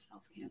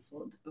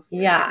 Self-canceled before.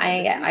 Yeah,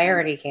 I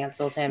already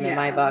canceled him in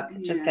my book.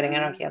 Just kidding. I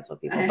don't cancel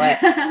people, but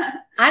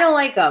I don't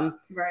like him.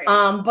 Right.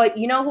 But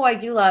you know who I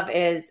do love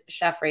is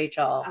Chef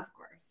Rachel. Of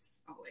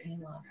course, always.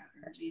 I love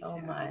her so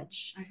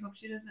much. I hope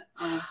she doesn't.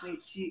 Oh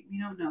wait, we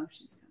don't know if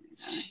she's coming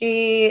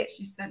back.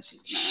 She said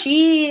she's not.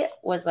 She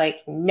was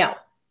like no.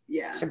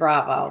 Yeah. To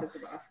Bravo. Because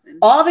of Austin.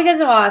 All because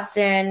of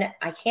Austin.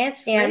 I can't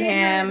stand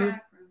him.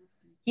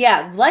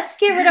 Yeah, let's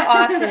get rid of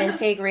Austin and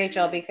take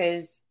Rachel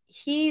because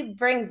he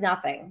brings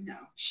nothing. No.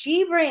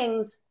 She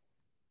brings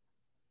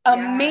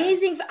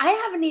amazing. I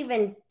haven't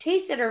even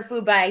tasted her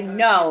food, but I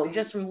know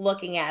just from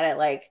looking at it,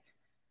 like,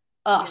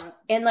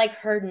 and like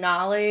her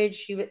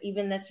knowledge.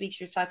 Even this week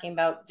she was talking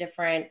about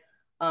different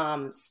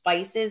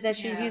spices that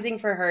she's using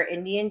for her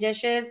Indian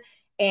dishes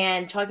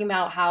and talking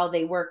about how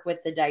they work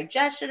with the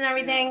digestion and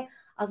everything. Yeah.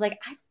 I was like,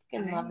 I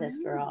freaking love this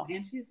girl.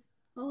 And she's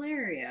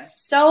hilarious.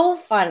 So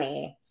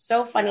funny.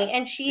 So funny. Yeah.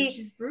 And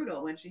she's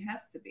brutal when she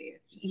has to be.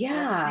 It's just all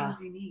the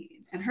things you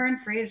need. And her and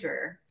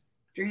Frasier,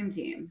 dream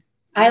team.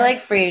 I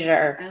like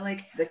Frasier. I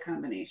like the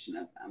combination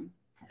of them.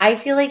 I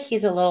feel like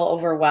he's a little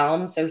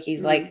overwhelmed, so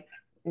he's like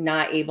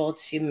not able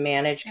to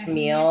manage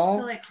Camille. He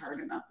needs to like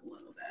harden up a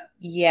little bit.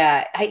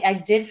 Yeah. I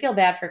did feel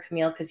bad for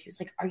Camille because he was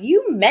like, are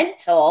you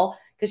mental?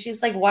 Because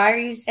she's like, why are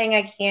you saying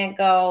I can't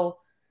go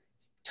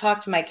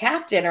talk to my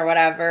captain or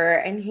whatever?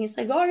 And he's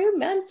like, oh, are you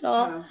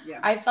mental?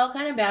 I felt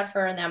kind of bad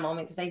for her in that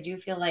moment because I do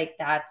feel like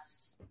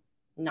that's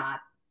not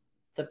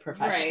the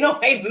professional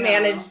way to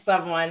manage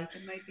someone.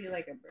 It might be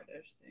like a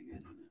British thing. I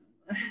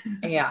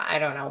don't know. Yeah, I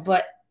don't know.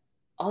 But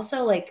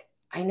also, like,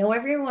 I know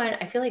everyone,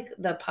 I feel like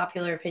the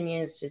popular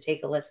opinion is to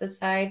take Alyssa's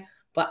side,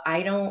 but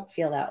I don't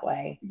feel that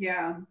way.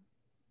 Yeah.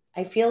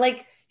 I feel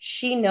like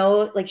she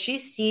knows, like, she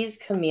sees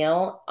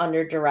Camille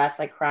under duress,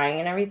 like crying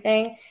and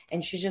everything.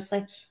 And she's just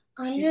like,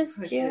 I'm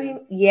just doing.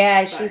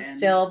 Yeah, buttons. She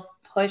still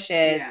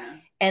pushes. Yeah.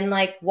 And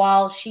like,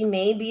 while she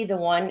may be the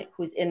one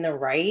who's in the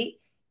right,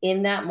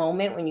 in that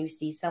moment, when you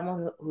see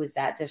someone who is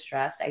that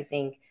distressed, I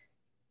think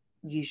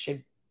you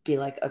should be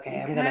like,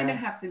 okay, I'm going to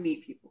have to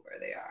meet people where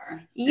they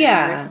are.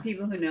 Yeah. And there's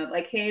people who know,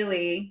 like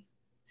Haley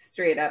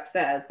straight up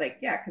says, like,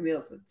 yeah,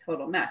 Camille's a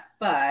total mess,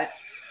 but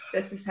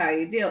this is how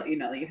you deal.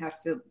 You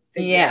have to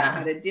figure out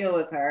how to deal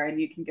with her and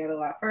you can get a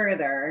lot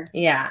further.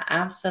 Yeah,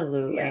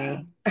 absolutely.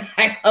 Yeah.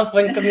 I love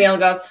when Camille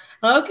goes,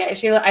 okay.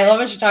 I love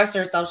when she talks to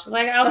herself. She's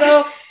like, I'll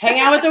go hang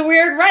out with the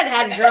weird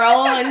redhead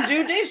girl and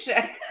do dishes.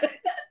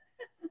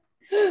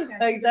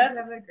 Like that's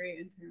a great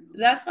internal.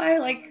 That's why I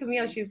like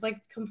Camille. She's like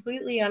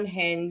completely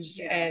unhinged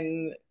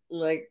and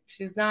like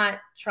she's not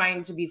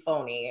trying to be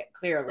phony.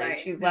 Clearly,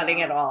 she's letting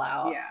it all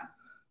out. Yeah.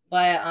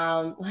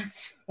 But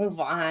let's move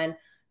on.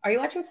 Are you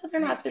watching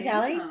Southern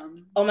Hospitality?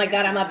 Oh my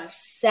God, I'm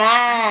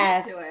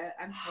obsessed. I'm into it.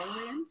 I'm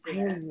totally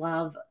into it. I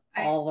love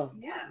all of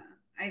them. Yeah.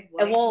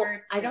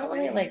 I don't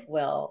really like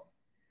Will.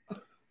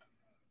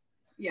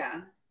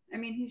 Yeah. I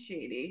mean, he's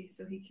shady,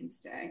 so he can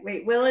stay.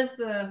 Wait, Will is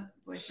the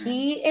boyfriend?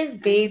 He is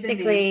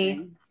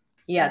basically,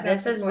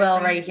 this is Will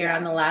right here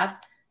on the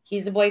left.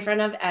 He's the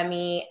boyfriend of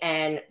Emmy,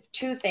 and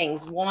two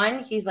things.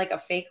 One, he's like a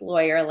fake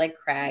lawyer like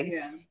Craig.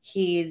 Yeah.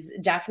 He's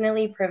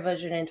definitely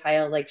privileged and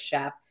entitled like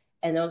Shep,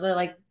 and those are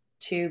like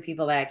two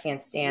people that I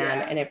can't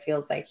stand, and it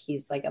feels like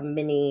he's like a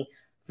mini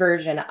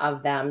version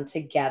of them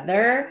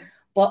together. Yeah.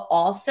 But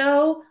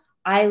also,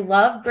 I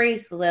love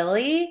Grace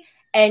Lilly.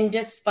 And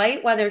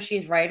despite whether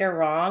she's right or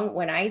wrong,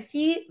 when I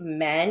see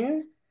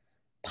men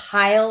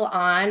pile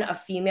on a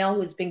female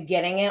who's been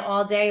getting it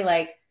all day,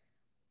 like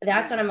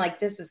that's when I'm like,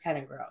 this is kind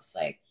of gross.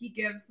 Like he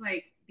gives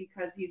like,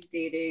 because he's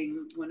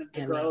dating one of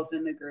the girls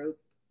in the group,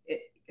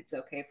 it's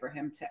okay for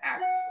him to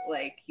act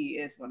like he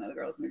is one of the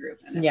girls in the group.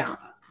 And it's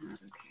not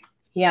okay.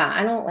 Yeah,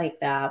 I don't like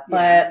that.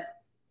 But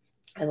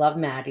I love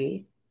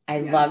Maddie. I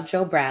love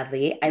Joe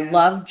Bradley. I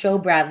love Joe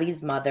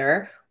Bradley's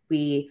mother.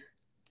 We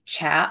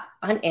chat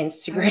on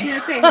Instagram. I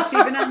was gonna say, has she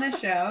been on the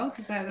show?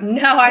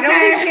 No, I don't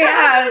think she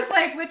has.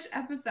 Like, which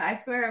episode? I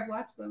swear I've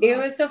watched them. It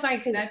was so funny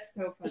because that's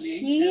so funny.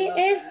 He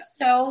is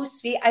so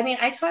sweet. I mean,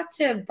 I talk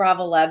to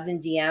Bravo Lebs in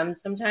DMs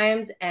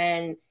sometimes,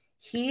 and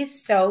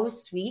he's so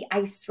sweet.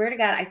 I swear to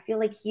God, I feel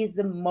like he's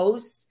the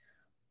most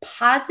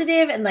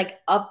positive and like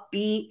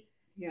upbeat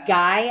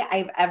guy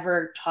I've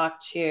ever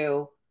talked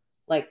to,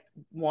 like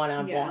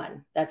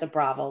one-on-one. That's a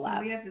Bravo so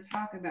lab. We have to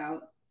talk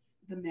about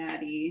the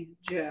Maddie,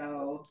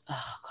 Joe,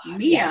 Mia,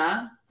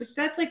 yes. Which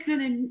that's like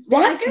kind of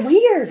that's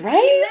weird, right?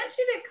 She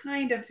mentioned it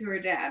kind of to her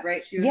dad,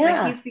 right? She was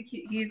like,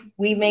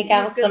 we make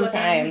out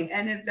sometimes,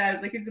 and his dad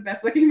was like, he's the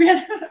best looking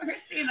man I've ever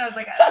seen. I was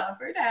like, I love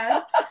her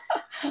dad.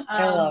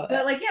 I love it.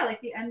 But like,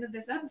 like the end of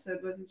this episode,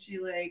 wasn't she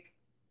like?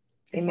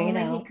 If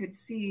only he could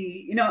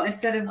see,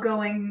 instead of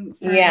going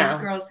for these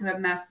girls who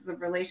have massive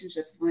reloships,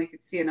 if only he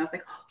could see. And I was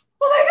like,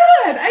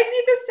 oh my God, I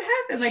need this to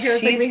happen. Like it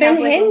was like we have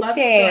like a love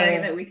story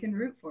that we can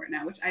root for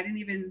now, which I wasn't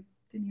even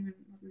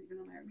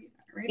on my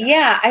radar.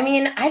 Yeah, I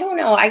mean, I don't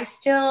know.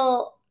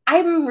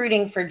 I'm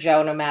rooting for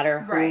Joe no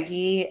matter who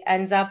he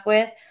ends up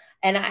with.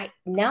 And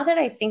now that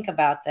I think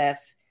about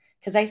this,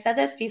 because I said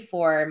this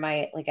before,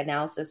 my like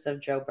analysis of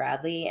Joe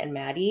Bradley and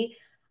Maddie,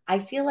 I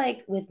feel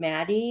like with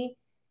Maddie,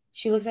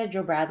 she looks at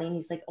Joe Bradley and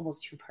he's like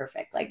almost too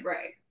perfect. Like,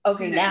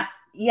 okay, now,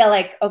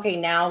 okay,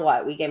 now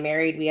what? We get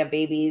married, we have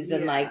babies,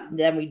 and like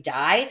then we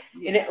die.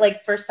 And it,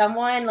 like for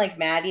someone like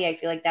Maddie, I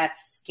feel like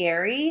that's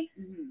scary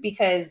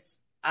because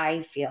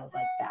I feel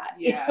like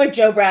that with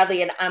Joe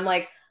Bradley, and I'm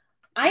like,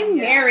 I'm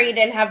married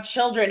and have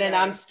children, and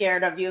I'm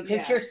scared of you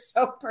because you're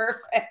so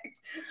perfect.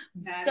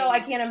 So I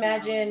can't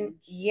imagine.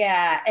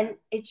 And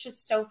it's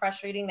just so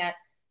frustrating that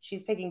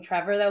she's picking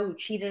Trevor, though, who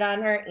cheated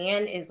on her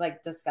and is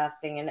like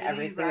disgusting in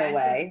every single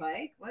way.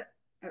 Bike? What?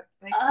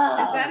 Like,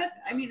 is that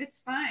I mean, it's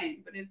fine,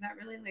 but is that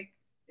really like,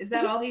 is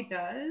that all he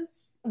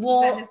does?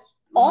 Well,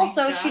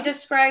 also, she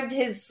described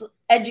his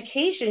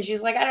education.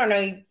 She's like, I don't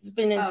know, he's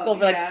been in school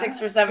for like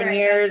 6 or 7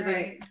 years.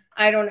 And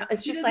I don't know.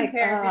 It's just like,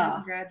 care if he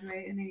doesn't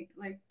graduate in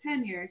like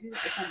 10 years or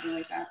something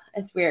like that.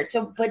 It's weird.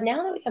 So, but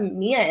now that we have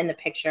Mia in the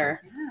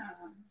picture,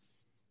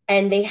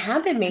 and they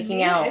have been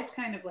making out. It's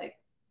kind of like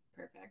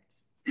perfect.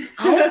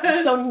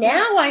 So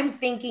now I'm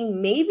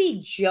thinking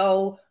maybe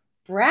Joe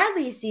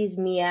Bradley sees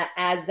Mia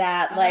as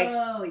that, like,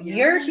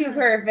 you're too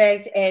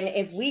perfect, and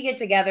if we get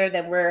together,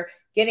 then we're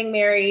getting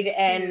married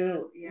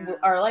and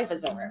our life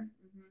is over.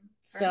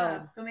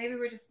 So maybe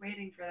we're just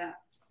waiting for that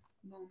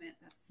moment.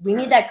 We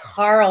need that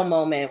Carl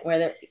moment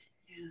where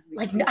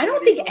like, I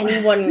don't think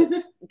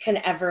anyone can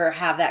ever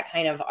have that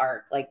kind of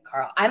arc like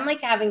Carl. I'm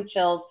like having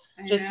chills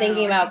just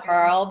thinking about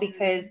Carl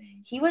because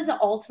he was the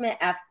ultimate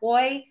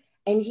F-boy,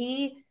 and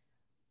he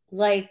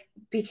like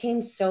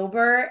became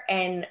sober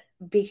and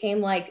became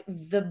like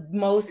the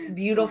most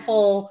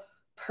beautiful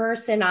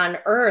person on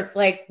earth.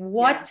 Like,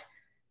 what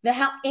the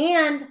hell?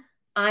 And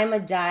I'm a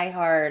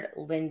diehard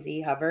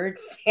Lindsay Hubbard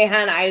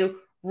fan. I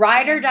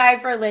ride or die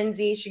for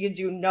Lindsay. She could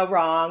do no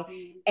wrong.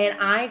 And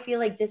I feel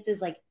like this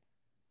is like,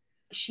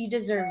 she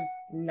deserves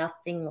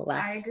nothing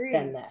less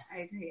than this.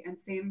 I agree. And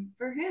same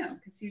for him,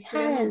 because he's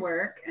put in the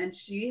work, and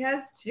she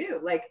has too.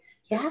 Like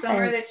the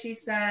summer that she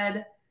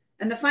said,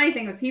 and the funny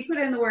thing was he put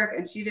in the work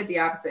and she did the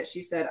opposite.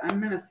 She said, I'm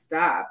going to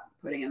stop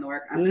putting in the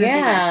work. I'm going to be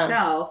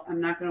myself.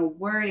 I'm not going to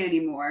worry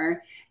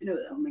anymore. And it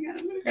was, oh my God,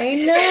 I'm going to cry. I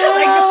know.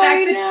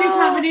 Like the fact that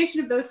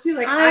combination of those two,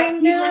 like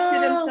he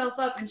lifted himself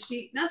up, and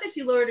she, not that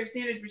she lowered her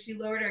standards, but she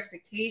lowered her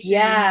expectations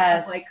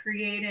of like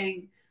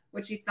creating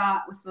what she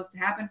thought was supposed to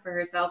happen for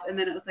herself. And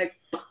then it was like,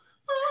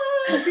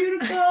 oh,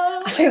 beautiful.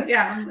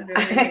 I'm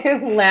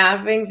literally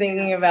laughing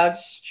thinking about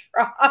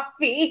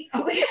Strawfy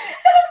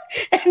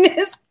and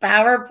his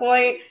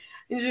PowerPoint.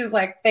 And she's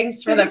like,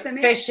 thanks for the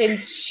fish and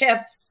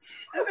chips.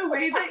 And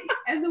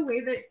the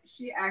way that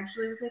she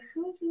actually was like,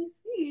 so it's really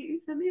sweet. You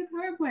sent me a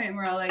PowerPoint. And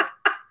we're all like,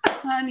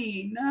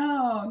 honey,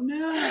 no.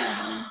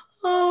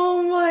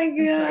 Oh my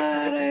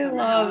God. I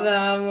love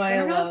them.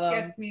 I love them.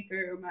 Gets me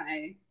through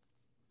my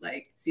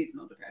like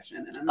seasonal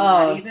depression, and I'm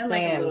not even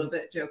like a little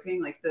bit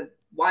joking, like the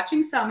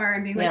watching summer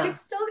and being like,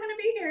 it's still gonna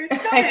be here,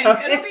 it's coming,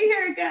 it'll be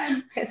here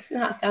again, it's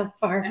not that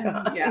far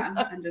gone.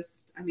 And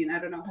just, I mean, I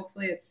don't know,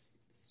 hopefully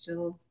it's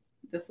still,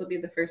 this will be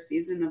the first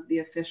season of the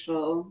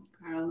official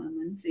Carl and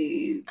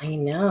Lindsay. I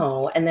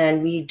know. And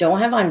then we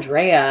don't have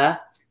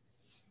Andrea.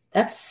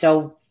 That's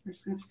so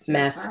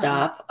messed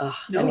up. Ugh,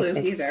 that makes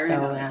me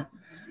so mad.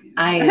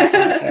 I don't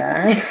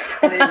care.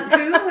 I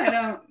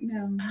don't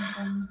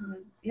know.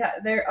 Yeah,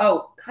 they're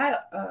Kyle.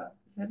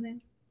 Is that his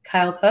name?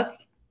 Kyle Cook?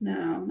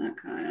 No, not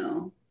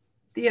Kyle.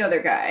 The other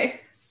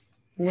guy.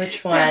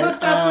 Which one?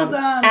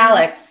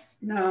 Alex.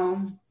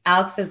 No.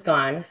 Alex is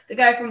gone. The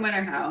guy from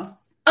Winter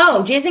House.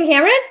 Oh, Jason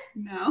Cameron?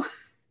 No.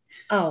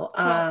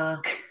 Oh,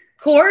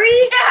 Corey?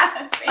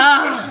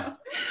 Yeah.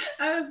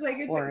 I was like,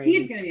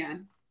 he's gonna be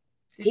on.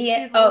 Did you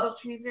see the little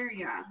teaser?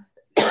 Yeah.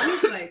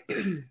 He's like,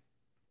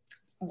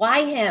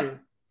 why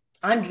him?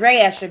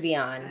 Andrea should be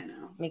on. I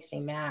know. Makes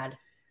me mad.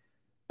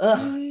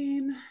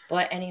 Ugh.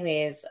 But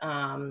anyways,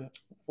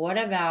 what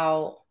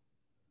about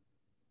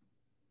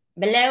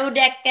Below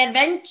Deck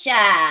Adventure?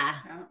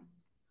 Oh.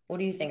 What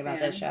do you think about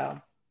this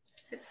show?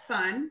 It's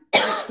fun.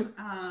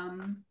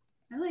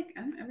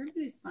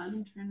 Everybody's fun.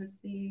 I'm trying to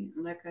see.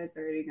 That guy's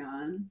already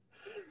gone.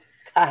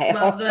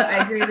 Kyle.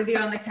 I agree with you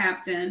on the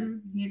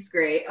captain. He's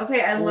great.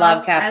 Okay, I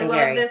love Captain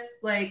Gary. This,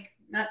 like,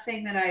 not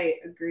saying that I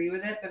agree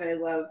with it, but I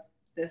love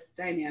this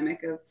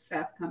dynamic of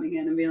Seth coming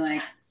in and being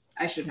like,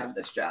 I should have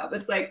this job.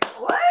 It's like,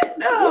 what?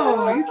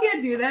 No, you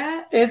can't do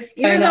that. It's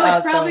even though it's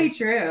awesome. probably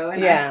true,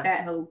 and yeah. I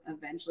bet he'll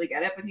eventually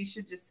get it, but he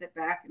should just sit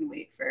back and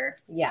wait for.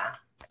 Yeah.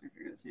 I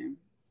forget his name.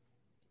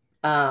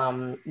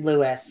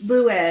 Lewis.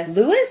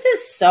 Lewis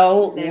is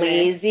so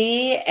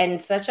lazy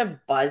and such a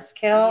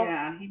buzzkill.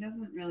 Yeah, he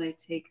doesn't really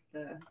take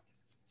the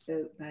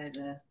vote by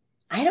the.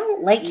 I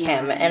don't like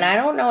him, and I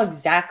don't know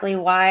exactly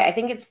why. I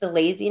think it's the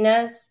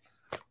laziness,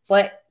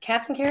 but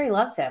Captain Carey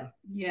loves him.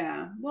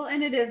 Yeah, well,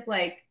 and it is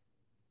like,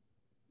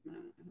 I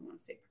don't want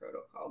to say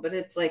protocol, but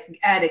it's like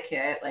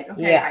etiquette. Like,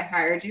 okay, I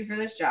hired you for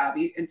this job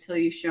until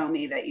you show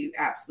me that you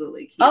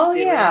absolutely can't do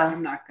it.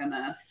 I'm not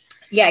gonna.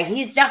 Yeah,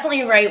 he's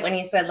definitely right when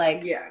he said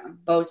like,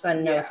 "Bo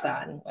son, no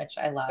son," which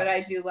I love. But I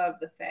do love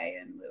the Faye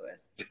and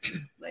Lewis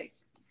like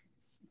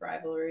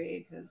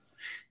rivalry because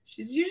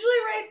she's usually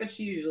right, but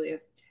she usually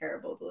has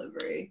terrible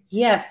delivery.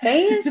 Yeah,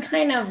 Faye is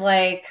kind of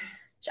like,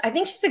 I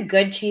think she's a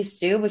good chief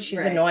stew, but she's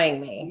annoying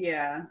me.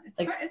 Yeah, it's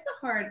like it's a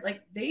hard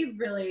they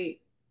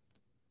really.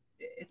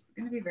 It's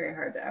going to be very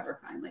hard to ever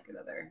find like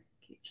another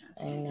Kate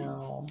Chastain. I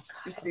know,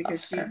 just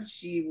because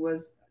she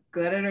was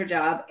good at her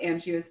job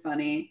and she was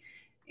funny.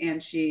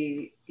 And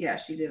she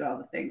did all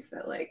the things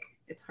that like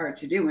it's hard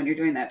to do when you're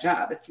doing that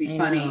job is to be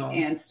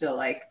funny and still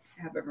like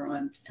have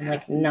everyone's and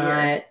like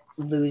not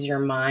lose your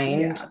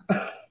mind.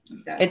 Yeah,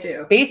 it's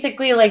too.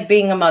 Basically like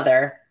being a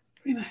mother,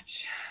 pretty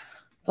much.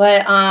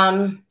 But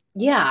I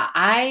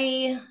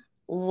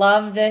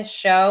love this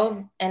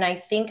show, and I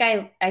think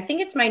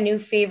it's my new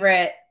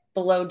favorite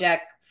Below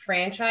Deck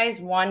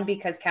franchise. One,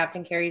 because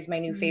Captain Carey is my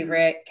new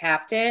favorite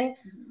captain.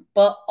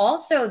 But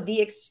also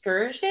the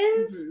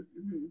excursions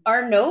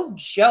are no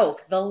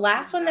joke. The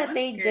last one that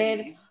they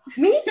did,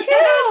 me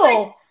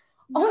too.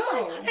 Oh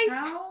my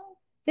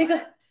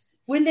God!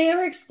 When they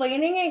were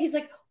explaining it, he's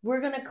like, "We're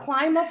gonna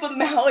climb up a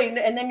mountain,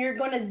 and then you're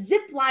gonna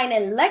zip line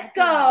and let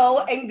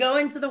go and go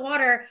into the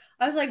water."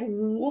 I was like,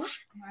 "What?"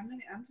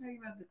 I'm talking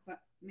about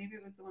maybe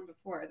it was the one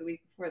before, the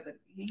week before. The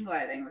hang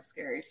gliding was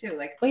scary too.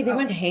 Like, wait, they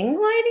went hang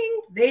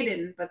gliding? They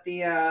didn't, but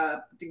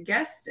the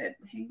guests did.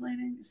 Hang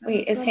gliding?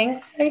 Is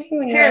hang gliding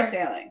when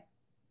parasailing?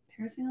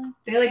 Parasailing?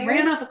 They like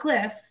ran off a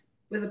cliff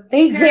with a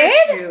They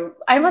did?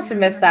 I must have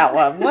missed that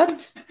one.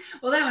 What?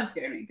 Well, that one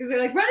scared me because they're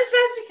like, run as fast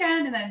as you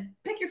can and then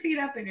pick your feet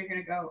up and you're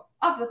gonna go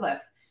off the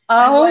cliff.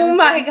 Oh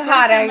my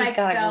God, I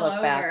gotta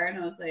look back. And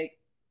I was like,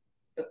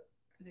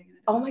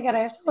 oh my God, I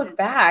have to look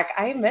back.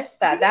 I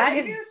missed that. That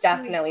is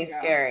definitely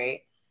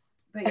scary.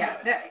 But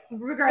yeah,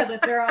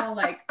 regardless, they're all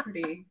like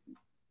pretty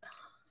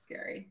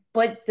scary.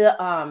 But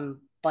the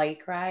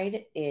bike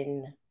ride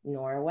in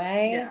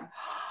Norway,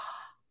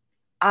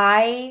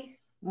 I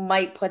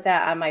might put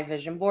that on my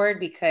vision board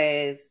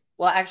because,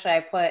 well, actually,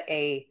 I put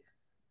a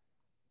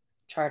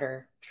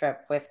charter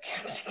trip with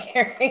Captain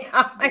Carey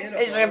on my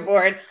vision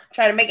board.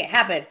 Try to make it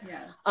happen.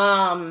 Yes.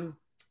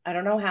 I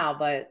don't know how,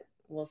 but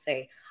we'll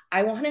see.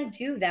 I want to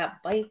do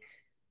that bike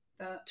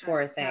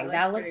tour thing.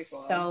 That looks cool.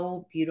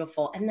 So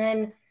beautiful. And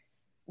then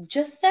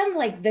just them,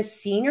 like the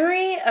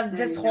scenery of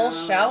this whole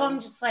show, I'm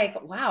just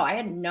like, wow, I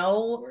had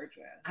no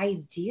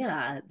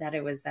idea that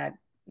it was that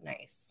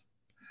nice.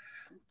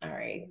 All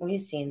right, we've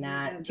seen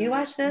that. Do you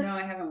watch this? No,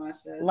 I haven't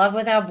watched this. Love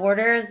Without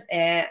Borders?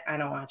 I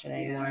don't watch it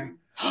anymore.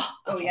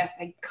 Oh, yes,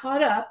 I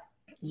caught up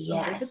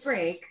over the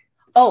break.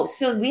 Oh,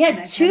 so we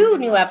had 2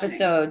 new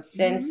episodes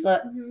since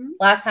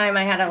last time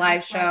I had a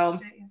live show.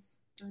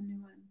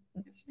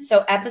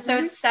 So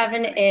episode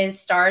 7 is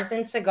Stars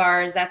and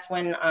Cigars. That's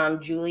when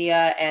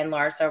Julia and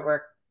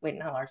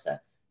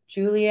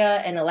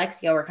Julia and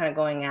Alexia were kind of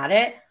going at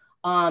it.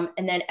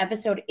 And then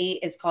episode 8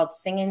 is called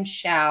Sing and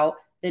Shout.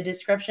 The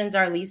descriptions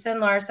are Lisa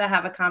and Larsa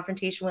have a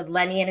confrontation with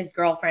Lenny and his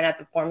girlfriend at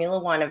the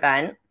Formula One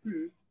event.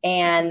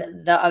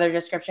 And the other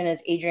description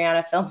is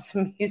Adriana films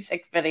a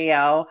music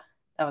video.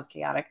 That was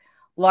chaotic.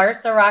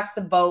 Larsa rocks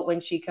the boat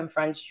when she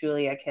confronts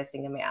Julia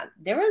kissing a man.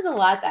 There was a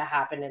lot that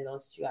happened in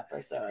those 2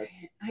 episodes.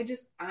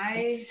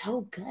 It's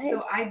so good.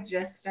 So I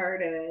just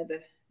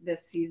started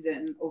this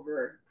season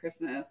over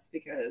Christmas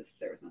because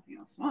there was nothing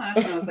else to watch.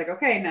 And I was like,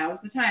 okay, now is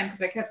the time.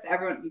 Because I kept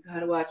everyone, you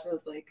gotta watch. I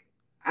was like,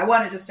 I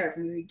wanted to start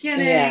from the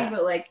beginning,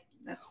 but like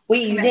that's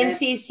wait, you didn't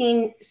see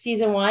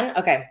season 1?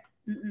 Okay.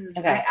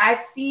 Okay.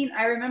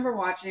 I remember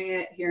watching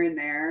it here and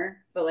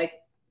there, but like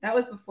that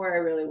was before I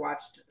really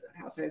watched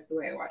Housewives the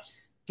way I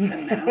watched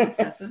them now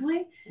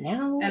obsessively.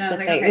 Now and I was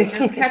like, okay,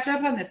 just catch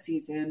up on this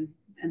season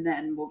and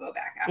then we'll go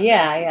back after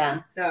this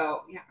season.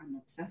 So yeah, I'm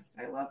obsessed.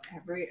 I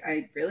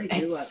really do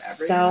love everyone.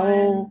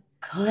 So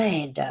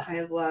good.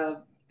 I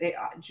love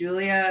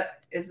Julia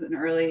is an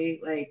early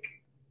like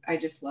I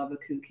just love a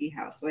kooky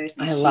housewife.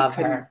 I love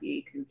her.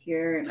 Be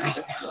kookier, and I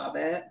just love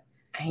it.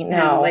 I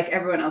know. And, like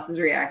everyone else's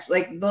reaction,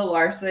 like the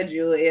Larsa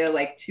Julia,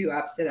 like 2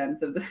 opposite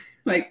ends of the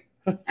like.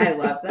 I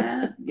love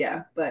that.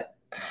 Yeah, but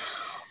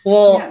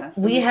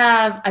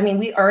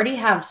we already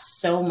have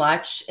so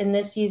much in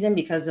this season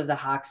because of the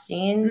Hawk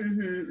scenes,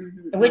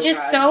 which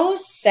is so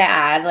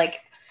sad. Like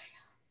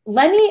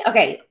Lenny,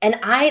 okay, and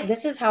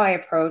this is how I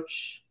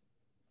approach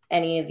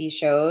any of these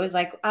shows.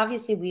 Like,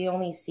 obviously, we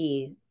only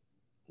see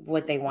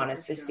what they want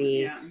us to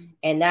see. Yeah.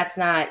 And that's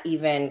not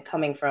even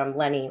coming from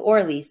Lenny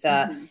or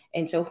Lisa. Mm-hmm.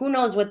 And so who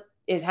knows what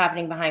is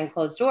happening behind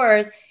closed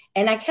doors.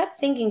 And I kept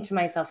thinking to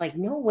myself, like,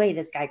 no way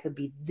this guy could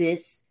be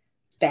this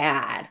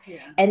bad. Yeah.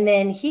 And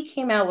then he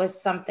came out with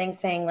something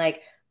saying,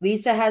 like,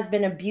 Lisa has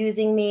been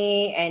abusing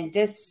me and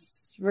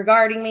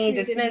disregarding me,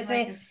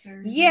 dismissing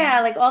me.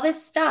 Yeah, like all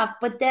this stuff.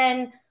 But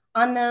then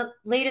on the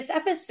latest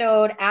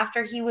episode,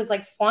 after he was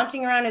like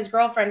flaunting around his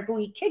girlfriend, who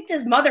he kicked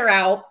his mother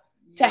out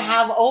to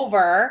have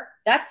over,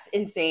 that's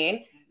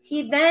insane.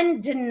 He then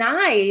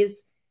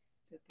denies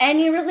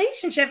any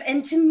relationship.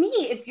 And to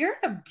me, if you're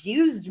an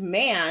abused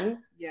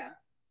man, yeah.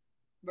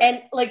 Right.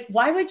 And like,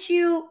 why would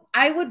you?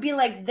 I would be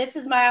like, this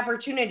is my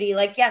opportunity.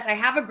 Like, yes, I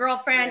have a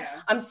girlfriend.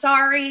 Yeah. I'm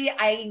sorry.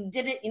 I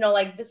didn't,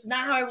 like, this is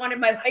not how I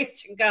wanted my life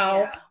to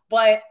go. Yeah.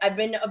 But I've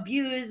been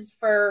abused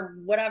for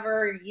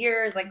whatever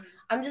years. Like,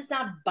 I'm just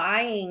not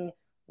buying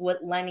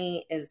what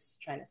Lenny is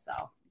trying to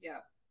sell. Yeah.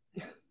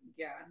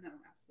 Yeah, no,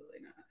 absolutely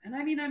not. And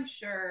I mean, I'm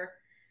sure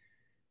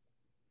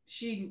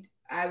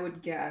I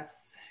would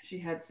guess she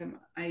had some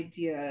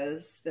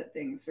ideas that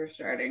things were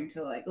starting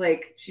to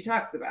like she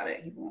talks about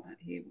it.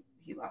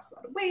 He lost a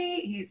lot of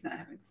weight. He's not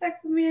having sex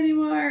with me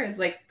anymore. It's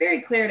like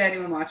very clear to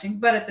anyone watching.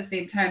 But at the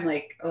same time,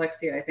 like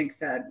Alexia, I think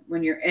said,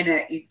 when you're in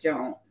it, you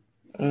don't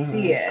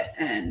see it.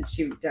 And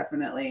she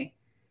definitely,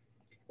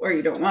 or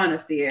you don't want to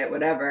see it,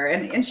 whatever.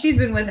 And she's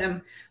been with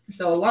him for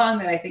so long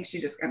that I think she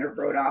just kind of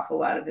wrote off a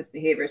lot of his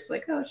behaviors.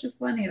 Like, oh, it's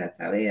just Lenny. That's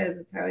how he is.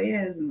 That's how he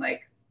is. And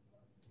like,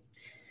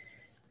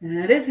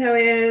 that is how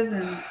he is.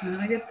 And it's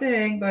not a good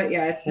thing. But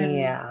yeah,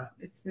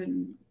 it's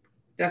been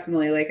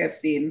definitely, like, I've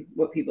seen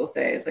what people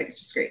say is like, it's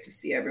just great to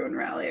see everyone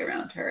rally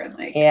around her and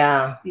like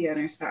be on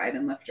her side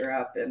and lift her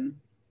up. And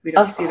we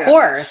don't see that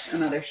much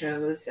on other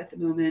shows at the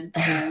moment.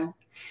 So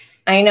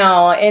I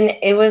know. And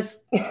it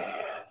was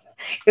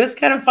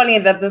kind of funny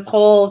that this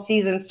whole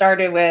season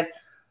started with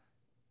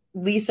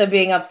Lisa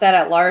being upset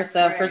at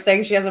Larsa for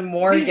saying she has a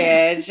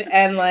mortgage.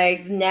 And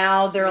like,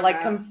 now they're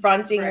like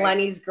confronting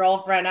Lenny's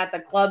girlfriend at the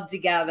club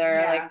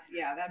together.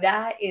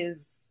 That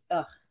is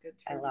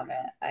I love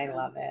it. I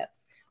love it.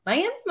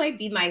 Miami might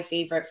be my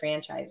favorite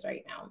franchise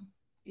right now.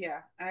 Yeah,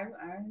 I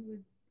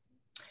would.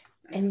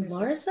 And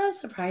Larsa,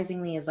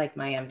 surprisingly, is like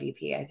my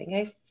MVP. I think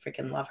I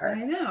freaking love her.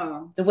 I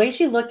know. The way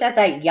she looked at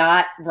that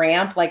yacht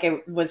ramp like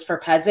it was for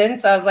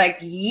peasants, I was like,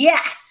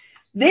 yes,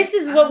 this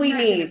is what we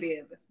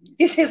need.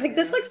 She's like,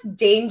 this looks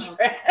dangerous.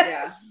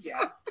 Oh,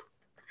 yeah.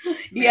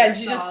 Yeah, and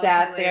she just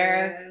sat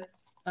there.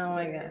 Oh,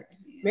 my God.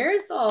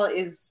 Marisol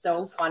is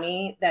so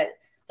funny that,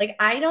 like,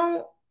 I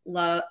don't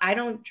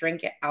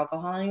drink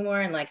alcohol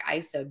anymore, and like I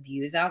used to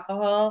abuse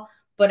alcohol,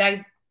 but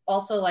I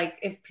also, like,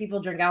 if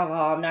people drink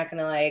alcohol, I'm not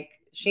gonna like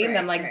shame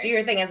them, like do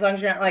your thing as long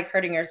as you're not like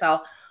hurting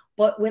yourself.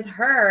 But with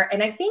her,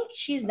 and I think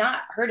she's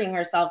not hurting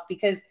herself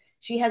because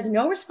she has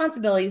no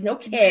responsibilities, no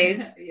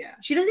kids.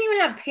 She doesn't even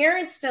have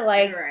parents to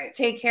like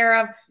take care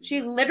of.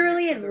 She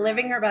literally is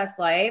living her best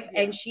life.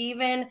 And she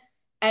even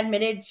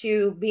admitted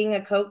to being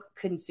a Coke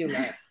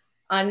consumer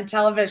on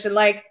television.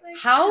 Like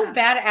how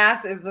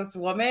badass is this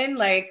woman?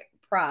 Like,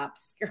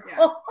 props,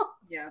 girl.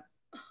 Yeah.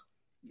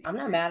 I'm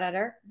not mad at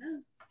her.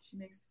 No, she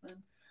makes it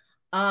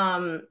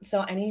fun.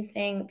 So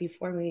anything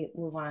before we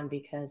move on,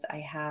 because I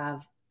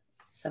have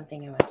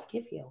something I want to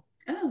give you.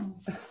 Oh.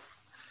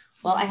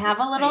 Well, I have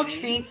a little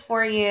treat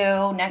for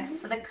you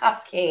next to the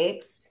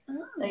cupcakes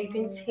that you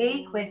can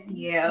take with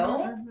you.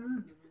 Mm-hmm.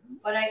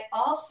 But I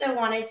also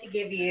wanted to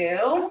give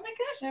you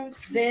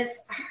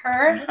this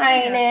Her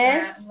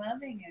Highness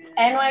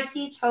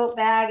NYC tote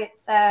bag. It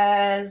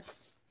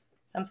says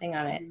something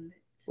on it.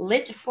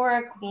 Lit for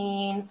a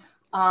Queen.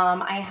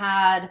 I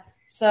had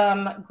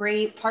some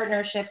great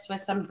partnerships with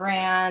some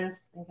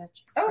brands.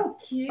 Oh,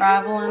 cute.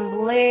 Bravo and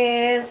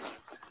Blaze,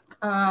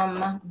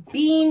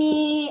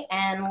 Beanie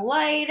and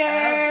Lighter.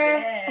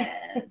 Oh,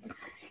 yes.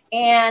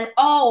 And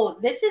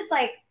this is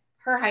like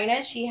Her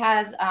Highness. She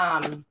has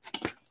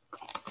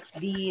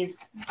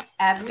these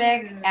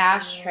epic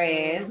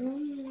ashtrays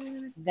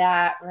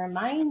that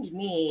remind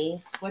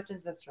me. What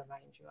does this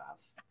remind you of?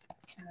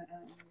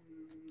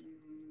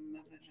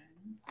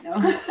 No.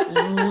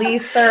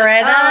 Lisa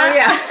Rinna. Oh,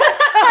 yeah.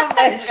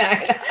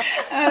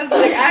 I was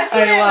like,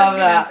 I love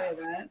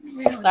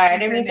that. Sorry, I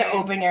didn't mean to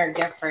open your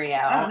gift for you.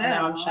 Oh, no.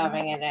 Now I'm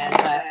shoving it in.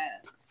 But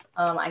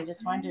I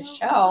just wanted to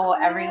show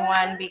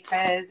everyone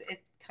because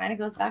it kind of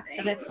goes back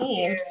to the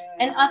theme.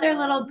 And other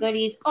little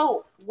goodies.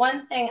 Oh,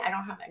 one thing. I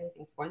don't have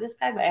anything for this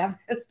bag, but I have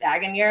this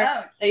bag in here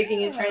that you can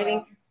use for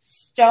anything.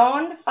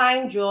 Stone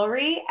Fine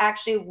Jewelry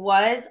actually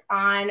was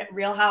on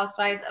Real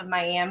Housewives of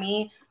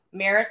Miami.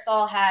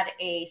 Marisol had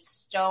a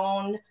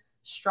stone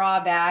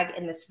straw bag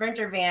in the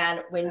Sprinter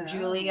van when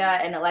Julia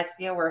and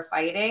Alexia were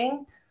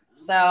fighting.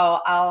 So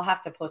I'll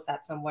have to post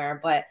that somewhere.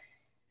 But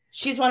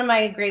she's one of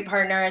my great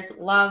partners.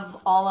 Love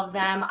all of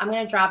them. I'm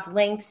going to drop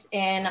links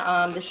in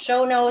the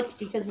show notes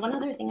because one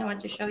other thing I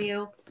want to show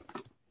you.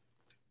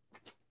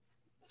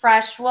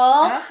 Fresh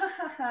Wolf.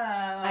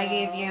 I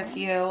gave you a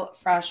few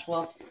Fresh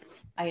Wolf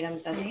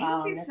items as Thank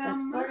well. You this so is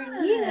much. for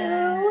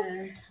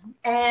you.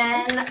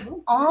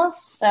 And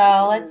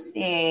also, let's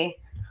see,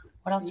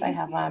 what else do I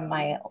have on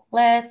my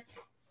list?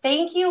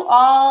 Thank you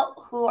all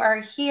who are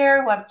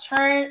here, who have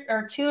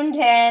tuned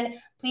in.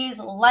 Please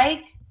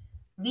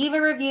leave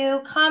a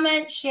review,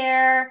 comment,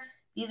 share.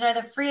 These are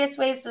the freest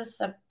ways to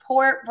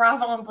support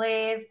Bravo and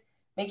Blaze.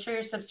 Make sure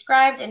you're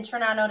subscribed and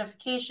turn on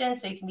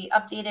notifications so you can be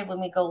updated when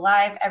we go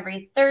live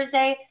every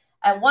Thursday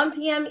at 1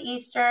 p.m.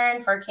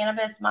 Eastern for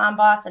Cannabis Mom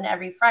Boss, and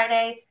every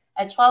Friday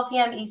at 12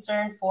 p.m.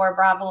 Eastern for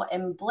Bravo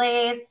and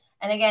Blaze.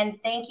 And again,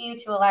 thank you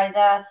to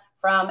Eliza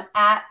from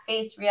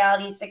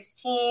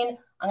 @FaceReality16.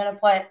 I'm going to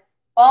put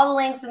all the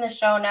links in the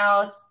show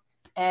notes.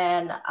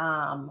 And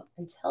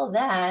until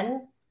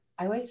then,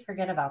 I always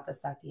forget about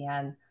this at the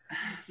end.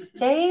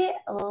 Stay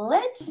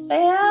lit,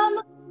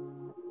 fam.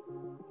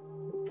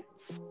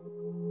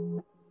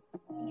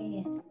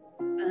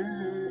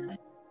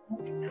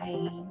 I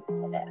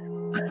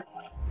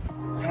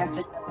have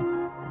to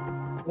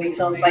just wait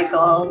till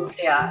cycles.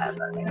 Yeah.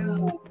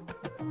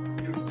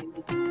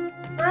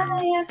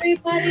 Hi,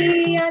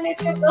 everybody.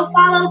 Go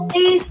follow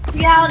Face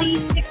Reality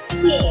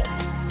 16.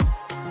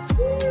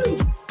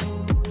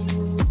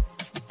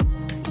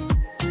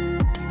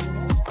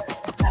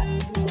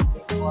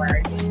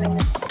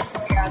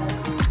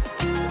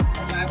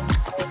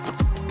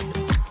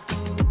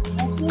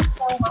 Thank you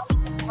so much for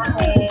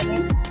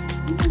coming.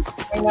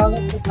 I know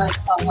this is like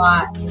a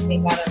lot to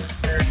think out of